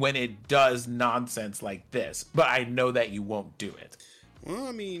thing when it does nonsense like this. But I know that you won't do it. Well,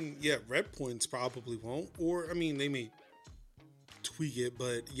 I mean, yeah, Red Points probably won't. Or, I mean, they may tweak it,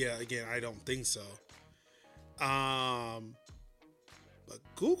 but yeah, again, I don't think so. But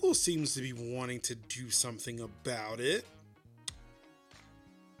Google seems to be wanting to do something about it.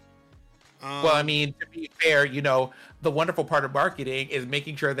 Well, I mean, to be fair, you know, the wonderful part of marketing is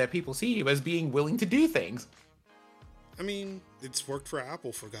making sure that people see you as being willing to do things. I mean, it's worked for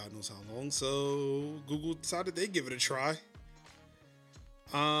Apple for God knows how long, so Google decided they'd give it a try.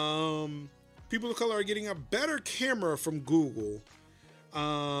 People of color are getting a better camera from Google.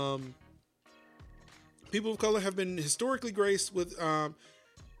 People of color have been historically graced with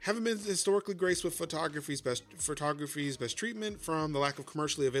photography's best treatment, from the lack of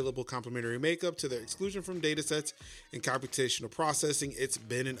commercially available complementary makeup to their exclusion from datasets and computational processing. It's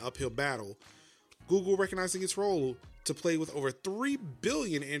been an uphill battle. Google, recognizing its role to play with over 3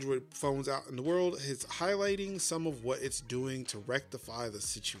 billion Android phones out in the world, is highlighting some of what it's doing to rectify the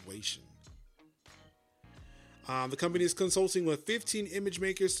situation. The company is consulting with 15 image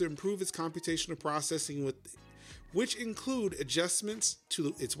makers to improve its computational processing, which include adjustments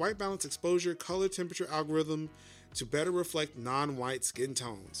to its white balance, exposure, color, temperature algorithm to better reflect non-white skin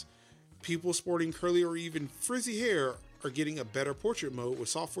tones. People sporting curly or even frizzy hair are getting a better portrait mode with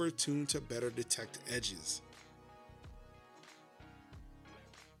software tuned to better detect edges.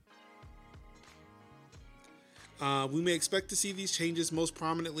 We may expect to see these changes most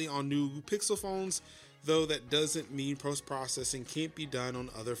prominently on new Pixel phones, though that doesn't mean post-processing can't be done on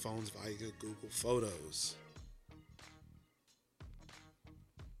other phones via Google Photos.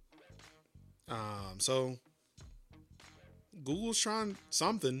 So Google's trying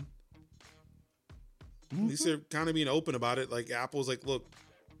something. At least they're kind of being open about it. Like Apple's like, look,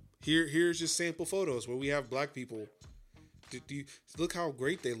 here's just sample photos where we have black people. Do you look how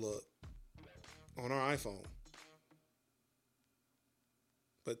great they look on our iPhone?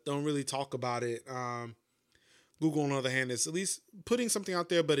 But don't really talk about it. Google, on the other hand, is at least putting something out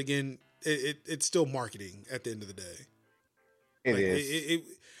there. But again, it's still marketing at the end of the day. It is.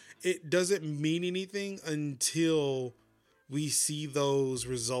 It doesn't mean anything until we see those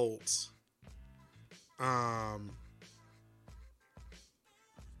results. But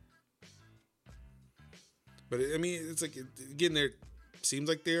I mean, it's like, again, seems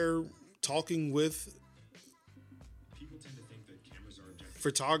like they're talking with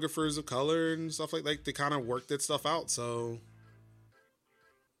photographers of color and stuff like to kind of work that stuff out. So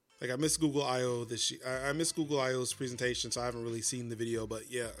like, I miss Google I/O I miss Google I/O's presentation, so I haven't really seen the video, but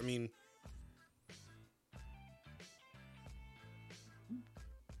yeah, I mean,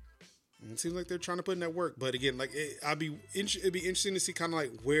 It seems like they're trying to put in that work, but again, like it'd be interesting to see kind of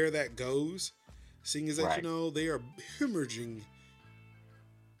like where that goes. Seeing as that Right. they are hemorrhaging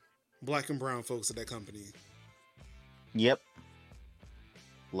black and brown folks at that company. Yep.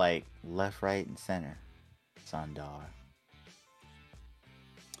 Like left, right, and center. Sundar.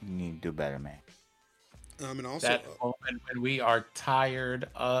 You need to do better, man. And also, That moment when we are tired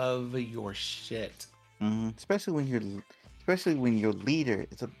of your shit. Especially when your leader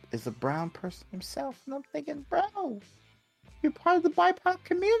is a brown person himself, and I'm thinking, bro, you're part of the BIPOC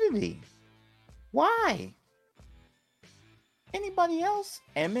community. Why? Anybody else?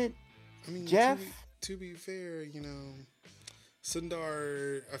 Emmett, I mean, Jeff. To be fair,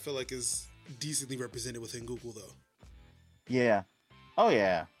 Sundar, I feel like is decently represented within Google, though. Yeah. Oh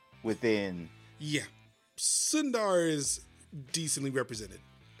yeah. Within. Yeah, Sundar is decently represented.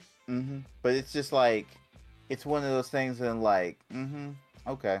 But it's just like, it's one of those things, and like,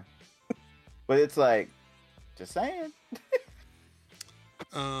 okay. But it's like, just saying.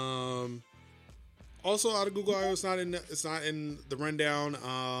 Also, out of Google I/O, it's not in the rundown.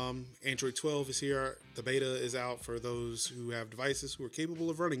 Android 12 is here. The beta is out for those who have devices who are capable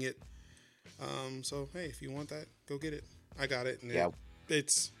of running it. So hey, if you want that, go get it. I got it. And Yeah.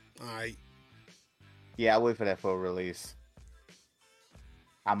 it's alright. Yeah, I'll wait for that full release.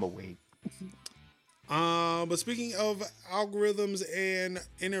 I'ma wait. But speaking of algorithms and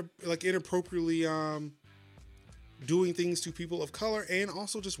inappropriately doing things to people of color and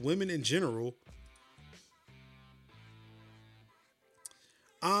also just women in general,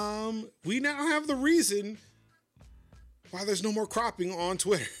 we now have the reason why there's no more cropping on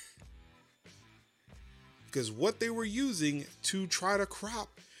Twitter. Because what they were using to try to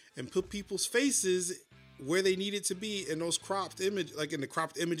crop and put people's faces where they needed to be in those cropped image, like in the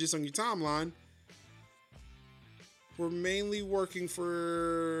cropped images on your timeline, were mainly working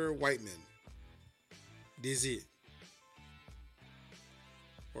for white men. This is it.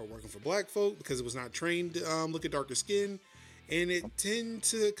 Or working for black folk because it was not trained to look at darker skin. And it tend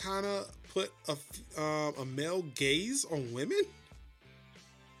to kind of put a male gaze on women.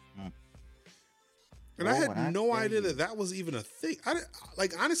 And I had no idea that was even a thing.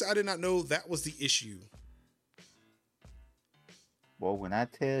 Honestly, I did not know that was the issue. Well, when I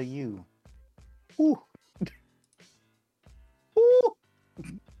tell you, whew. Whew.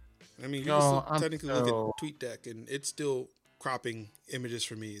 I mean, you can still technically look at TweetDeck, and it's still cropping images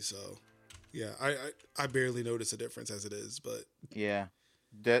for me. So, yeah, I barely notice a difference as it is, but yeah,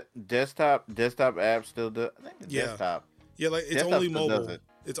 desktop app still do. I think the desktop. Yeah, like it's desktop only mobile. It.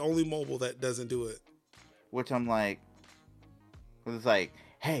 It's only mobile that doesn't do it. Which I'm like, it's like,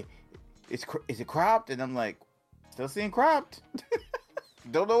 hey, is it cropped? And I'm like, still seeing cropped.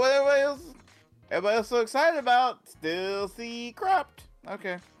 Don't know what everybody else so excited about. Still see cropped.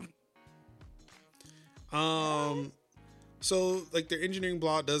 Okay. So like their engineering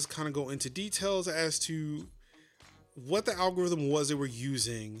blog does kind of go into details as to what the algorithm was they were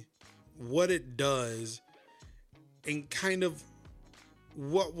using, what it does, and kind of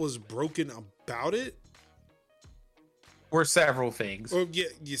what was broken about it. Or several things. Oh yeah,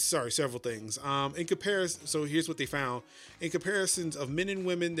 several things. In comparison, so here's what they found. In comparisons of men and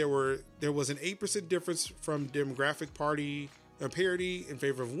women, there was an 8% difference from demographic parity in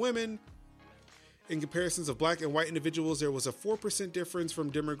favor of women. In comparisons of black and white individuals, there was a 4% difference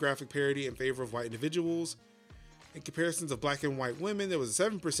from demographic parity in favor of white individuals. In comparisons of black and white women, there was a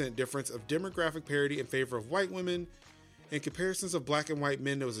 7% difference of demographic parity in favor of white women. In comparisons of black and white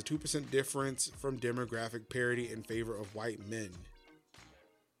men, there was a 2% difference from demographic parity in favor of white men.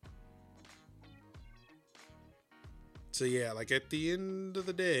 So yeah, like at the end of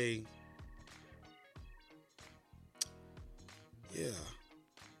the day, yeah.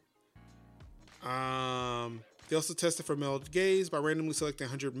 They also tested for male gaze by randomly selecting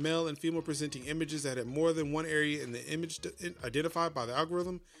 100 male and female presenting images that had more than one area in the image identified by the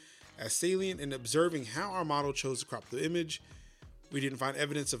algorithm as salient, and observing how our model chose to crop the image. We didn't find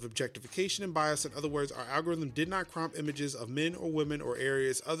evidence of objectification and bias. In other words, our algorithm did not crop images of men or women or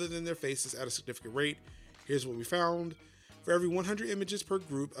areas other than their faces at a significant rate. Here's what we found. For every 100 images per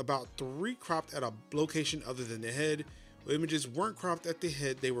group, about 3 cropped at a location other than the head. When images weren't cropped at the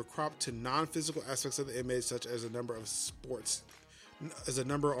head, they were cropped to non-physical aspects of the image, such as a number on a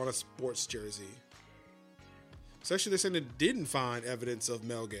sports jersey. So actually, they're saying they didn't find evidence of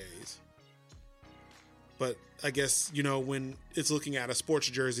male gaze. But I guess, when it's looking at a sports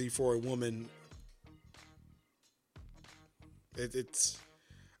jersey for a woman, it's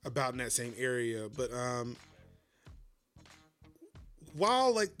about in that same area. But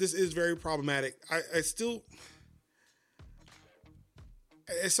while like this is very problematic, I still,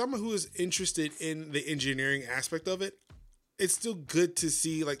 as someone who is interested in the engineering aspect of it, it's still good to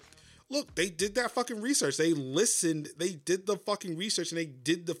see, like, look, they did that fucking research. They listened, they did the fucking research, and they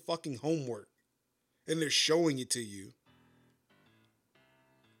did the fucking homework. And they're showing it to you.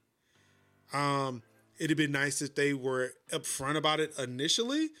 It'd been nice if they were upfront about it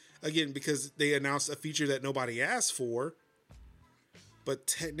initially. Again, because they announced a feature that nobody asked for. But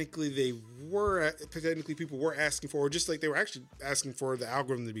technically people were asking for, just like they were actually asking for the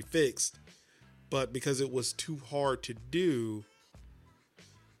algorithm to be fixed. But because it was too hard to do,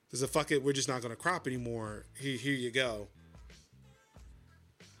 there's a fuck it, we're just not going to crop anymore. Here you go.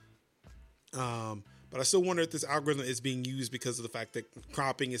 But I still wonder if this algorithm is being used because of the fact that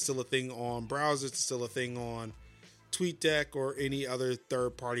cropping is still a thing on browsers, it's still a thing on TweetDeck or any other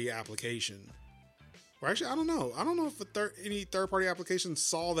third-party application. Or actually, I don't know. I don't know if any third-party application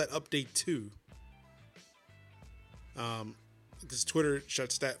saw that update too. Because Twitter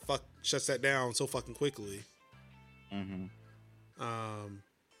shuts that down so fucking quickly. Mm-hmm.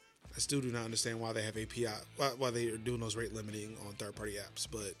 I still do not understand why they have API, why they are doing those rate limiting on third-party apps,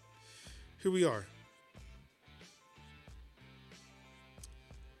 but here we are.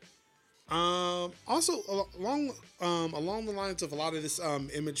 Also along the lines of a lot of this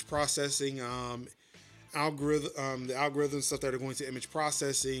image processing algorithm, the algorithm stuff that are going to image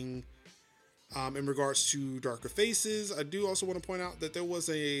processing in regards to darker faces, I do also want to point out that there was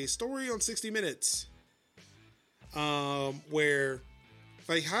a story on 60 Minutes where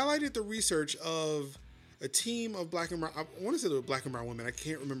they highlighted the research of a team of black and brown. I want to say they were black and brown women. I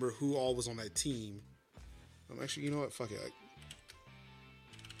can't remember who all was on that team. Actually, you know what? Fuck it.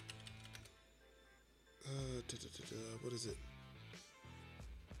 What is it?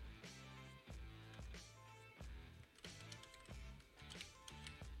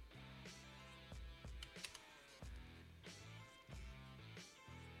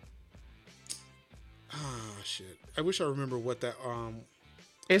 Shit. I wish I remember what that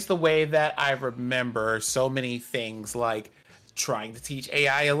It's the way that I remember so many things, like trying to teach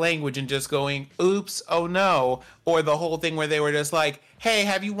AI a language and just going, oops, oh no. Or the whole thing where they were just like, hey,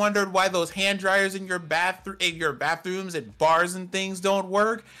 have you wondered why those hand dryers in your bathrooms and bars and things don't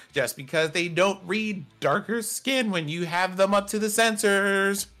work? Just because they don't read darker skin when you have them up to the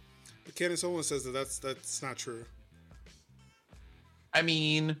sensors. But Candace Owens says that's not true. I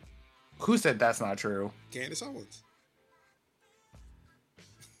mean, who said that's not true? Candace Owens.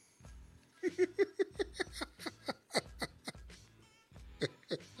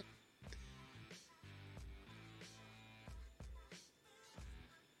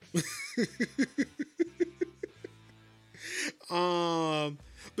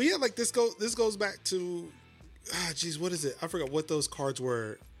 But yeah, like this goes back to what is it? I forgot what those cards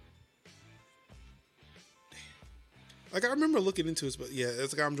were. Like I remember looking into this, but yeah,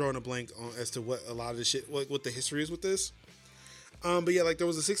 it's like I'm drawing a blank on as to what a lot of the shit, what the history is with this. But yeah, like there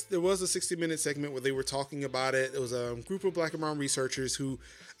was a 60-minute segment where they were talking about it. It was a group of black and brown researchers who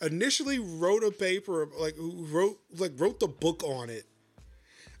initially wrote a paper, wrote the book on it.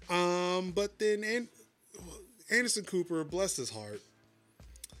 But then Anderson Cooper, bless his heart,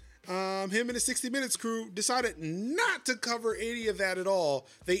 him and the 60 Minutes crew decided not to cover any of that at all.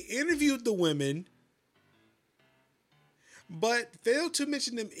 They interviewed the women, but failed to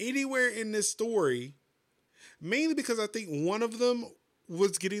mention them anywhere in this story, mainly because I think one of them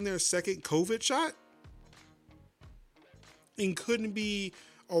was getting their second COVID shot and couldn't be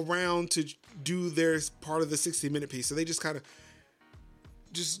around to do their part of the 60-minute piece. So they just kind of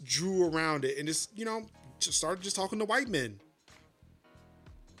just drew around it and just started just talking to white men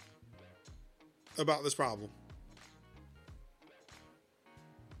about this problem.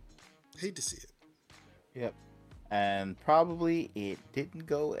 Hate to see it. Yep. And probably it didn't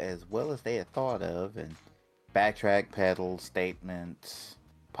go as well as they had thought of, and backtrack, pedal, statements,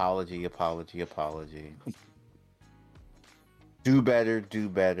 apology. Do better,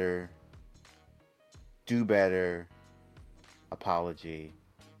 apology.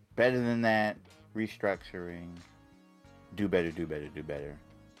 Better than that, restructuring. Do better,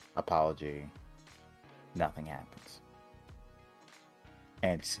 apology. Nothing happens.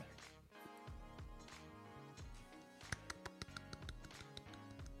 And scene.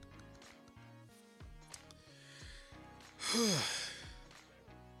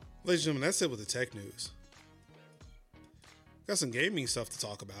 Ladies and gentlemen, that's it with the tech news. Got some gaming stuff to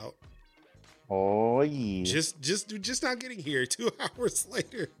talk about. Oh yeah. Just not getting here 2 hours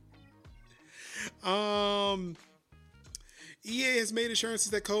later. EA has made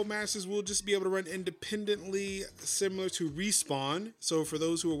assurances that Codemasters will just be able to run independently, similar to Respawn. So for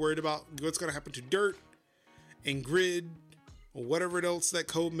those who are worried about what's going to happen to Dirt and Grid or whatever else that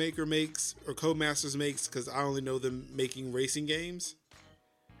Codemaker makes or Codemasters makes, because I only know them making racing games.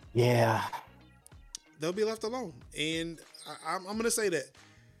 Yeah. They'll be left alone. And I'm going to say that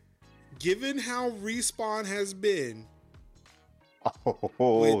given how Respawn has been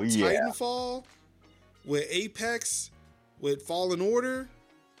Oh, with yeah. Titanfall, with Apex, with Fallen Order,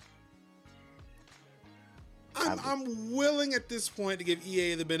 I'm willing at this point to give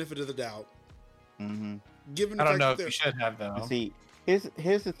EA the benefit of the doubt. Mm-hmm. Given the I don't fact know that if you should have though. See,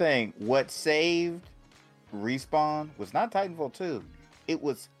 here's the thing. What saved Respawn was not Titanfall 2. It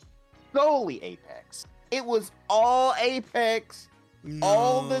was solely Apex. It was all Apex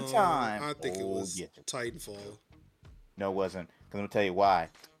all the time. I think it was yeah. Titanfall. No, it wasn't. Because I'm going to tell you why.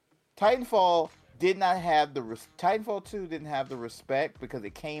 Titanfall did not have the... Titanfall 2 didn't have the respect because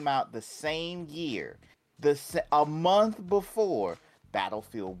it came out the same year. A month before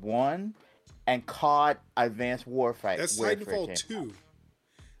Battlefield 1 and COD Advanced Warfare. That's Titanfall 2.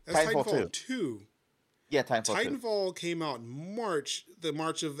 That's Titanfall 2. Yeah, Titanfall came out in March, the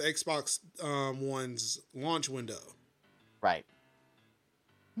March of Xbox One's launch window. Right.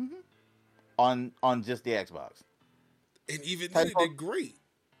 Mm-hmm. On just the Xbox. And even then, it did great.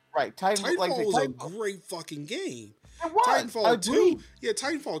 Right. Titanfall was a great fucking game. It was. Titanfall 2, yeah,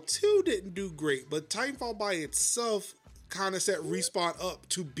 Titanfall 2 didn't do great, but Titanfall by itself kind of set Respawn up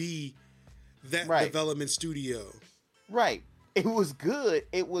to be that development studio. Right. It was good.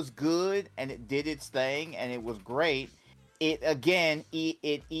 It was good, and it did its thing, and it was great. It again,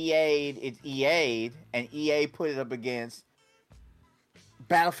 it EA'd, and EA put it up against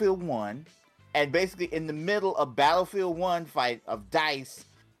Battlefield 1, and basically in the middle of Battlefield 1 fight of DICE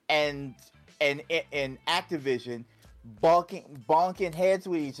and Activision bonking heads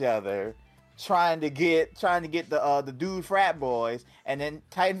with each other, trying to get the dude frat boys, and then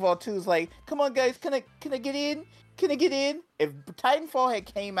Titanfall 2 is like, come on guys, can I get in? Can I get in? If Titanfall had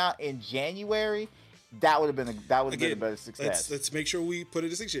came out in January, that would have been a better success. Let's make sure we put a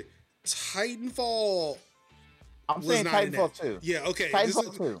distinction. Titanfall. I'm saying Titanfall 2. Yeah, okay.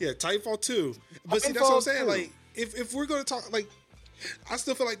 Titanfall 2. Yeah, Titanfall 2. But see, that's what I'm saying. Like, if we're going to talk, like, I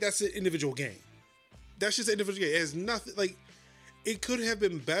still feel like that's an individual game. That's just an individual game. It has nothing, like, it could have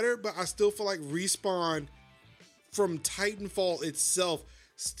been better, but I still feel like Respawn from Titanfall itself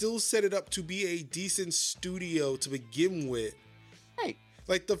still set it up to be a decent studio to begin with. Hey,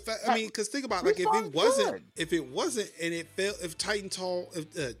 like the fact, I mean, because think about it, like if it wasn't, and it failed, if Titanfall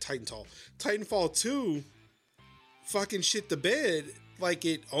 2 fucking shit the bed like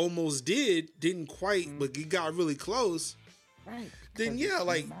it almost didn't quite, but it got really close. Right. Then yeah,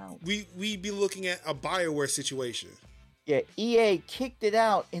 like we'd be looking at a BioWare situation. Yeah, EA kicked it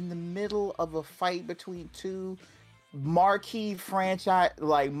out in the middle of a fight between two marquee franchise,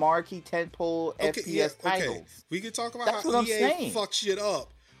 like marquee tentpole FPS titles. Okay. We could talk about how EA fucks shit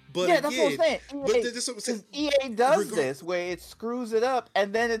up. But yeah, again, that's what I'm saying. EA does this where it screws it up,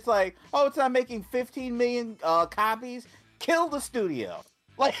 and then it's like, oh, it's not making 15 million copies. Kill the studio.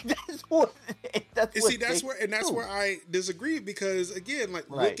 Like that's where I disagree, because again, like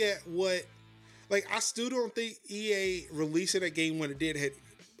look at what, like I still don't think EA releasing a game when it did had,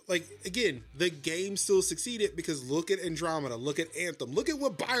 like again, the game still succeeded because look at Andromeda, look at Anthem, look at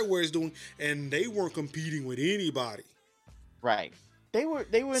what BioWare is doing, and they weren't competing with anybody. Right. They were.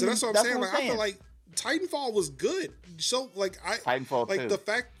 So that's what I'm saying. Like I feel like Titanfall was good. So like Titanfall 2. The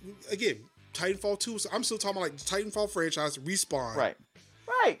fact again, Titanfall 2. So I'm still talking about like Titanfall franchise Respawn. Right.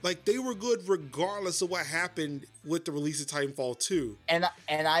 Like they were good regardless of what happened with the release of Titanfall 2. And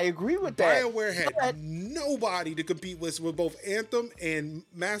I agree with that. BioWare had nobody to compete with both Anthem and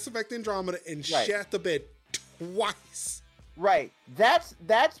Mass Effect Andromeda, and shat the bed twice. Right. That's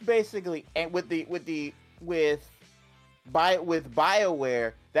basically, and with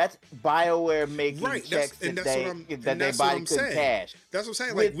BioWare, that's BioWare making checks that they body couldn't cash. That's what I'm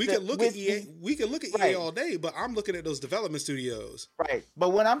saying. Like we could look at EA, EA all day, but I'm looking at those development studios. Right.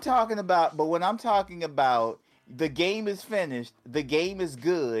 But when I'm talking about, the game is finished, the game is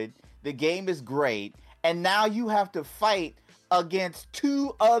good, the game is great, and now you have to fight against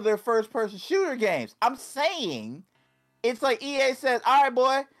two other first-person shooter games. I'm saying, it's like EA says, "All right,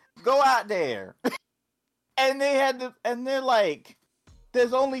 boy, go out there." And they're like,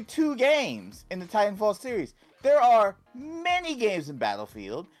 there's only 2 games in the Titanfall series. There are many games in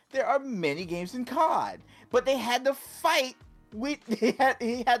Battlefield. There are many games in COD. But they had to fight he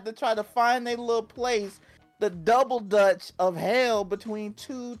had to try to find a little place, the double dutch of hell between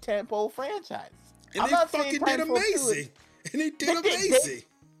 2 tentpole franchises. And they fucking did amazing. And they did amazing.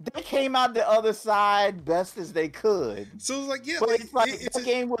 They came out the other side best as they could. So it's like, yeah, but it's like that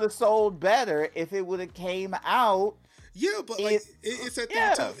game would have sold better if it would have came out Yeah, but like it's that thing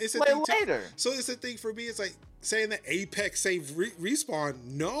yeah, too. It's a play thing too. later. So it's a thing for me. It's like saying that Apex saved Respawn.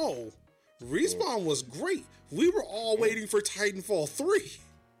 No, Respawn was great. We were all waiting for Titanfall 3.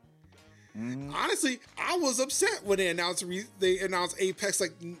 Honestly, I was upset when they announced Apex.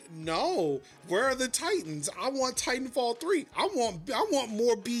 Like, no, where are the Titans? I want Titanfall 3. I want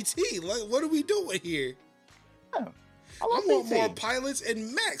more BT. Like, what are we doing here? Yeah, I want more pilots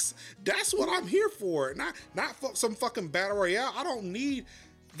and mechs. That's what I'm here for. Not some fucking battle royale. I don't need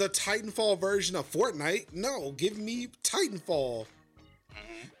the Titanfall version of Fortnite. No, give me Titanfall.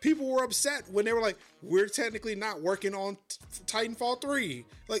 People were upset when they were like, we're technically not working on Titanfall 3.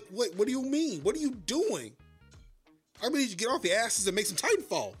 Like, what do you mean? What are you doing? I need you to get off your asses and make some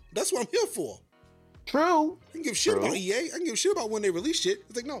Titanfall. That's what I'm here for. True. I can give shit about EA. I can give shit about when they release shit.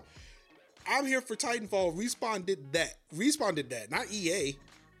 It's like, no, I'm here for Titanfall. Respawn did that. Respawn did that, not EA.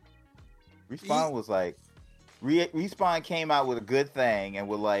 Respawn was like, Respawn came out with a good thing and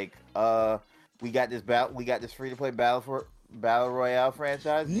were like, we got this free to play battle royale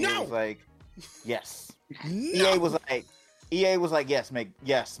franchise. And No, EA was like, yes. no. EA was like, yes,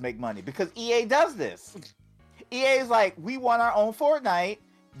 make money, because EA does this. EA is like, we want our own Fortnite.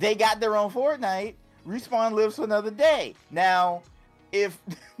 They got their own Fortnite. Respawn lives for another day. Now, if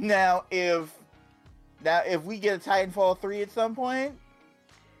we get a Titanfall 3 at some point,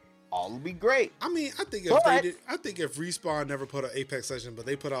 all will be great. I mean, I think if Respawn never put out Apex Legends, but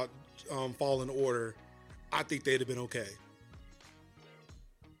they put out Fallen Order, I think they'd have been okay.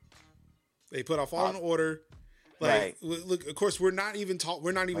 They put out Fallen Order. Like, look, of course, we're not even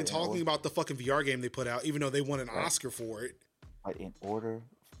talking about the fucking VR game they put out, even though they won an Oscar for it. But in order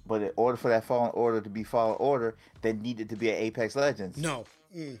for that Fallen Order to be Fallen Order, there needed to be an Apex Legends. No.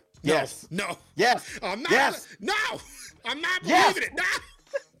 Yes. No. Yes. I'm not. Yes. No. I'm not believing it. No.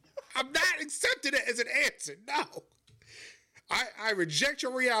 I'm not accepting it as an answer. No. I reject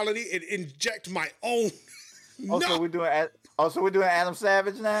your reality and inject my own. Also, we're doing Adam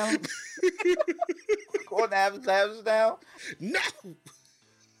Savage now. Going to Adam Savage now. No.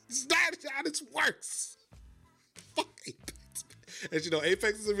 It's not how this works. Fuck Apex. As you know,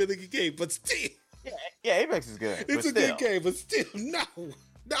 Apex is a really good game, but still. Yeah, Apex is good. It's a good game, but still, no.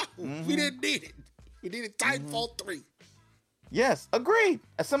 We didn't need it. We needed Titanfall 3. Yes, agreed.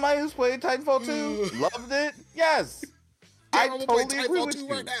 As somebody who's played Titanfall 2, loved it. Yes. I totally agree with you.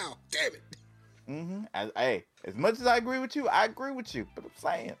 Right now. Damn it. As much as I agree with you, but I'm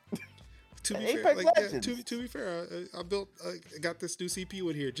saying. To be Apex fair, Legends. To be fair, I got this new CPU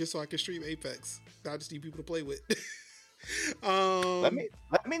in here just so I can stream Apex. I just need people to play with. Let me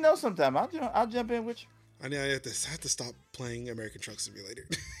know sometime. I'll jump in with you. I have to stop playing American Truck Simulator.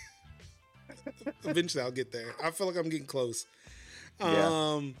 Eventually, I'll get there. I feel like I'm getting close.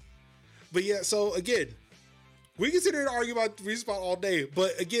 But yeah, so again, we can sit here and argue about Respawn all day.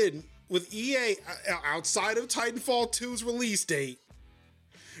 But again, with EA, outside of Titanfall 2's release date,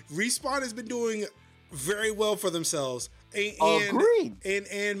 Respawn has been doing very well for themselves. Agreed.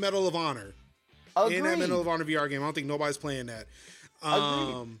 And Medal of Honor. Agreed. And that Medal of Honor VR game. I don't think nobody's playing that.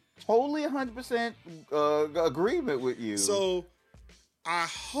 Totally 100% agreement with you. So I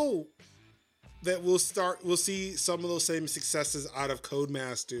hope that we'll see some of those same successes out of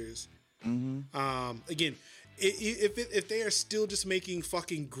Codemasters. Again, if they are still just making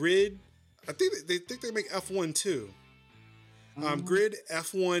fucking Grid, I think they make F1 too. Grid,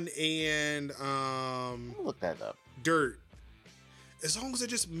 F1, and look that up. Dirt. As long as they're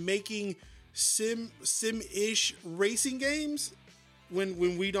just making sim-ish racing games,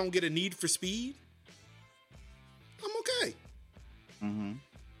 when we don't get a need for speed, I'm okay.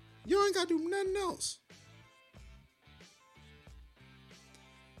 You ain't gotta do nothing else.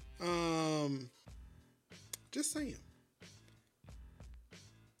 Just saying.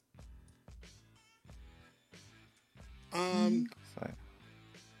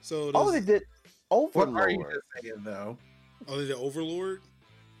 So they did Overlord. What are you saying though? Oh, they did Overlord.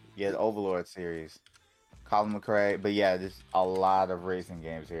 Yeah, the Overlord series. Colin McRae, but yeah, there's a lot of racing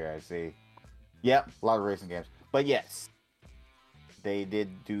games here. I see. Yep, a lot of racing games. But yes, they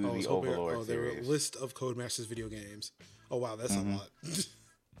did do the Overlord there were a series. list of Codemasters video games. Oh wow, that's a lot.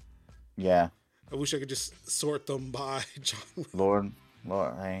 Yeah. I wish I could just sort them by genre. Lord,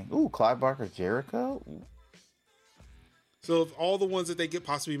 hey. Ooh, Clive Barker Jericho. Ooh. So if all the ones that they get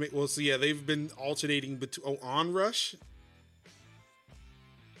possibly make, well, so yeah, they've been alternating between Onrush.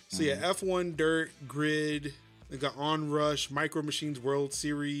 So yeah, F1, Dirt, Grid. They got Onrush, Micro Machines World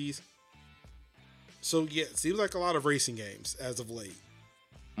Series. So yeah, it seems like a lot of racing games as of late.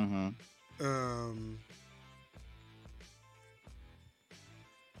 Oh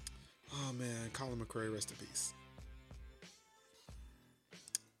man, Colin McRae, rest in peace.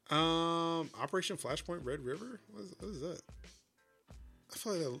 Operation Flashpoint Red River. What is that? I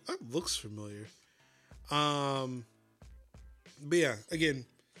feel like that looks familiar. But yeah, again,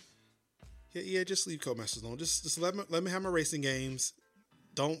 yeah, just leave Codemasters alone. Just let me have my racing games.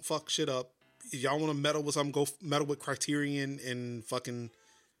 Don't fuck shit up. If y'all want to meddle with something, go meddle with Criterion and fucking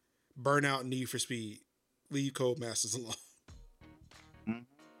Burnout and Need for Speed. Leave Codemasters alone.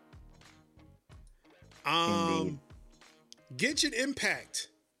 Indeed. Genshin Impact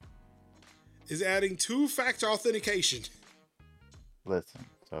is adding 2-factor authentication. Listen,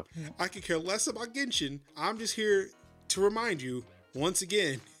 so I could care less about Genshin. I'm just here to remind you once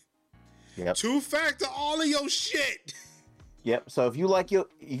again. yep. 2-factor all of your shit. Yep. So if you want your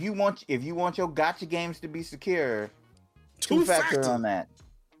gacha games to be secure, 2-factor on that.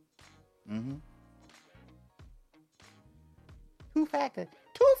 Mm-hmm. 2-factor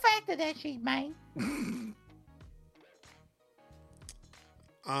that shit, man.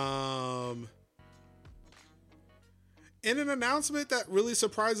 In an announcement that really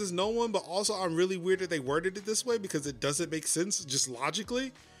surprises no one, but also I'm really weird that they worded it this way because it doesn't make sense just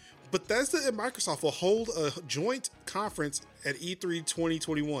logically. Bethesda and Microsoft will hold a joint conference at E3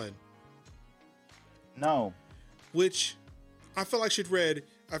 2021. No. Which I feel like it should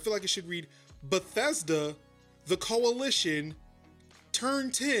read Bethesda, the Coalition,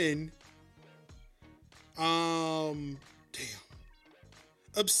 Turn 10,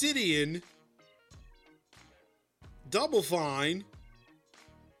 Obsidian, Double Fine,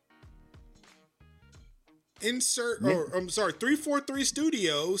 343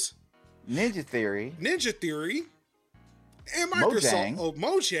 Studios, Ninja Theory, and Microsoft.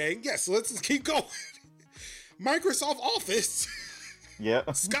 Mojang. Yes, let's keep going. Microsoft Office. Yep.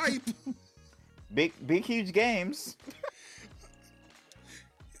 Skype. Big huge games.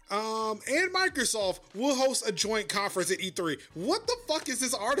 And Microsoft will host a joint conference at E3. What the fuck is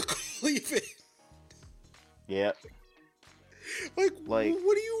this article even? Yep. Like, what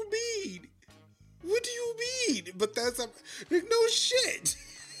do you mean? What do you mean? But that's no shit.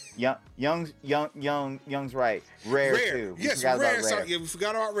 Young's right. Rare too. Yes, Rare. Sorry, yeah, we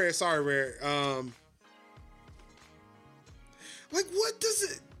forgot about Rare. Sorry, Rare. Like, what does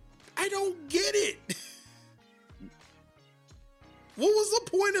it? I don't get it. What was the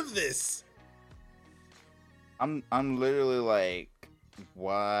point of this? I'm literally like,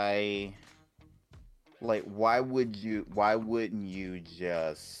 why? Like, why wouldn't you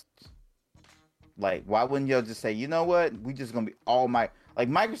just say, you know what? We just gonna be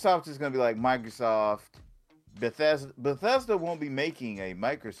Microsoft is gonna be like Microsoft. Bethesda won't be making a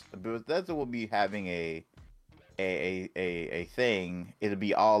Microsoft. Bethesda will be having a thing. It'll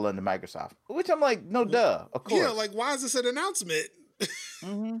be all under Microsoft. Which I'm like, no, duh, of course. Yeah, like, why is this an announcement?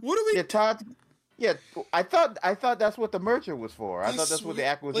 Mm-hmm. What do we? Yeah, Todd. Yeah, I thought that's what the merger was for. I thought that's what the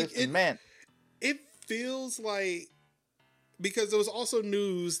acquisition meant. It feels like, because there was also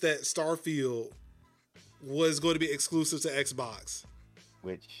news that Starfield was going to be exclusive to Xbox,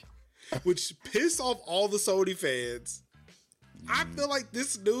 which pissed off all the Sony fans. I feel like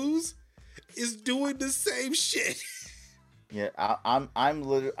this news is doing the same shit. Yeah, I'm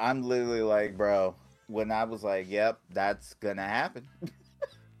literally like, bro. When I was like, yep, that's gonna happen.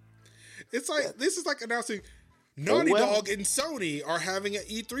 It's like, this is like announcing Naughty Dog and Sony are having an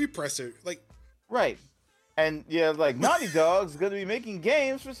E3 presser. Like, right. And yeah, like, Naughty Dog's gonna be making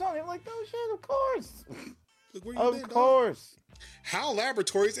games for Sony. I'm like, no shit, of course. Like, where you of course. HAL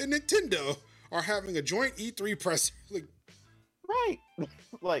Laboratories and Nintendo are having a joint E3 presser. Like, right.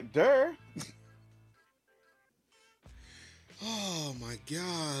 Like, duh. Oh my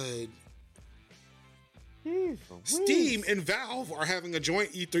god. Jeez, Steam and Valve are having a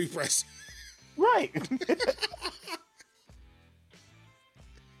joint E3 press. Right.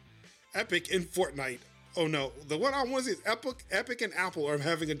 Epic and Fortnite. Oh no, the one I want to see is Epic and Apple are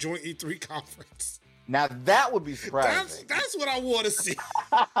having a joint E3 conference. Now that would be surprising. That's what I want to see.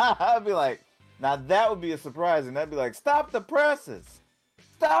 I'd be like, now that would be a surprise, and I'd be like, stop the presses.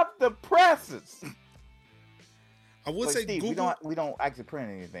 Stop the presses. I would say Steve, Google. we don't actually print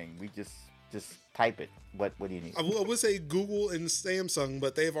anything. We just type it. What do you need? I would say Google and Samsung,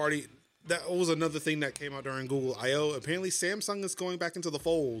 but they've already. That was another thing that came out during Google I/O. Apparently, Samsung is going back into the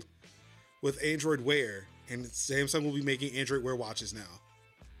fold with Android Wear, and Samsung will be making Android Wear watches now.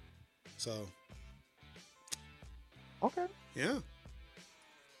 So, okay, yeah.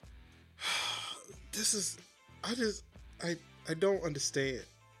 This is. I don't understand.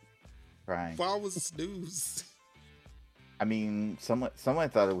 Right. Why was this news? I mean, someone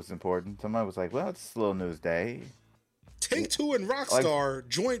thought it was important. Someone was like, well, it's a little news day. Take-Two and Rockstar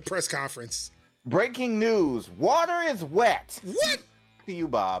joint press conference. Breaking news. Water is wet. What? to you,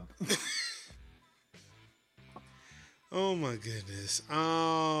 Bob. Oh my goodness.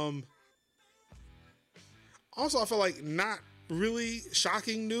 Also, I feel like not really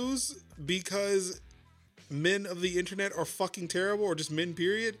shocking news because men of the internet are fucking terrible, or just men,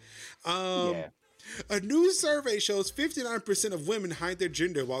 period. Yeah. A new survey shows 59% of women hide their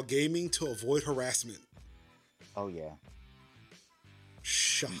gender while gaming to avoid harassment. Oh yeah.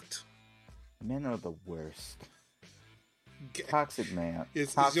 Shocked. Men are the worst. Ga- Toxic man.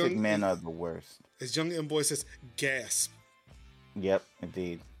 It's Toxic young- men are the worst. As Young M Boy says, gasp. Yep,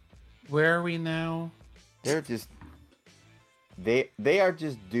 indeed. Where are we now? They're just they are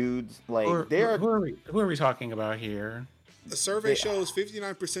just dudes. Like Who are we talking about here? A survey shows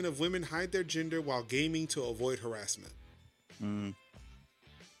 59% of women hide their gender while gaming to avoid harassment.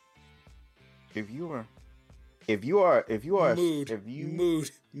 If you are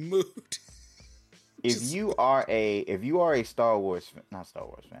Mood. if you are a Star Wars fan, not Star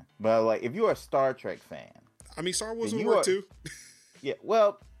Wars fan, but like if you are a Star Trek fan, I mean, Star Wars If will you work are- too. yeah.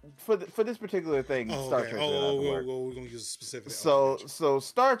 Well, for this particular thing, Oh, Star okay. Trek. We're going to use a specific. So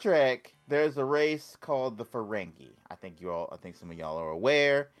Star Trek, there's a race called the Ferengi. I think some of y'all are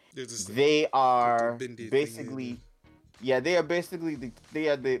aware. They are bendy thing, basically, they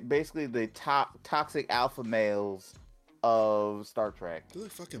are basically the top toxic alpha males of Star Trek. They're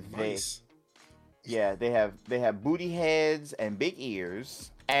like fucking They- mice. Yeah, they have booty heads and big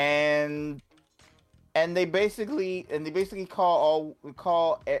ears, and they basically call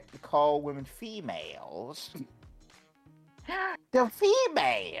women females. They're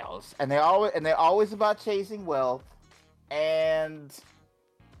females, and they're always about chasing wealth, and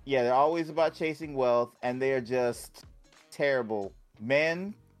they're always about chasing wealth, and they're just terrible.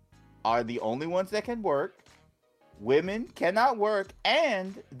 Men are the only ones that can work. Women cannot work,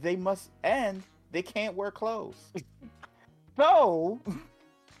 and they can't wear clothes.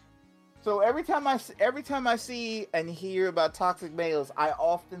 So every time I see and hear about toxic males, I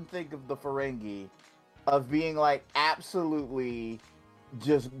often think of the Ferengi, of being like absolutely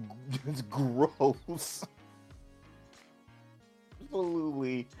just gross,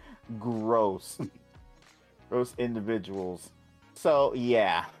 absolutely gross individuals. So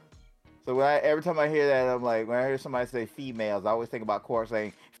yeah. So every time I hear that, I'm like, when I hear somebody say females, I always think about Korra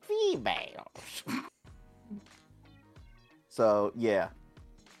saying females. So yeah.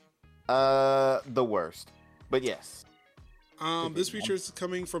 The worst. But yes. This feature is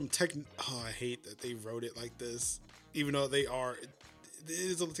coming from Tech. Oh, I hate that they wrote it like this, even though they are. It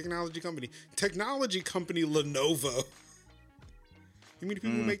is a technology company. Technology company Lenovo. You mean the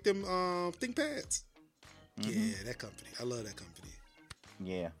people who make them ThinkPads? Yeah, that company. I love that company.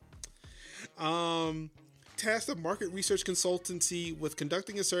 Yeah. Tasked a market research consultancy with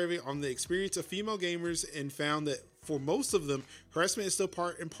conducting a survey on the experience of female gamers and found that for most of them, harassment is still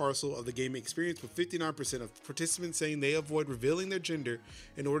part and parcel of the gaming experience, with 59% of participants saying they avoid revealing their gender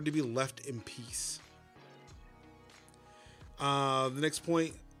in order to be left in peace. The next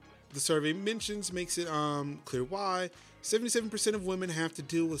point the survey mentions makes it clear why. 77% of women have to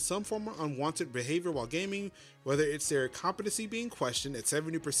deal with some form of unwanted behavior while gaming, whether it's their competency being questioned at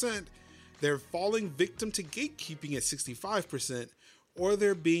 70%, they're falling victim to gatekeeping at 65%, or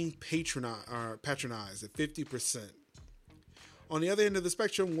they're being patronized at 50%. On the other end of the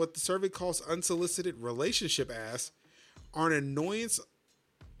spectrum, what the survey calls unsolicited relationship asks are an annoyance.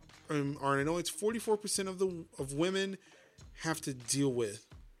 44% of women have to deal with.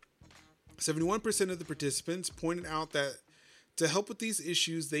 71% of the participants pointed out that to help with these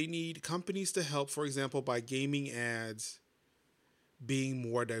issues, they need companies to help, for example, by gaming ads being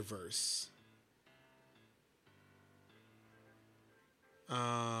more diverse.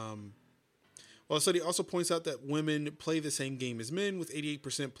 Well, the study also points out that women play the same game as men, with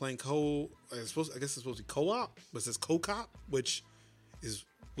 88% playing I guess it's supposed to be co-op, but it says co-cop, which is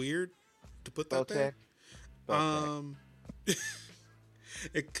weird to put that there.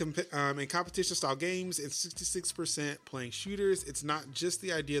 In competition style games, and 66% playing shooters. It's not just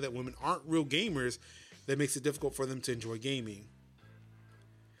the idea that women aren't real gamers that makes it difficult for them to enjoy gaming.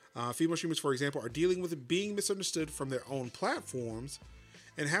 Female streamers, for example, are dealing with being misunderstood from their own platforms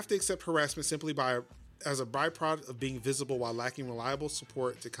and have to accept harassment simply as a byproduct of being visible while lacking reliable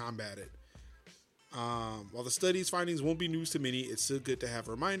support to combat it. While the study's findings won't be news to many, it's still good to have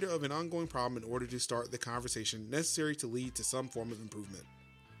a reminder of an ongoing problem in order to start the conversation necessary to lead to some form of improvement.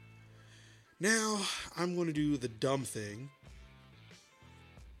 Now, I'm going to do the dumb thing,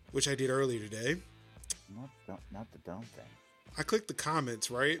 which I did earlier today. Not the dumb thing. I clicked the comments,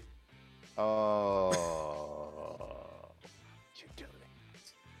 right? Oh, you do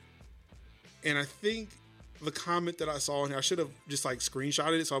it. And I think the comment that I saw, and I should have just like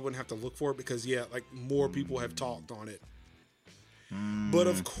screenshotted it so I wouldn't have to look for it because like more people have talked on it. But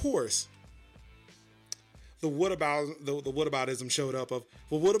of course, the whataboutism showed up of,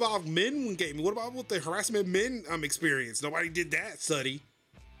 well, what about men when gaming? What about the harassment men experience? Nobody did that study.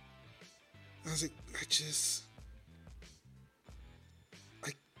 I was like,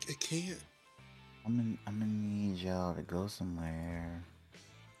 I can't. I'm gonna need y'all to go somewhere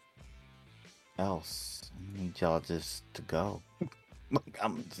else. I need y'all just to go. Like,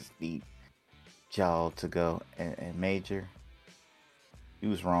 I'm gonna just need y'all to go. And Major, you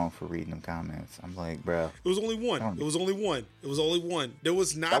was wrong for reading them comments. I'm like, bro. It was only one. It was only one. It was only one. There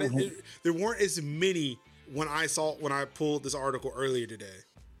was not. There weren't as many when I pulled this article earlier today.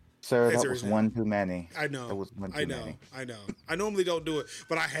 Sir, that was one too many. I know. That was one too many. I know. I normally don't do it,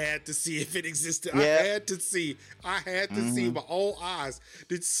 but I had to see if it existed. Yeah. I had to see with my own eyes.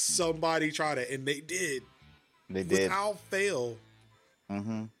 Did somebody try that? And they did. They did. Without fail.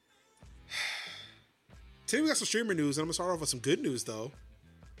 Mm-hmm. Today we got some streamer news, and I'm going to start off with some good news, though.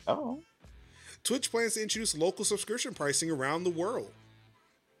 Oh. Twitch plans to introduce local subscription pricing around the world.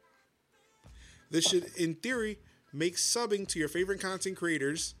 This should, in theory, make subbing to your favorite content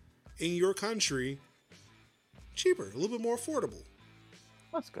creators in your country cheaper, a little bit more affordable.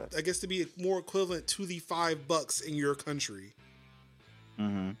 That's good. I guess to be more equivalent to the $5 in your country.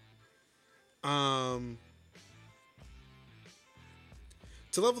 Mm-hmm.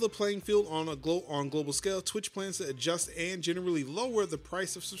 To level the playing field on global scale, Twitch plans to adjust and generally lower the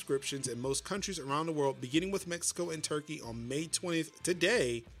price of subscriptions in most countries around the world, beginning with Mexico and Turkey on May 20th,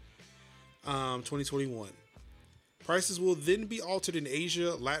 today, 2021. Prices will then be altered in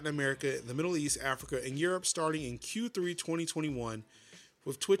Asia, Latin America, the Middle East, Africa, and Europe starting in Q3 2021,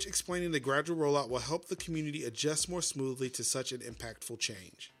 with Twitch explaining the gradual rollout will help the community adjust more smoothly to such an impactful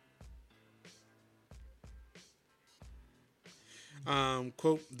change.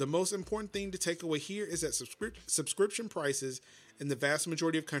 Quote, the most important thing to take away here is that subscription prices in the vast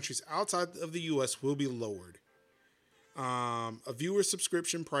majority of countries outside of the US will be lowered. A viewer's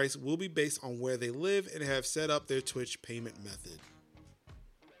subscription price will be based on where they live and have set up their Twitch payment method.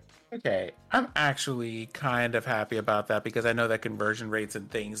 Okay, I'm actually kind of happy about that because I know that conversion rates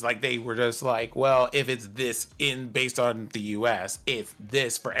and things, like, they were just like, well, if it's this based on the US, it's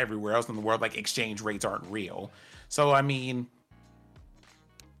this for everywhere else in the world. Like, exchange rates aren't real. So, I mean,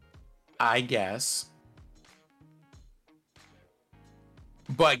 I guess.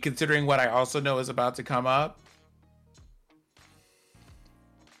 But considering what I also know is about to come up,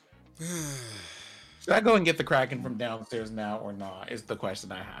 should I go and get the Kraken from downstairs now or not, is the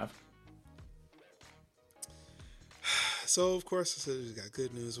question I have. So, of course, I said we got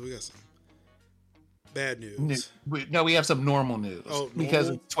good news. We got some bad news. No, we have some normal news. Oh, normal? Because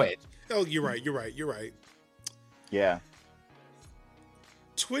it's Twitch. Oh, you're right. Yeah.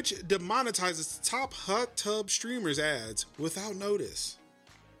 Twitch demonetizes top hot tub streamers ads without notice.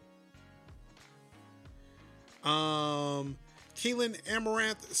 Caitlin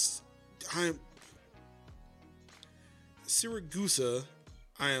Amaranth Siragusa,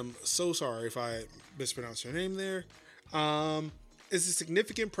 I am so sorry if I mispronounced her name there, is a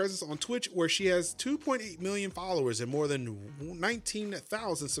significant presence on Twitch where she has 2.8 million followers and more than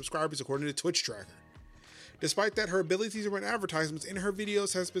 19,000 subscribers according to Twitch Tracker. Despite that, her ability to run advertisements in her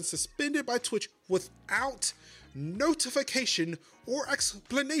videos has been suspended by Twitch without notification or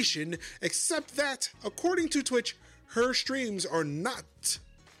explanation, except that, according to Twitch, her streams are not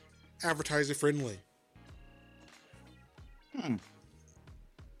advertiser friendly.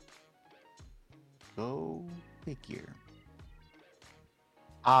 Go figure.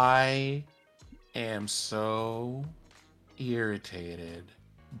 I am so irritated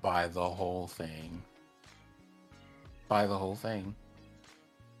by the whole thing.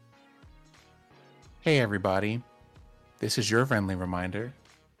 Hey everybody, this is your friendly reminder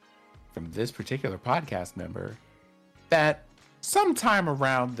from this particular podcast member that sometime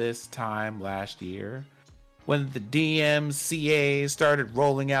around this time last year, when the DMCA started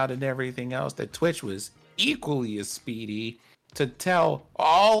rolling out and everything else, that Twitch was equally as speedy to tell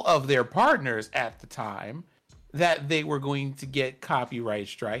all of their partners at the time that they were going to get copyright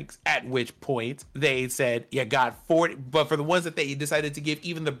strikes, at which point they said, you got 40, but for the ones that they decided to give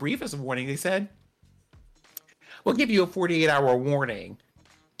even the briefest of warning, they said, we'll give you a 48-hour warning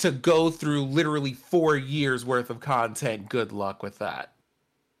to go through literally 4 years worth of content. Good luck with that.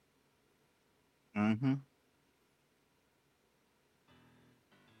 Mm-hmm.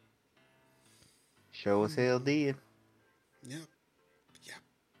 Show as hell did. Yep.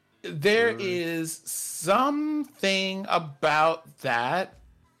 There is something about that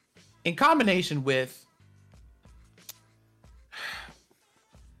in combination with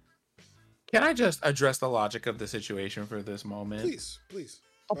Can I just address the logic of the situation for this moment? Please,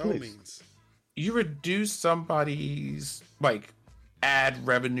 Oh, by all please. means. You reduce somebody's like ad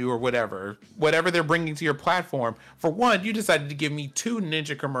revenue or whatever they're bringing to your platform. For one, you decided to give me 2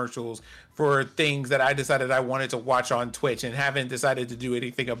 Ninja commercials for things that I decided I wanted to watch on Twitch and haven't decided to do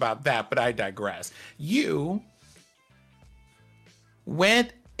anything about that, but I digress. You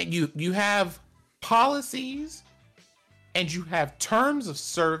went, you have policies and you have terms of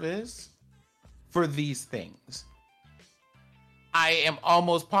service for these things. I am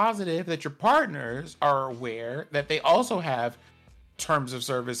almost positive that your partners are aware that they also have terms of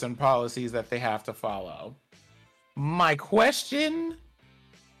service and policies that they have to follow. My question,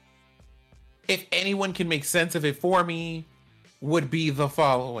 if anyone can make sense of it for me, would be the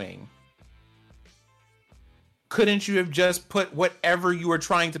following. Couldn't you have just put whatever you were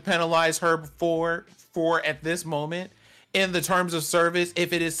trying to penalize her for at this moment in the terms of service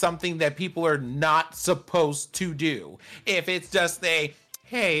if it is something that people are not supposed to do? If it's just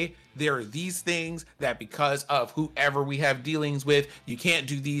hey, there are these things that because of whoever we have dealings with, you can't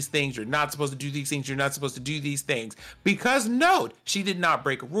do these things, you're not supposed to do these things, you're not supposed to do these things. Because note, she did not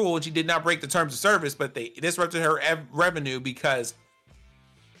break a rule, and she did not break the terms of service, but they disrupted her revenue because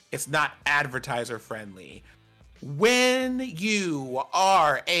it's not advertiser friendly. When you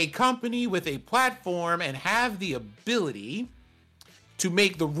are a company with a platform and have the ability to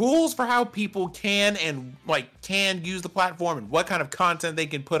make the rules for how people can use the platform and what kind of content they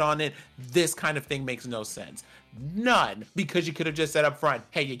can put on it, this kind of thing makes no sense. None, because you could have just said up front,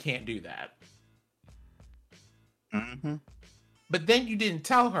 hey, you can't do that. Mm-hmm. But then you didn't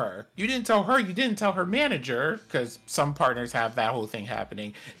tell her. You didn't tell her manager, because some partners have that whole thing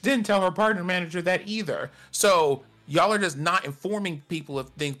happening. Didn't tell her partner manager that either. So y'all are just not informing people of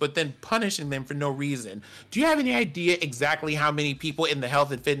things, but then punishing them for no reason. Do you have any idea exactly how many people in the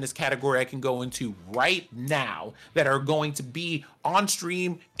health and fitness category I can go into right now that are going to be on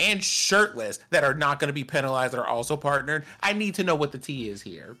stream and shirtless that are not going to be penalized, that are also partnered? I need to know what the T is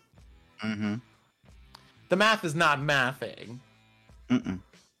here. Mm-hmm. The math is not mathing. Mm-mm.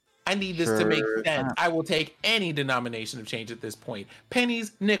 I need this to make sense. I will take any denomination of change at this point.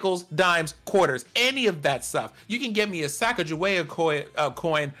 Pennies, nickels, dimes, quarters, any of that stuff. You can get me a Sacagawea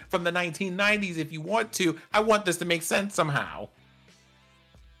coin from the 1990s if you want to. I want this to make sense somehow.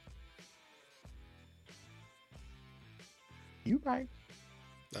 You right.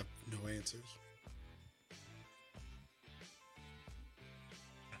 No answers.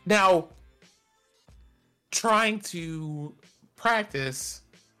 Now, trying to practice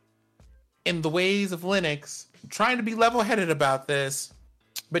in the ways of Linux, trying to be level-headed about this,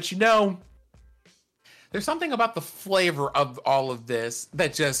 but there's something about the flavor of all of this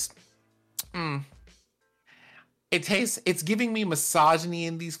that just, it's giving me misogyny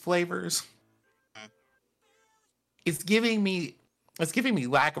in these flavors. It's giving me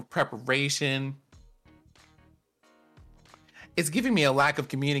lack of preparation. It's giving me a lack of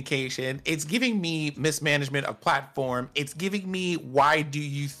communication. It's giving me mismanagement of platform. It's giving me, why do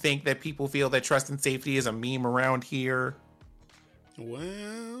you think that people feel that trust and safety is a meme around here?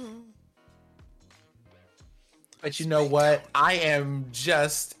 Well, but you know what? I am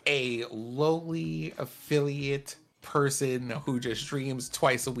just a lowly affiliate person who just streams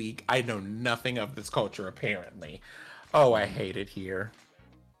twice a week. I know nothing of this culture, apparently. Oh, I hate it here.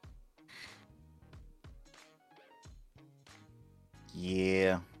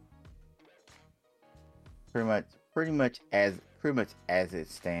 Yeah. Pretty much as it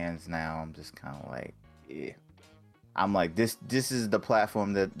stands now, I'm just kind of like, yeah. I'm like, this is the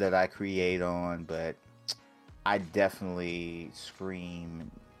platform that I create on, but I definitely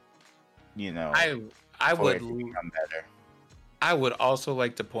scream, I for would it to become better. I would also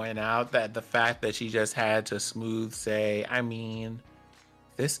like to point out that the fact that she just had to smooth say, I mean,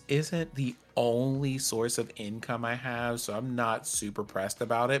 this isn't the only source of income I have, so I'm not super pressed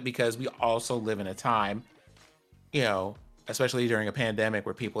about it, because we also live in a time, especially during a pandemic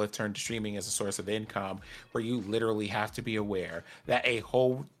where people have turned to streaming as a source of income, where you literally have to be aware that a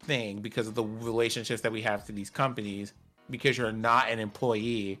whole thing, because of the relationships that we have to these companies, because you're not an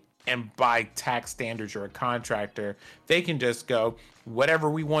employee and by tax standards you're a contractor, they can just go, whatever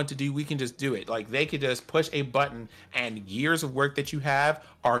we want to do, we can just do it. Like, they could just push a button and years of work that you have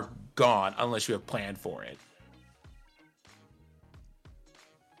are gone unless you have planned for it.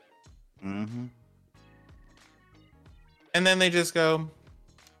 Mm-hmm. And then they just go,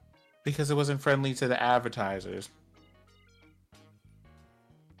 because it wasn't friendly to the advertisers.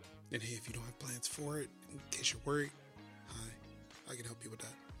 And hey, if you don't have plans for it, in case you're worried, hi, I can help you with that.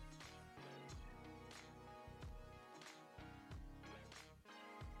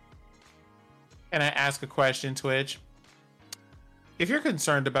 Can I ask a question, Twitch? If you're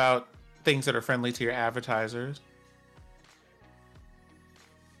concerned about things that are friendly to your advertisers,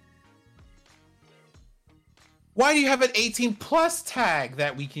 why do you have an 18 plus tag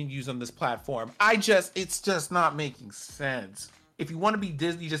that we can use on this platform? It's just not making sense. If you want to be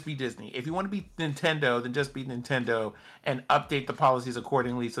Disney, just be Disney. If you want to be Nintendo, then just be Nintendo and update the policies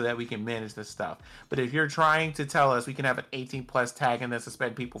accordingly so that we can manage this stuff. But if you're trying to tell us we can have an 18 plus tag and then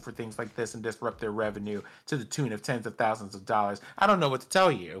suspend people for things like this and disrupt their revenue to the tune of tens of thousands of dollars, I don't know what to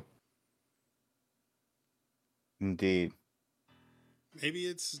tell you. Indeed. Maybe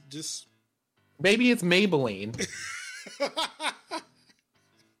it's just. Maybe it's Maybelline.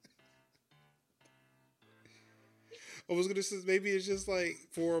 I was gonna say maybe it's just like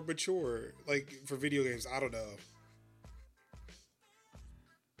for mature, like for video games. I don't know.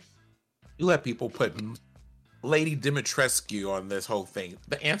 You let people put Lady Dimitrescu on this whole thing.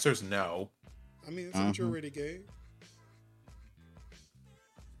 The answer is no. I mean, it's a mature rated game.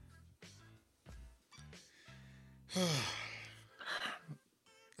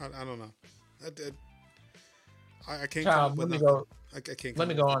 I don't know. I can't. Child, let me go. I can't. Let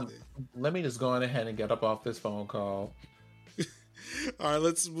me go on. Let me just go on ahead and get up off this phone call. All right,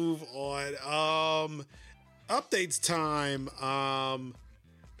 let's move on. Updates time.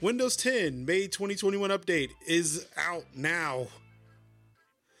 Windows 10 May 2021 update is out now.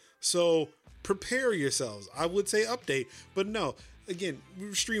 So prepare yourselves. I would say update, but no. Again,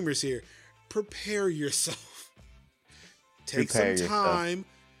 we're streamers here. Prepare yourself. Take some time.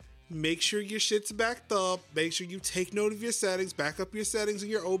 Make sure your shit's backed up. Make sure you take note of your settings. Back up your settings in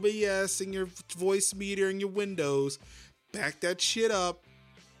your OBS and your voice meter and your Windows. Back that shit up.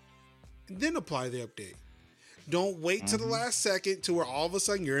 And then apply the update. Don't wait to the last second to where all of a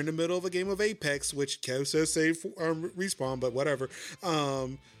sudden you're in the middle of a game of Apex, which Kev says save respawn, but whatever.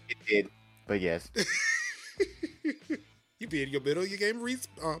 It did, but yes. You be in your middle of your game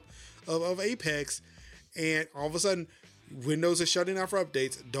of Apex, and all of a sudden Windows is shutting down for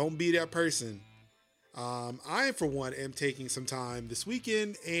updates. Don't be that person. I, for one, am taking some time this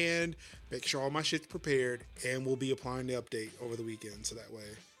weekend and make sure all my shit's prepared, and we'll be applying the update over the weekend, so that way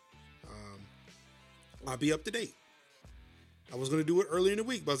I'll be up to date. I was going to do it earlier in the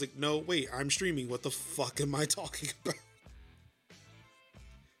week, but I was like, no, wait, I'm streaming. What the fuck am I talking about?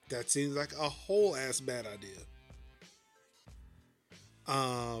 That seems like a whole ass bad idea.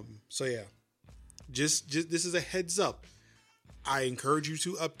 So yeah, just this is a heads up. I encourage you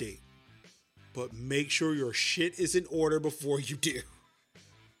to update, but make sure your shit is in order before you do.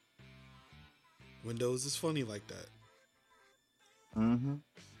 Windows is funny like that.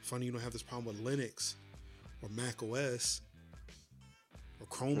 Funny you don't have this problem with Linux or Mac OS or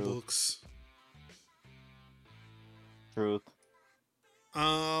Chromebooks. Truth.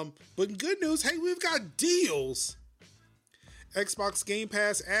 But in good news, hey, we've got deals. Xbox Game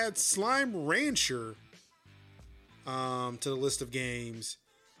Pass adds Slime Rancher to the list of games.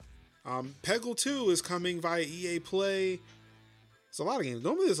 Peggle 2 is coming via EA Play. It's a lot of games.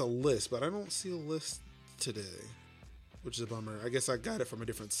 Normally there's a list, but I don't see a list today, which is a bummer. I guess I got it from a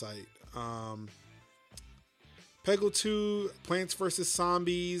different site. Peggle 2, Plants vs.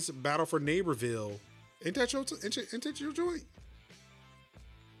 Zombies, Battle for Neighborville. Ain't that your joint?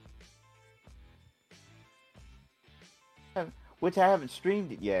 Which I haven't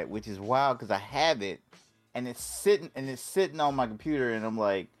streamed it yet, which is wild because I have it and it's sitting on my computer, and I'm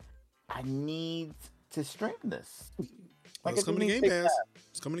like, I need to stream this. Well, it's coming to Game Pass.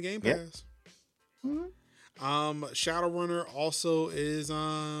 It's coming to Game Pass. Shadowrunner also is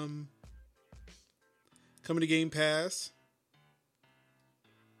coming to Game Pass.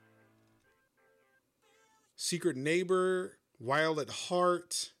 Secret Neighbor, Wild at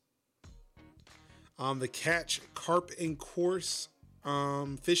Heart, the Catch Carp in Course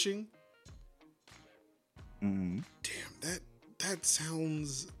fishing. Damn, that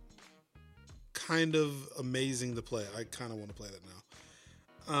sounds kind of amazing to play. I kind of want to play that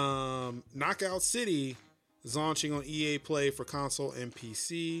now. Knockout City is launching on EA Play for console and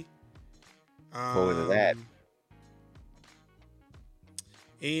PC. Forward to that.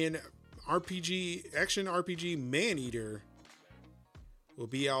 And action RPG Maneater will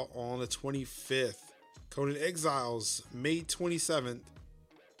be out on the 25th. Conan Exiles, May 27th.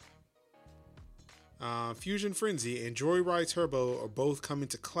 Fusion Frenzy and Joyride Turbo are both coming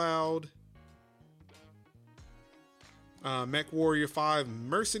to cloud. Mech Warrior 5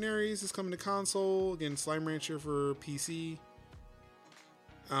 Mercenaries is coming to console. Again, Slime Rancher for PC.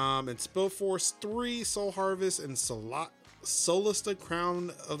 And Spellforce 3, Soul Harvest, and Solasta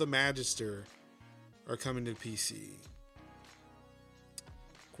Crown of the Magister are coming to PC.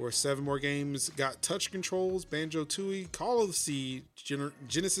 Of course, 7 more games got touch controls: Banjo-Tooie, Call of the Sea,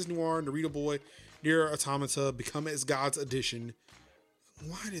 Genesis Noir, Naruto Boy, Nier Automata, Become as Gods Edition.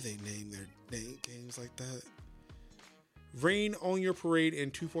 Why do they name their games like that? Rain on Your Parade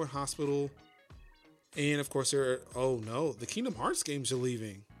and 2 Point Hospital. And of course, the Kingdom Hearts games are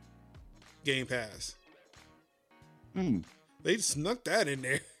leaving Game Pass. They snuck that in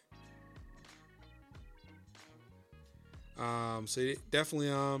there. So definitely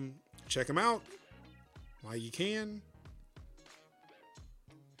check them out while you can.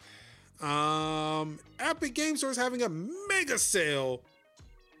 Epic Game Store is having a mega sale.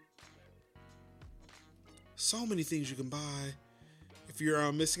 So many things you can buy. If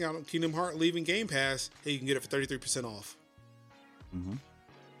you're missing out on Kingdom Hearts leaving Game Pass, hey, you can get it for 33% off.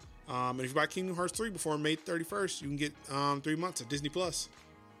 And if you buy Kingdom Hearts 3 before May 31st, you can get 3 months of Disney Plus.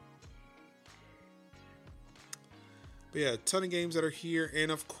 But yeah, a ton of games that are here.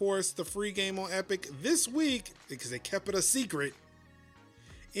 And of course, the free game on Epic this week, because they kept it a secret,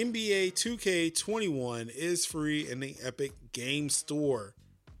 NBA 2K21 is free in the Epic Game Store.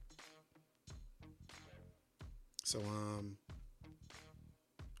 So,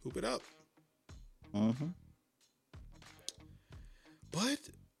 hoop it up. But,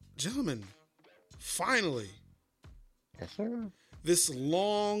 gentlemen, finally, yes, sir. This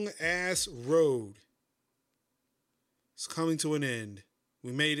long ass road is coming to an end.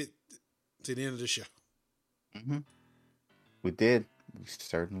 We made it to the end of the show. We did. We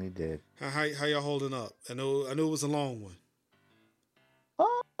certainly did. How y'all holding up? I know it was a long one.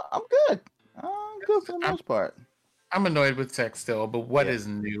 I'm good. I'm good for the most part. I'm annoyed with tech still, but what is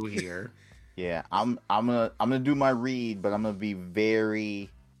new here? Yeah, I'm gonna do my read, but I'm gonna be very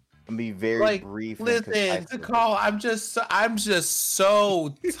brief. Listen, Call. I'm just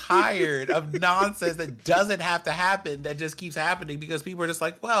so tired of nonsense that doesn't have to happen. That just keeps happening because people are just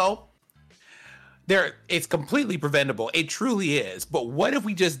like, well, it's completely preventable. It truly is. But what if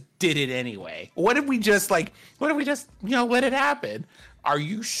we just did it anyway? What if we just let it happen? Are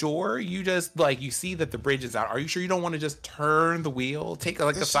you sure you just you see that the bridge is out? Are you sure you don't want to just turn the wheel, take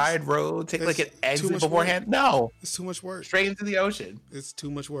a side road, take an exit beforehand? No, it's too much work. Straight into the ocean. It's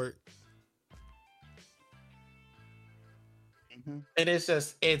too much work. And it's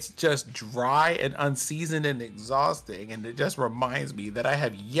just dry and unseasoned and exhausting. And it just reminds me that I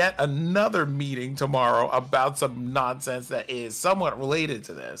have yet another meeting tomorrow about some nonsense that is somewhat related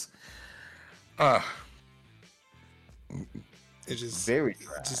to this. It's just very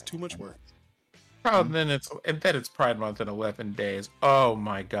dry. It's just too much work. Oh, then it's Pride Month in 11 days. Oh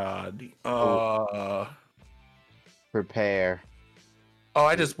my God. Prepare. Oh,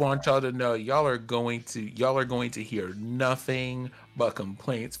 I just want y'all to know y'all are going to hear nothing but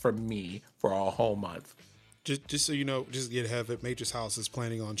complaints from me for a whole month. Just so you know, just get ahead of it. Matrix House is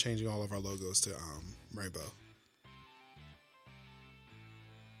planning on changing all of our logos to rainbow.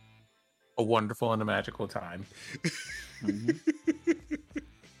 A wonderful and a magical time.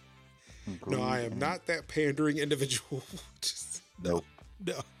 No, I am not that pandering individual. Just, nope.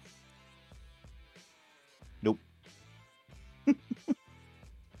 No. Nope.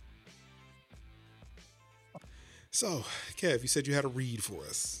 So, Kev, you said you had a read for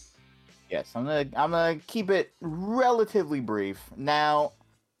us. Yes, I'm gonna keep it relatively brief. Now,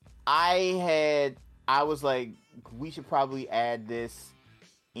 I was like, we should probably add this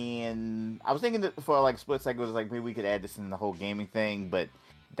in. I was thinking that for a split second, it was like maybe we could add this in the whole gaming thing, but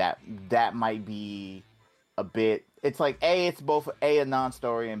that might be a bit. It's like it's both a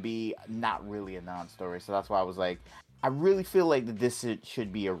non-story and B, not really a non-story. So that's why I was like, I really feel like that this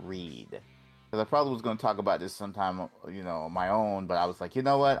should be a read. Because I probably was going to talk about this sometime, on my own, but I was like, you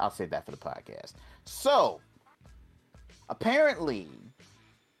know what? I'll save that for the podcast. So, apparently,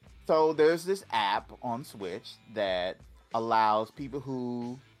 there's this app on Switch that allows people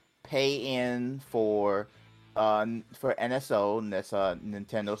who pay in for NSO, and that's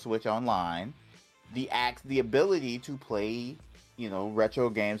Nintendo Switch Online, the ability to play, retro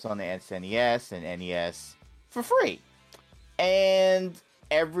games on the SNES and NES for free. And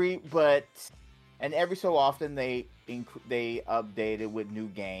every so often they update it with new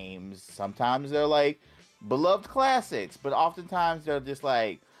games. Sometimes they're like beloved classics, but oftentimes they're just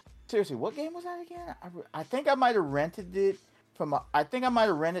like, seriously, what game was that again? I think I might have rented it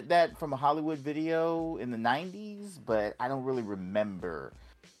that from a Hollywood Video in the 90s, but I don't really remember.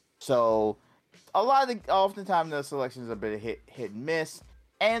 So oftentimes the selections are a bit hit and miss,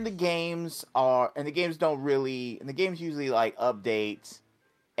 and the games usually updates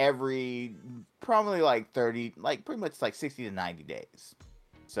every probably 30, pretty much 60 to 90 days.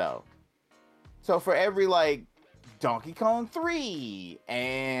 So for every Donkey Kong 3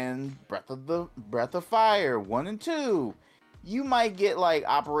 and Breath of Fire 1 and 2. You might get like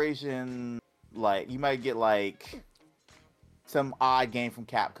you might get like some odd game from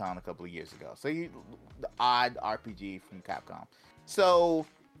Capcom a couple of years ago. So the odd RPG from Capcom. So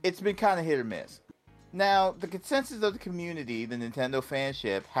it's been kind of hit or miss. Now, the consensus of the community, the Nintendo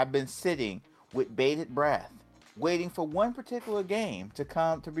fanship, have been sitting with bated breath, waiting for one particular game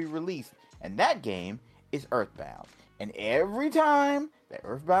to be released, and that game is Earthbound. And every time that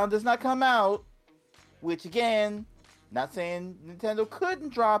Earthbound does not come out, which again, not saying Nintendo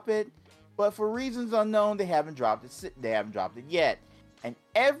couldn't drop it, but for reasons unknown, they haven't dropped it. They haven't dropped it yet. And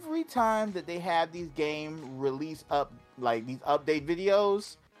every time that they have these game release like these update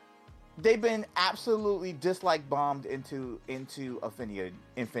videos, they've been absolutely dislike bombed into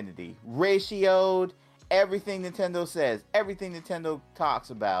infinity. Ratioed, everything Nintendo says, everything Nintendo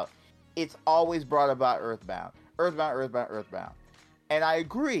talks about, it's always brought about Earthbound. Earthbound. And I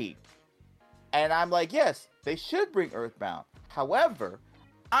agree. And I'm like, yes, they should bring Earthbound. However,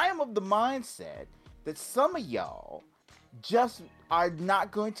 I am of the mindset that some of y'all just are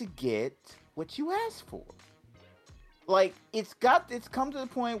not going to get what you asked for. Like, it's come to the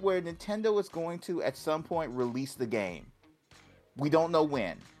point where Nintendo is going to, at some point, release the game. We don't know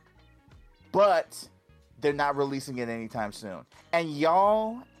when. But they're not releasing it anytime soon. And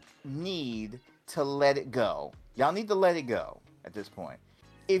y'all need to let it go. Y'all need to let it go at this point.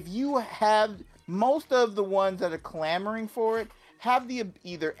 If you have most of the ones that are clamoring for it, have the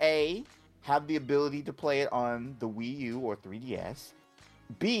ability to play it on the Wii U or 3DS,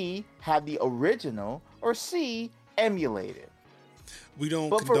 B, have the original, or C, emulate it. We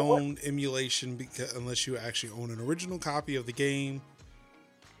don't condone emulation unless you actually own an original copy of the game.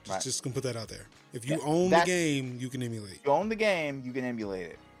 Just gonna put that out there. If you own the game, you can emulate. If you own the game, you can emulate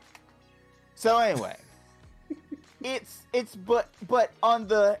it. So anyway, but on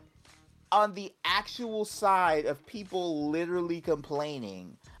the actual side of people literally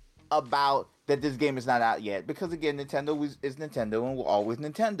complaining about that this game is not out yet, because again, Nintendo is Nintendo and will always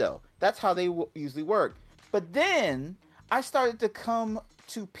Nintendo. That's how they usually work. But then I started to come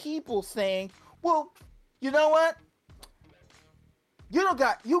to people saying, well, you know what? You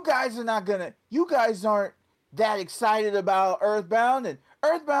guys aren't that excited about Earthbound, and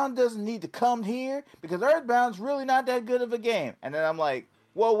Earthbound doesn't need to come here because Earthbound's really not that good of a game. And then I'm like,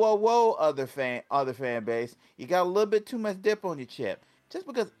 whoa, other fan base, you got a little bit too much dip on your chip. Just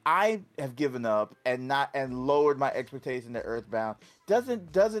because I have given up and lowered my expectation to Earthbound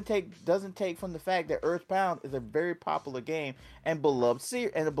doesn't take from the fact that Earthbound is a very popular game and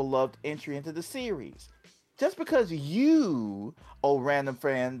a beloved entry into the series. Just because you, random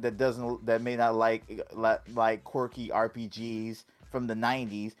fan that may not like quirky RPGs from the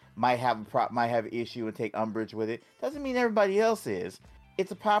 90s might have an issue and take umbrage with it, doesn't mean everybody else is.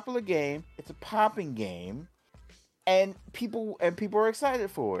 It's a popular game. It's a popping game. And people are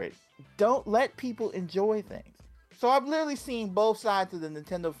excited for it. Don't let people enjoy things. So I've literally seen both sides of the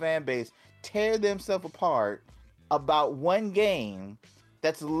Nintendo fan base tear themselves apart about one game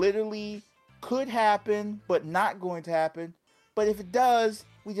that's literally could happen, but not going to happen. But if it does,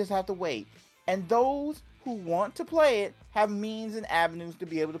 we just have to wait. And those who want to play it have means and avenues to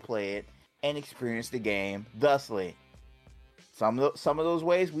be able to play it and experience the game thusly. Some of those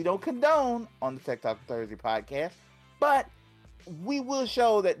ways we don't condone on the Tech Talk Thursday podcast. But we will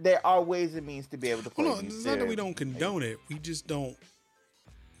show that there are ways and means to be able to play. Well, no, it's not that we don't condone it. We just don't,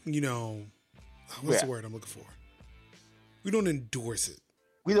 what's the word I'm looking for? We don't endorse it.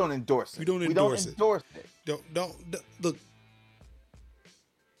 We don't endorse it. Don't endorse it. Don't look.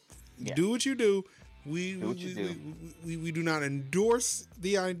 Yeah. Do what you do. We do not endorse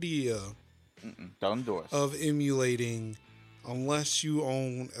the idea. Don't endorse of emulating unless you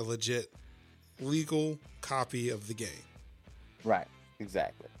own a legit legal copy of the game. Right,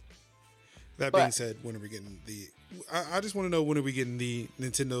 exactly. That being said, when are we getting I just want to know, when are we getting the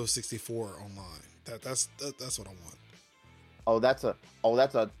Nintendo 64 online? That's what I want. That's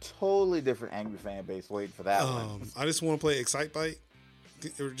a totally different angry fan base waiting for that one. I just want to play Excitebike.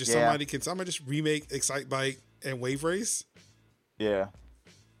 Or just can somebody just remake Excitebike and Wave Race? Yeah.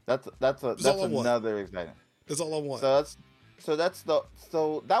 That's another exciting. That's all I want. So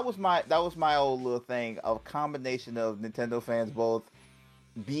that was my old little thing, of combination of Nintendo fans both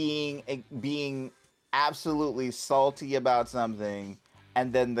being absolutely salty about something,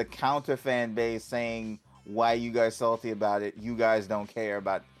 and then the counter fan base saying, why you guys salty about it? You guys don't care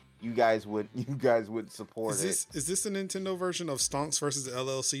about. You guys would support it. Is this the Nintendo version of Stonks versus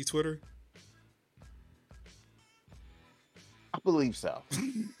LLC Twitter? I believe so.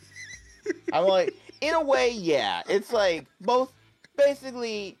 I'm like, in a way, yeah. It's like both,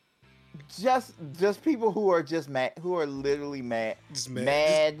 basically, just people who are just mad, who are literally mad,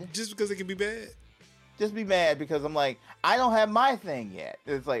 just because it can be bad. Just be mad because I'm like, I don't have my thing yet.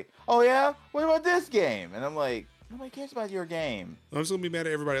 It's like, oh yeah, what about this game? And I'm like, nobody cares about your game. I'm just gonna be mad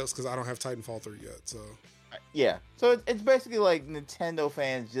at everybody else because I don't have Titanfall 3 yet. So yeah, so it's basically like Nintendo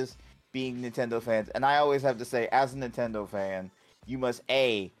fans just being Nintendo fans, and I always have to say, as a Nintendo fan, you must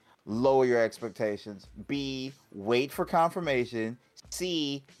A, lower your expectations, B, wait for confirmation,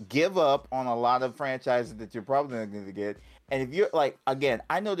 C, give up on a lot of franchises that you're probably not going to get. And if you're like, again,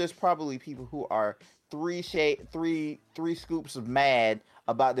 I know there's probably people who are three scoops of mad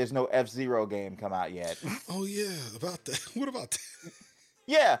about there's no F-Zero game come out yet. Oh yeah, about that. What about that?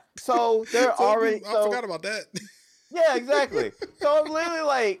 Yeah, so they're already. I forgot about that. Yeah, exactly. So I'm literally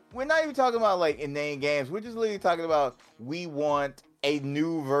like, we're not even talking about like inane games. We're just literally talking about we want a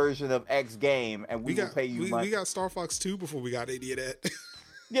new version of X game, and we will pay you money. We got Star Fox 2 before we got any of that.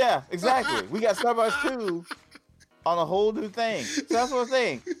 Yeah, exactly. We got Star Fox 2 on a whole new thing. So that's what I'm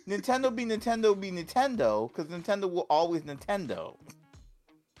saying. Nintendo be Nintendo, because Nintendo will always Nintendo.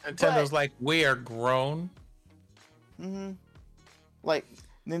 Nintendo's like, we are grown. Mm-hmm. Like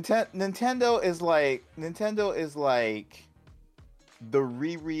Nintendo is like the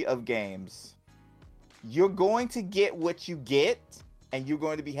Riri of games. You're going to get what you get, and you're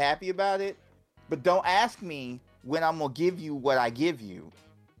going to be happy about it. But don't ask me when I'm gonna give you what I give you.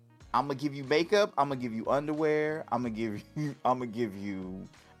 I'm gonna give you makeup. I'm gonna give you underwear. I'm gonna give you,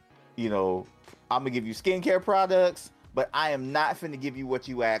 skincare products. But I am not finna give you what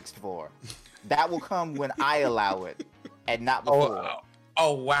you asked for. That will come when I allow it, and not before.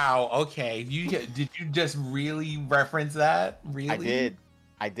 Oh wow. Okay. Did you just really reference that? Really?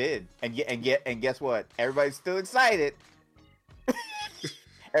 I did. And guess what? Everybody's still excited.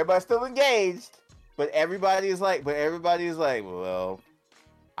 Everybody's still engaged. But everybody is like, well,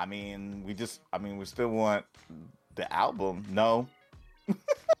 we still want the album. No.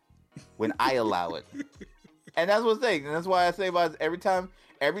 When I allow it. And that's what's the thing. And that's why I say about every time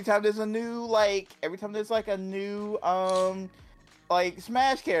there's a new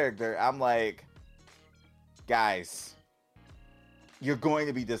Smash character, I'm like, guys, you're going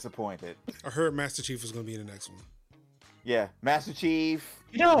to be disappointed. I heard Master Chief was going to be in the next one. Yeah, Master Chief,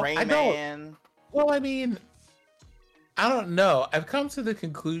 Rayman. Well, I mean, I don't know. I've come to the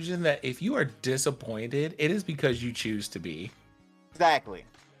conclusion that if you are disappointed, it is because you choose to be. Exactly.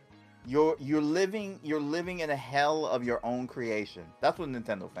 You're living in a hell of your own creation. That's what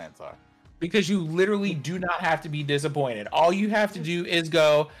Nintendo fans are. Because you literally do not have to be disappointed. All you have to do is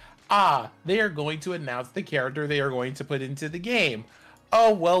go, they are going to announce the character they are going to put into the game.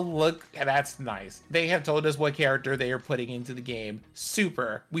 Oh, well, look, that's nice. They have told us what character they are putting into the game.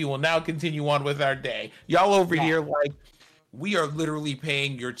 Super. We will now continue on with our day. Y'all over here like, we are literally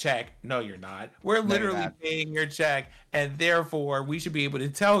paying your check. No, you're not. We're literally paying your check, and therefore we should be able to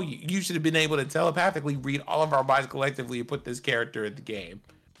tell you. You should have been able to telepathically read all of our minds collectively and put this character in the game.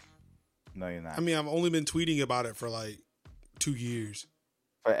 No, you're not. I mean, I've only been tweeting about it for like 2 years.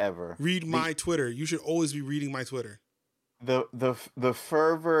 Forever. Read my Twitter. You should always be reading my Twitter. The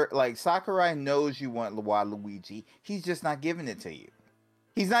fervor, like Sakurai knows you want Waluigi. He's just not giving it to you.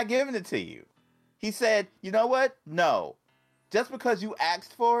 He's not giving it to you. He said, you know what? No. Just because you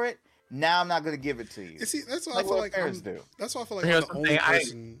asked for it, now I'm not going to give it to you. And see, that's why I feel like I'm the only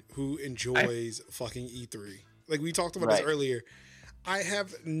person who enjoys fucking E3. Like we talked about this earlier. I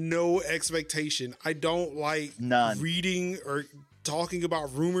have no expectation. I don't like reading or talking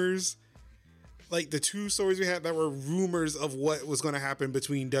about rumors. Like the 2 stories we had that were rumors of what was going to happen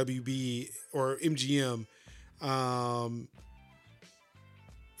between WB or MGM, and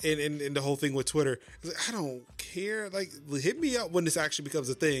the whole thing with Twitter. I don't care. Like, hit me up when this actually becomes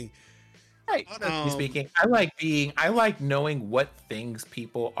a thing. Right. Speaking, I like knowing what things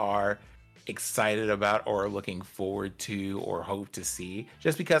people are excited about or looking forward to or hope to see,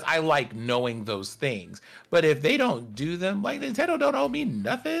 just because I like knowing those things. But if they don't do them, like Nintendo don't owe me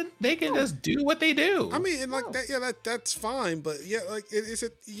nothing. They can just do what they do. I mean, and like that, yeah, that's fine. But yeah, like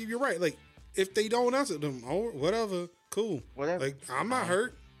you're right. Like if they don't announce it, then whatever, cool. Whatever. Like I'm not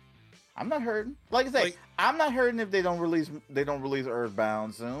hurt. I'm not hurting. Like I say, I'm not hurting if they don't release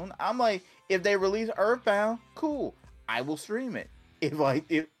Earthbound soon. I'm like, if they release Earthbound, cool. I will stream it. If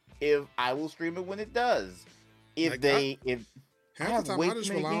I will stream it when it does. Half the time I just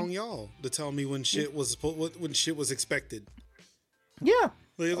rely on y'all to tell me when shit was expected. Yeah.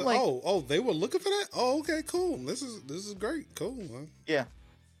 Like, they were looking for that. Oh, okay, cool. This is great. Cool. Yeah.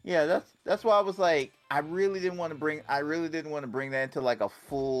 That's why I was like, I really didn't want to bring that into like a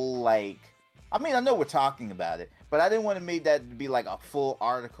full like I mean, I know we're talking about it, but I didn't want to make that to be like a full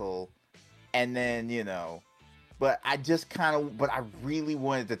article, and then But I really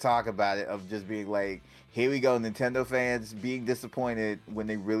wanted to talk about it, of just being like, here we go, Nintendo fans being disappointed when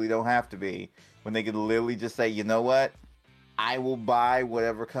they really don't have to be, when they could literally just say, you know what, I will buy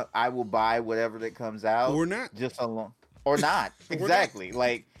whatever that comes out, or not, just alone, or not, exactly.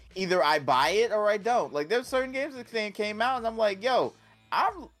 Like either I buy it or I don't. Like there's certain games that came out, and I'm like, yo,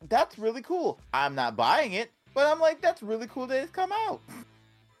 that's really cool. I'm not buying it, but I'm like, that's really cool that it's come out.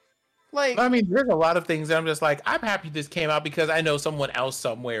 Like, I mean, there's a lot of things that I'm just like, I'm happy this came out because I know someone else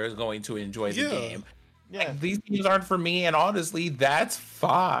somewhere is going to enjoy the game. Yeah. Like, these games aren't for me, and honestly, that's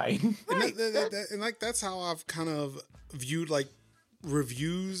fine. Right. And like that's how I've kind of viewed like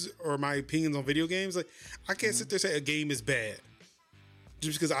reviews or my opinions on video games. Like, I can't sit there and say a game is bad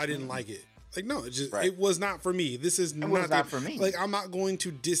just because I didn't like it. Like, no, it was not for me. This is not for me. Like, I'm not going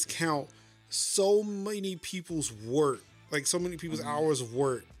to discount so many people's work, like so many people's hours of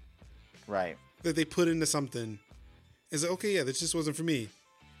work. Right. That they put into something. Is like, okay, yeah, this just wasn't for me.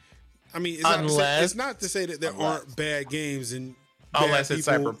 I mean, it's not to say that there aren't bad games and unless it's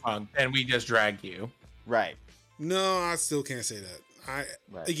Cyberpunk and we just drag you. Right. No, I still can't say that.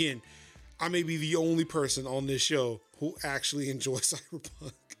 Again, I may be the only person on this show who actually enjoys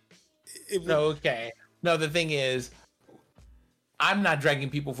Cyberpunk. Okay. No, the thing is, I'm not dragging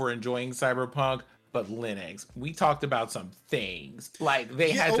people for enjoying Cyberpunk. But Linux, we talked about some things. Like,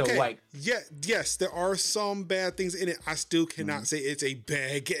 they had to, like... Yeah, yes, there are some bad things in it. I still cannot say it's a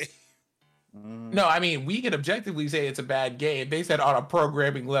bad game. No, I mean, we can objectively say it's a bad game. They said on a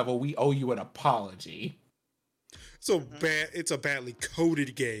programming level, we owe you an apology. So bad, it's a badly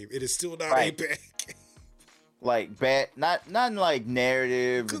coded game. It is still not a bad game. Like bad, not in like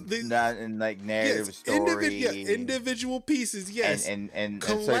narrative, not in like narrative story. Individual pieces, yes, and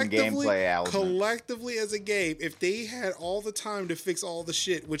certain gameplay elements. Collectively as a game, if they had all the time to fix all the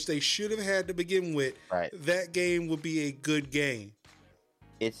shit, which they should have had to begin with, that game would be a good game.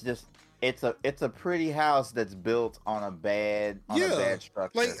 It's just it's a pretty house that's built on a bad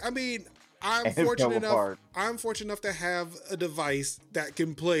structure. Like, I mean, I'm fortunate enough to have a device that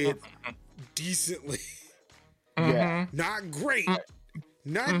can play it decently. Yeah. Not great.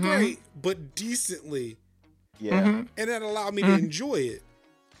 Not great, but decently. Yeah. And that allowed me to enjoy it.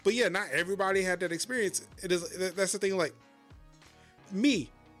 But yeah, not everybody had that experience. That's the thing, like, me,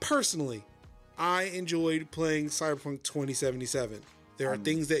 personally, I enjoyed playing Cyberpunk 2077. There are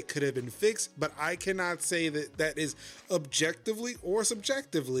things that could have been fixed, but I cannot say that is objectively or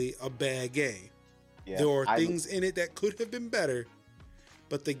subjectively a bad game. Yeah, there are things in it that could have been better,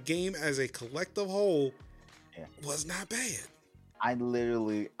 but the game as a collective whole was not bad. I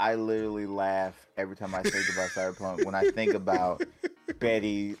literally laugh every time I think about Cyberpunk when I think about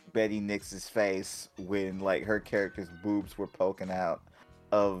Betty Nix's face when like her character's boobs were poking out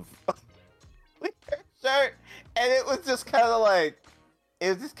of her shirt, and it was just kind of like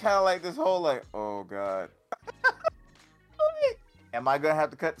this whole like, oh god, am I gonna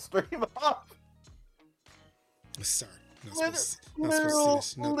have to cut the stream off? Sorry.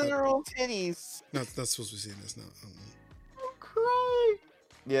 Literal titties. Not supposed to be seeing this now. I'm crying.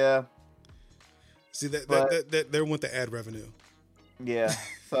 Yeah. See that there went the ad revenue. Yeah.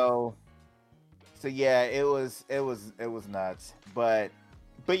 So yeah, it was nuts. But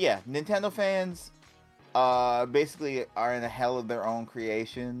yeah, Nintendo fans basically are in a hell of their own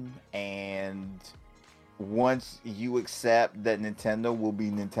creation, and once you accept that Nintendo will be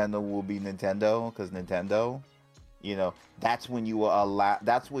Nintendo, because Nintendo, that's when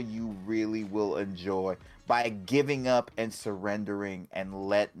that's when you really will enjoy, by giving up and surrendering and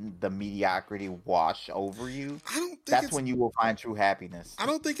letting the mediocrity wash over you. That's when you will find true happiness. I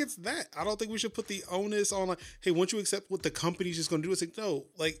don't think it's that. I don't think we should put the onus on, like, hey, once you accept what the company's just going to do, it's like, no,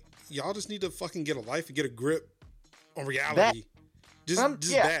 like, y'all just need to fucking get a life and get a grip on reality.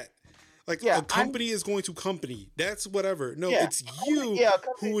 That. Like, a company is going to company. That's whatever. No, it's you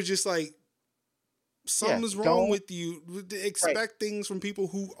who was just like, something's wrong with you. Expect things from people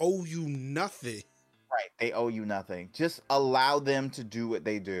who owe you nothing. Right, they owe you nothing. Just allow them to do what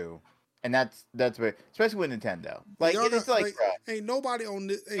they do, and that's where, especially with Nintendo. Like, it's like ain't nobody on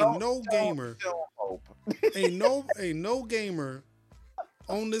this. Ain't no gamer. ain't no gamer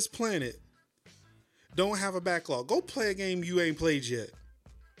on this planet don't have a backlog. Go play a game you ain't played yet.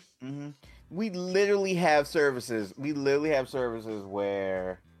 Mm-hmm. We literally have services. We literally have services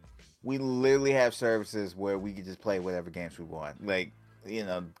where we can just play whatever games we want. Like,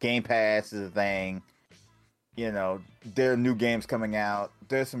 Game Pass is a thing. There are new games coming out.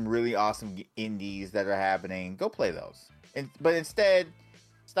 There's some really awesome indies that are happening. Go play those. But instead,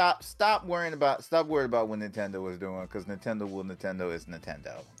 Stop worrying about what Nintendo is doing, because Nintendo is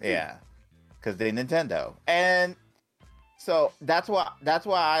Nintendo. Yeah, because they Nintendo, and so that's why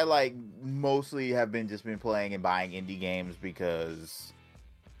I like mostly have been playing and buying indie games, because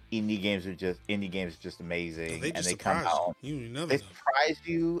indie games are just amazing, They just and they come out. They surprise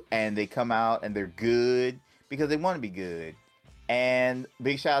you, and they come out and they're good because they want to be good. And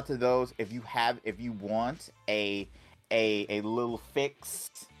big shout out to those. If you want a little fix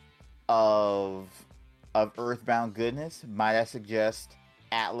of Earthbound goodness, might I suggest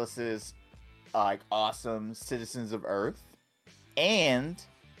Atlus's awesome Citizens of Earth. And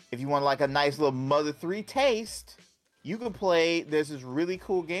if you want like a nice little Mother 3 taste, you can play. There's this really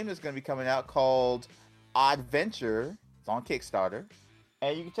cool game that's going to be coming out called Odd Venture. It's on Kickstarter,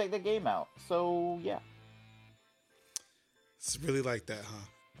 and you can check that game out. So yeah, it's really like that, huh?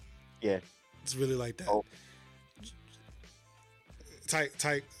 Yeah, it's really like that. Oh.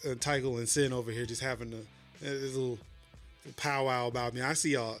 Tycho and Sin over here just having a little powwow about me. I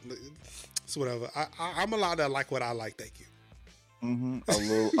see y'all. So whatever. I'm allowed to like what I like. Thank you. Mm-hmm.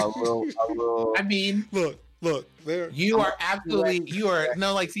 A little. I mean, look. There. You are absolutely. You are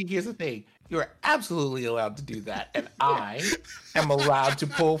no. Like, see, here's the thing. You are absolutely allowed to do that, and I am allowed to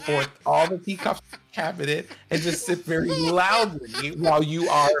pull forth all the teacups in the cabinet and just sit very loudly while you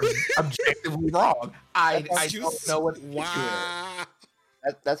are objectively wrong. I don't know what. Wow.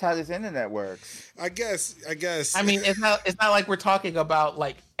 That's how this internet works. I guess. I mean, it's not like we're talking about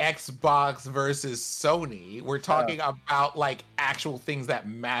like Xbox versus Sony. We're talking about like actual things that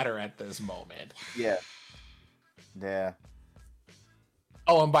matter at this moment. Yeah. Yeah.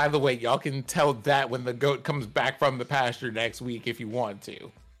 Oh, and by the way, y'all can tell that when the goat comes back from the pasture next week if you want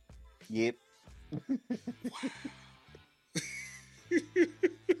to. Yep.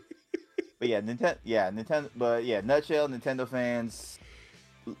 But yeah, Nintendo. But yeah, nutshell, Nintendo fans,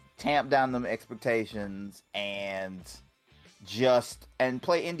 tamp down them expectations and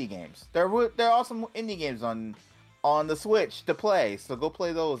play indie games. There are awesome indie games on the Switch to play. So go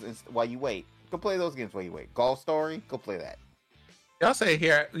play those while you wait. Go play those games while you wait. Golf Story, go play that. Y'all say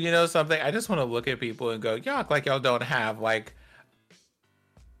here, you know something? I just want to look at people and go, y'all act like y'all don't have like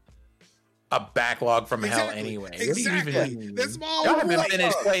a backlog from hell anyway. Exactly. That's small. Y'all haven't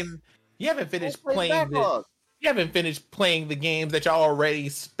finished playing. You haven't finished playing. You haven't finished playing the games that y'all already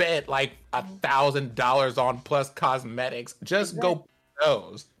spent like $1,000 on plus cosmetics. Just go play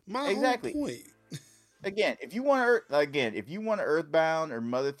those. My whole point. Again, if you want Earthbound or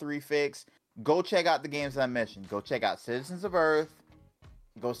Mother 3 fix, go check out the games I mentioned. Go check out Citizens of Earth.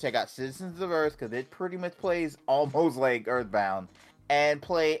 Because it pretty much plays almost like Earthbound. And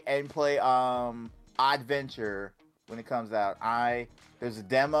play Odd Venture when it comes out. There's a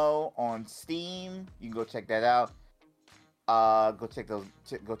demo on Steam. You can go check that out. Go check those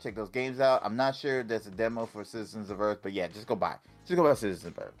games out. I'm not sure there's a demo for Citizens of Earth, but yeah, just go buy Citizens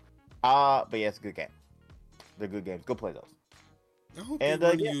of Earth. But yeah, it's a good game. They're good games. Go play those. I hope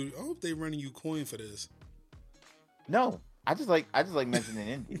they're running you coin for this. No, I just like mentioning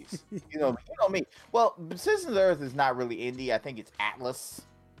indies. You know me. Well, Citizens of Earth is not really indie. I think it's Atlus.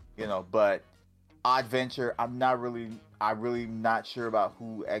 But Odd Venture, I'm really not sure about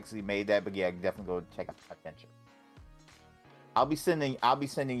who actually made that. But yeah, definitely go check out Odd Venture. I'll be sending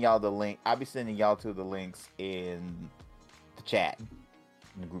y'all the link. I'll be sending y'all to the links in the chat,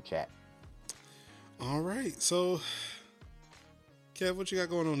 in the group chat. All right, so Kev, what you got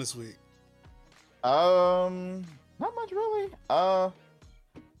going on this week? Not much really.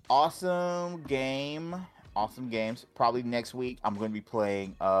 Awesome games. Probably next week I'm going to be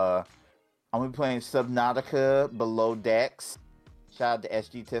playing Subnautica Below Decks. Shout out to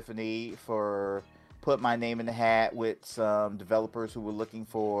SG Tiffany for put my name in the hat with some developers who were looking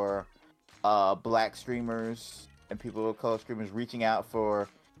for black streamers and people of color streamers, reaching out for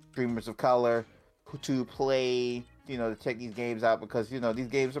streamers of color to play, to check these games out, because these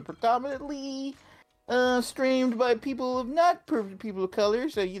games are predominantly streamed by people of color,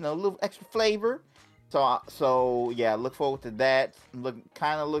 so a little extra flavor. So yeah, look forward to that. I'm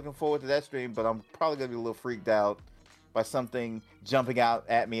looking forward to that stream, but I'm probably gonna be a little freaked out by something jumping out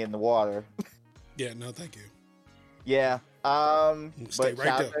at me in the water. Yeah, no, thank you. Yeah, stay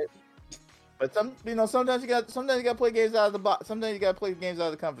right there. But sometimes you got to play games out of the box. Sometimes you got to play games out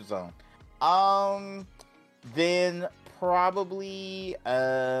of the comfort zone. Then probably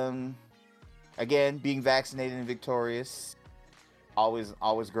again, being vaccinated and victorious, always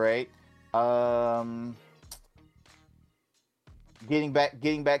great. Getting back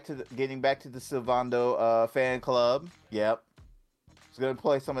to the Sylvando fan club. Yep. Was gonna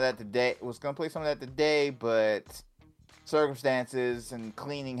play some of that today, but circumstances and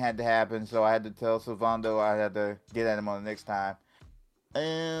cleaning had to happen, so I had to tell Silvando I had to get at him on the next time.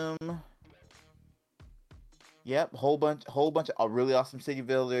 Yep, whole bunch of really awesome city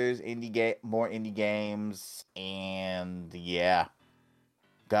builders, more indie games, and yeah.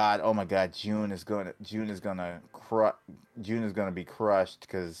 God, oh my God, June is gonna be crushed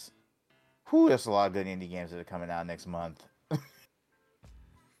because, there's a lot of good indie games that are coming out next month.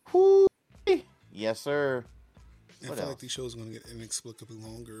 Yes, sir. I feel like these shows are gonna get inexplicably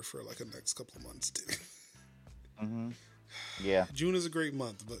longer for like the next couple of months too. Mm-hmm. Yeah. June is a great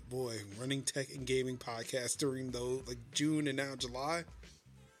month, but boy, running tech and gaming podcasts during those like June and now July.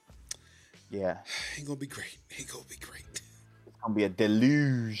 Yeah. Ain't gonna be great. Ain't gonna be great. It's gonna be a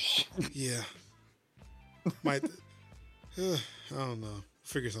deluge. Yeah. Might. I don't know.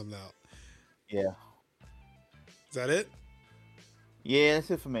 Figure something out. Yeah. Is that it? Yeah,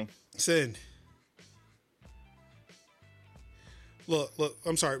 that's it for me. Sin. Look.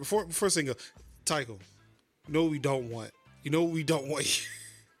 I'm sorry. Before Single, Tycho. You know what we don't want. You know what we don't want here.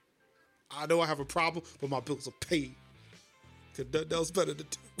 I know I have a problem, but my bills are paid. Cause nothing else better to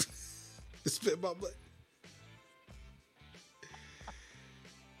do. To spend my money.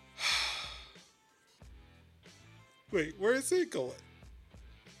 Wait, where is it going?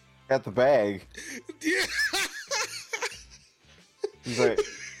 Got the bag. Yeah. He's like,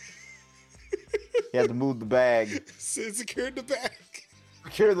 he had to move the bag. Secured the bag.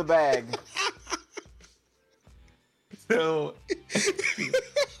 Secure the bag. So,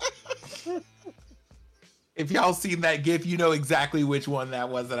 if y'all seen that GIF, you know exactly which one that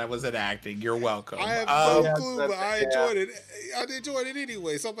was that I was enacting. You're welcome. I have no yeah, clue, but I enjoyed it. I enjoyed it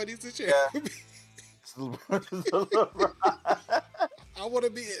anyway. Somebody needs to share. Yeah. I want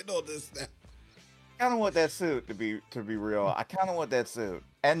to be in on this now. I kind of want that suit to be real. I kind of want that suit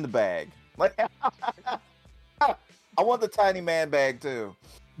and the bag. Like, I want the tiny man bag too.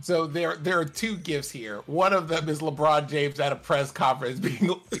 So there are two gifts here. One of them is LeBron James at a press conference being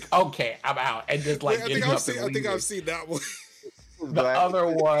like, "Okay, I'm out," and just like getting up and leaving. I think I've seen that one. The other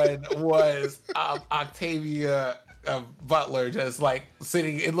one was Octavia Butler just like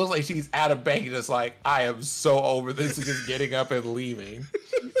sitting. It looks like she's at a bank, just like, "I am so over this," and just getting up and leaving.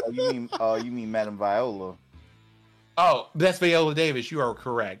 You mean Madame Viola? Oh, that's Viola Davis. You are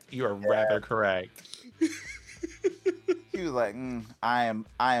correct. You are rather correct. He was like, I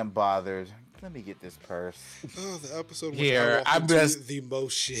am bothered. Let me get this purse. Oh, the episode here. I'm just the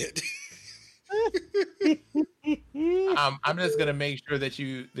most shit. I'm just gonna make sure that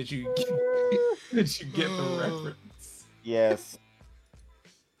you get the reference. Yes.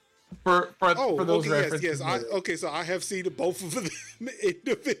 For those references. Yes. So I have seen both of them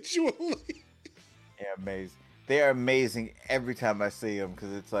individually. Yeah, amazing. They are amazing every time I see them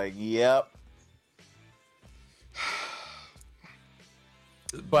because it's like, yep.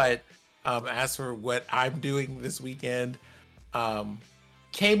 But as for what I'm doing this weekend,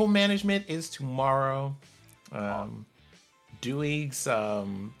 cable management is tomorrow. Doing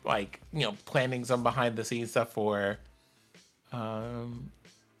some planning some behind the scenes stuff for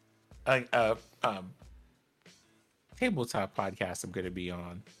tabletop podcast I'm going to be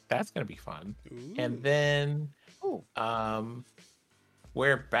on. That's going to be fun. Ooh. And then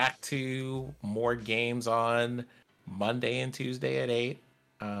we're back to more games on Monday and Tuesday at 8.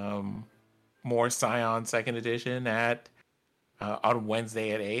 More Scion second edition on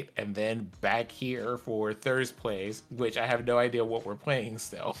Wednesday at 8, and then back here for Thursdays, which I have no idea what we're playing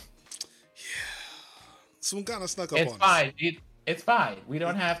still. Yeah, someone kind of snuck up it's on fine. us. It's fine. We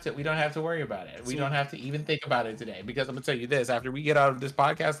don't have to worry about it. We don't have to even think about it today, because I'm gonna tell you this: after we get out of this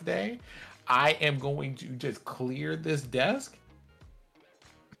podcast today, I am going to just clear this desk.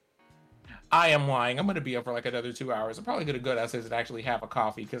 I am lying. I'm going to be up for like another 2 hours. I'm probably going to go downstairs and actually have a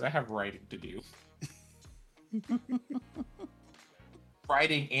coffee because I have writing to do.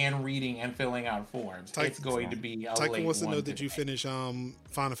 Writing and reading and filling out forms. It's going to be a Tycho late wants to know, one did you today. finish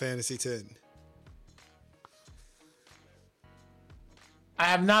Final Fantasy X? I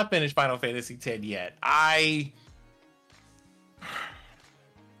have not finished Final Fantasy X yet. The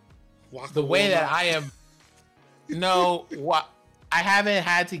way that I am... No, I haven't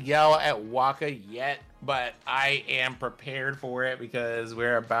had to yell at Waka yet, but I am prepared for it because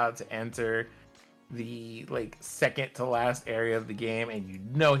we're about to enter the second to last area of the game, and you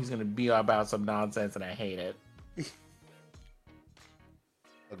know he's going to be about some nonsense, and I hate it.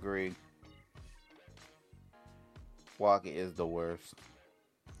 Agreed. Waka is the worst.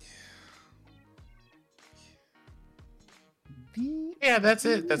 Yeah, that's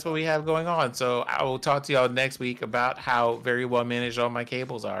it. That's what we have going on. So I will talk to y'all next week about how very well managed all my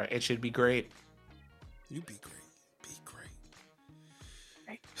cables are. It should be great. You be great. Be great.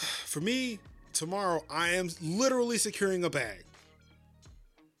 for me, tomorrow I am literally securing a bag.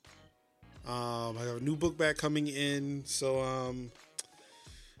 I have a new book bag coming in, so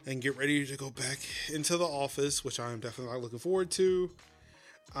and get ready to go back into the office, which I am definitely looking forward to.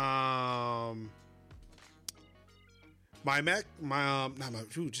 My Mac, not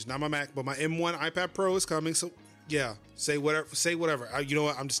my Mac, but my M1 iPad Pro is coming. So yeah, say whatever. You know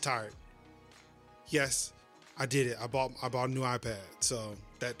what? I'm just tired. Yes, I did it. I bought a new iPad, so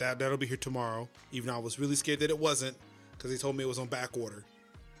that'll be here tomorrow. Even though I was really scared that it wasn't, because they told me it was on back order.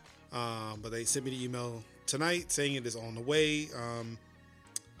 But they sent me the email tonight saying it is on the way.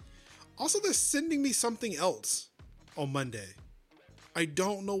 Also, they're sending me something else on Monday. I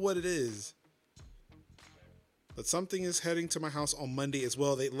don't know what it is, but something is heading to my house on Monday as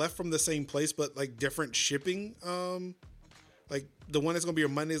well. They left from the same place, but like different shipping. Like the one that's gonna be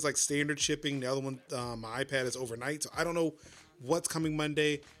on Monday is like standard shipping. The other one, my iPad, is overnight. So I don't know what's coming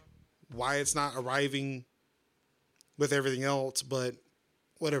Monday, why it's not arriving with everything else, but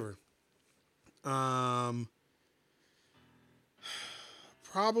whatever.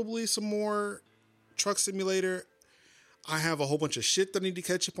 Probably some more Truck Simulator. I have a whole bunch of shit that I need to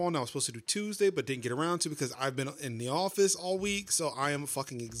catch up on. I was supposed to do Tuesday, but didn't get around to because I've been in the office all week. So I am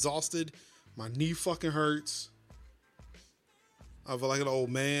fucking exhausted. My knee fucking hurts. I feel like an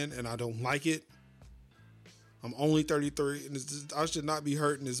old man and I don't like it. I'm only 33 and I should not be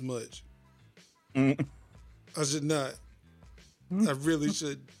hurting as much. I should not. I really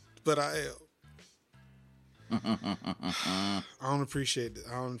should, but I am. I don't appreciate it.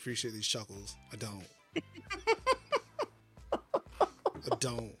 I don't appreciate these chuckles. I don't. I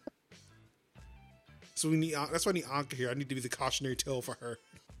don't. So that's why I need Anka here. I need to be the cautionary tale for her.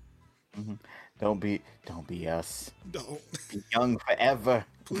 Mm-hmm. Don't be us. Don't. Be young forever.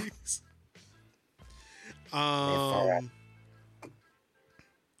 Please.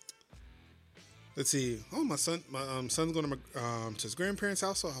 Let's see. Oh, my son's going to his grandparents'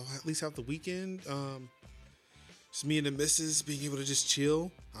 house, so I'll at least have the weekend. Just me and the missus being able to just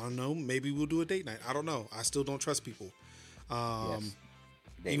chill. I don't know. Maybe we'll do a date night. I don't know. I still don't trust people. Yes.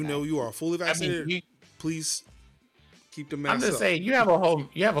 Even though you are fully vaccinated, please keep the mask. I'm just up. saying, you have a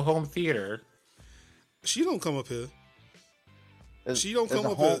home theater. She don't come up here. She don't come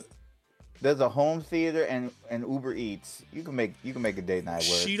up here. There's a home theater and Uber Eats. You can make a date night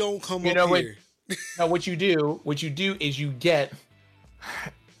work. She don't come up here. No, what you do is you get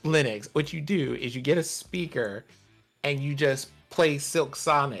Linux. What you do is you get a speaker and you just play Silk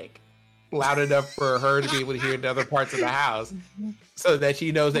Sonic loud enough for her to be able to hear in other parts of the house, so that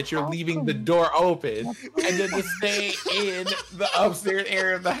she knows that you're leaving the door open, and then to stay in the upstairs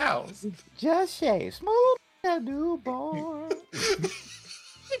area of the house. Just shave smooth a newborn.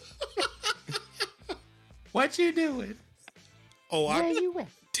 What you doing? Oh, Where you at?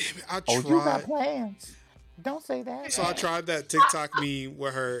 Damn it! I tried. Oh, you got plans. Don't say that. So I tried that TikTok meme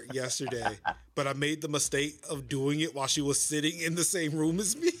with her yesterday, but I made the mistake of doing it while she was sitting in the same room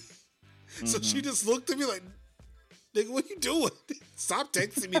as me. So she just looked at me like, nigga, what you doing? Stop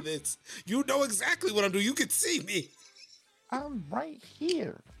texting me this. You know exactly what I'm doing. You can see me. I'm right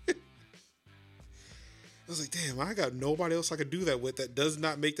here. I was like, damn, I got nobody else I could do that with that does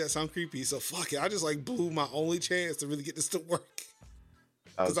not make that sound creepy. So fuck it. I just like blew my only chance to really get this to work.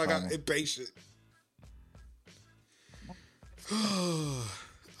 Because I got impatient.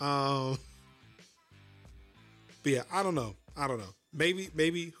 But yeah, I don't know.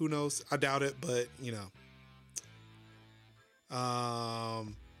 Maybe who knows? I doubt it, but you know.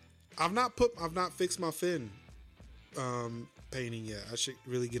 I've not fixed my fin painting yet. I should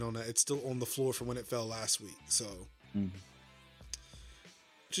really get on that. It's still on the floor from when it fell last week. So I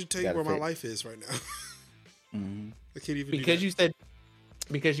should tell you where my life is right now. I can't even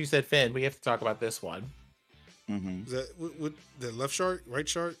because you said fin, we have to talk about this one. Is that what the left shark, right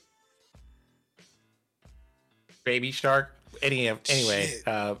shark? Baby shark. Anyway,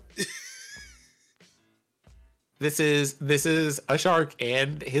 this is a shark,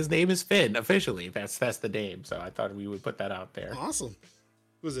 and his name is Finn. Officially, that's the name. So I thought we would put that out there. Awesome.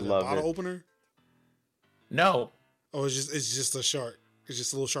 Was it a bottle opener? No. Oh, it's just a shark. It's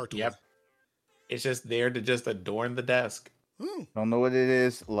just a little shark toy. Yep. It's just there to just adorn the desk. Oh. Don't know what it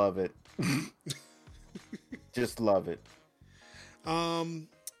is. Love it. Just love it. But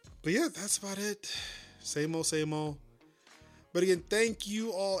yeah, that's about it. Same old. But again, thank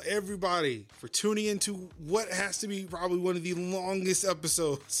you all, everybody, for tuning into what has to be probably one of the longest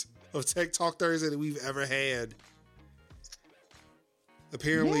episodes of Tech Talk Thursday that we've ever had.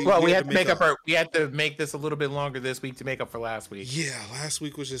 Apparently, well, we had to make this a little bit longer this week to make up for last week. Yeah, last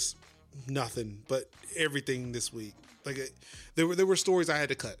week was just nothing, but everything this week. Like there were stories I had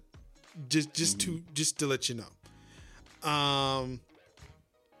to cut. Just to let you know.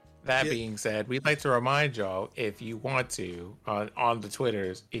 That being said, we'd like to remind y'all, if you want to, on the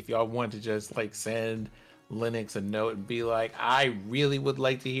Twitters, if y'all want to just like send Linux a note and be like, I really would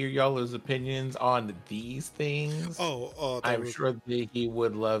like to hear y'all's opinions on these things. I'm sure that he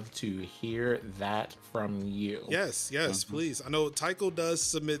would love to hear that from you. Yes, please. I know Tycho does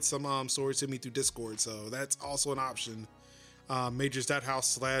submit some stories to me through Discord, so that's also an option.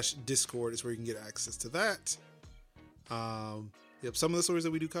 Majors.house/Discord is where you can get access to that. Yep, some of the stories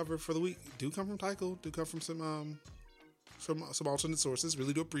that we do cover for the week do come from Tycho, do come from some alternate sources.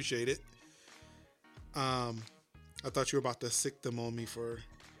 Really do appreciate it. I thought you were about to sick them on me for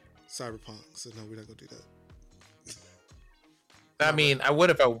Cyberpunk, so no, we're not gonna do that. I mean, I would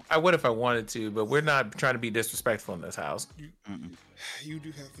if I wanted to, but we're not trying to be disrespectful in this house. You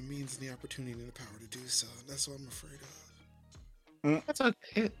do have the means and the opportunity and the power to do so. That's what I'm afraid of. That's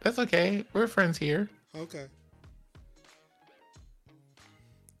okay. That's okay. We're friends here. Okay.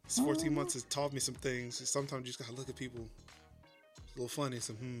 This 14 months has taught me some things. Sometimes you just gotta look at people. It's a little funny.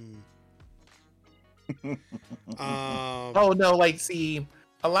 So, Oh no, like, see,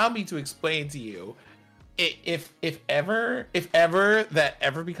 allow me to explain to you. If ever that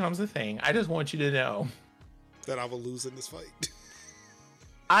ever becomes a thing, I just want you to know that I will lose in this fight.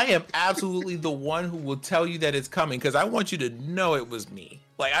 I am absolutely the one who will tell you that it's coming, because I want you to know it was me.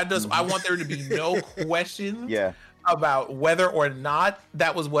 Like, I want there to be no questions about whether or not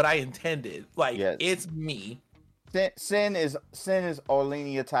that was what I intended. Like, it's me. Sin is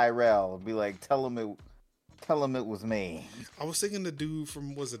Orlenia Tyrell. Be like, tell him it was me. I was thinking the dude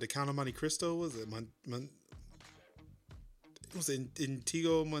from, was it The Count of Monte Cristo? Was it was it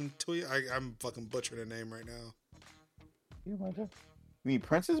Inigo Montoya? I'm fucking butchering the name right now. You mean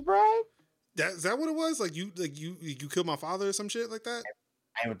Princess Bride? Is that what it was? Like you killed my father or some shit like that?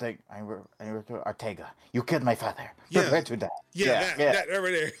 I would think Ortega. You killed my father. Yeah. Prepare to die. That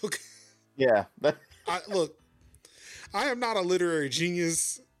right there. Okay. Yeah. Look, I am not a literary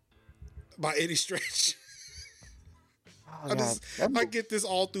genius by any stretch. I get this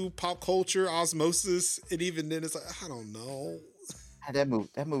all through pop culture osmosis, and even then, it's like, I don't know. That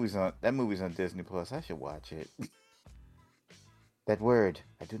movie's on Disney Plus. I should watch it. That word,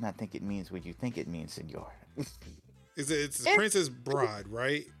 I do not think it means what you think it means, senor. It's Princess Bride,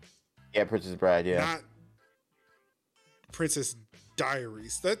 right? Yeah, Princess Bride. Yeah, not Princess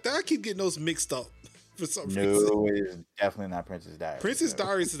Diaries. That I keep getting those mixed up for some reason. No, it is definitely not Princess Diaries. Princess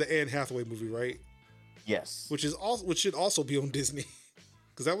Diaries is the Anne Hathaway movie, right? Yes. Which should also be on Disney,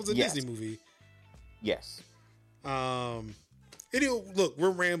 because that was a Disney movie. Yes. Anyway, look, we're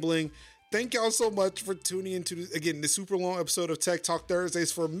rambling. Thank y'all so much for tuning into again the super long episode of Tech Talk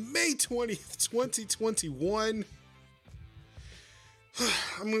Thursdays for May 20th, 2021.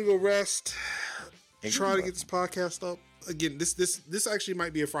 I'm gonna go rest. Try to get this podcast up again. This actually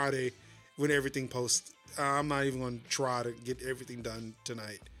might be a Friday when everything posts. I'm not even gonna try to get everything done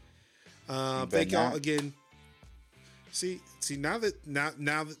tonight. Thank y'all again. See now that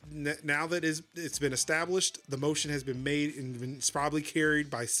it's been established, the motion has been made and it's probably carried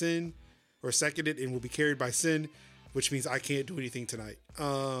by Sin, or seconded and will be carried by Sin, which means I can't do anything tonight.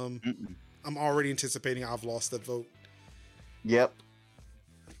 I'm already anticipating I've lost that vote. Yep.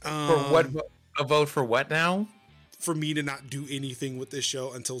 For what? A vote for what now? For me to not do anything with this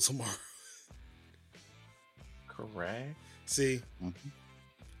show until tomorrow. Correct. See? Mm-hmm.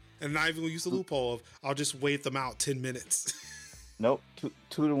 And not even gonna use the loophole of I'll just wait them out 10 minutes. Nope.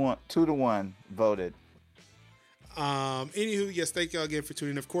 2-1 voted. Anywho, yes, thank y'all again for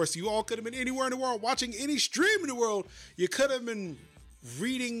tuning in. Of course, you all could have been anywhere in the world, watching any stream in the world. You could have been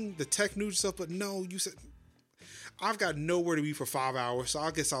reading the tech news stuff, but no, you said I've got nowhere to be for 5 hours, so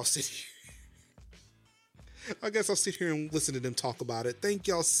I guess I'll sit here. And listen to them talk about it. Thank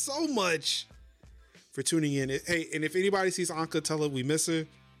y'all so much for tuning in. Hey, and if anybody sees Anka, tell her we miss her.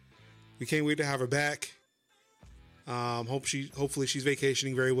 We can't wait to have her back. Hopefully she's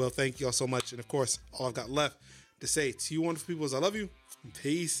vacationing very well. Thank y'all so much. And of course, all I've got left to say to you wonderful people is I love you.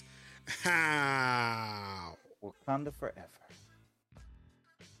 Peace. Wakanda forever.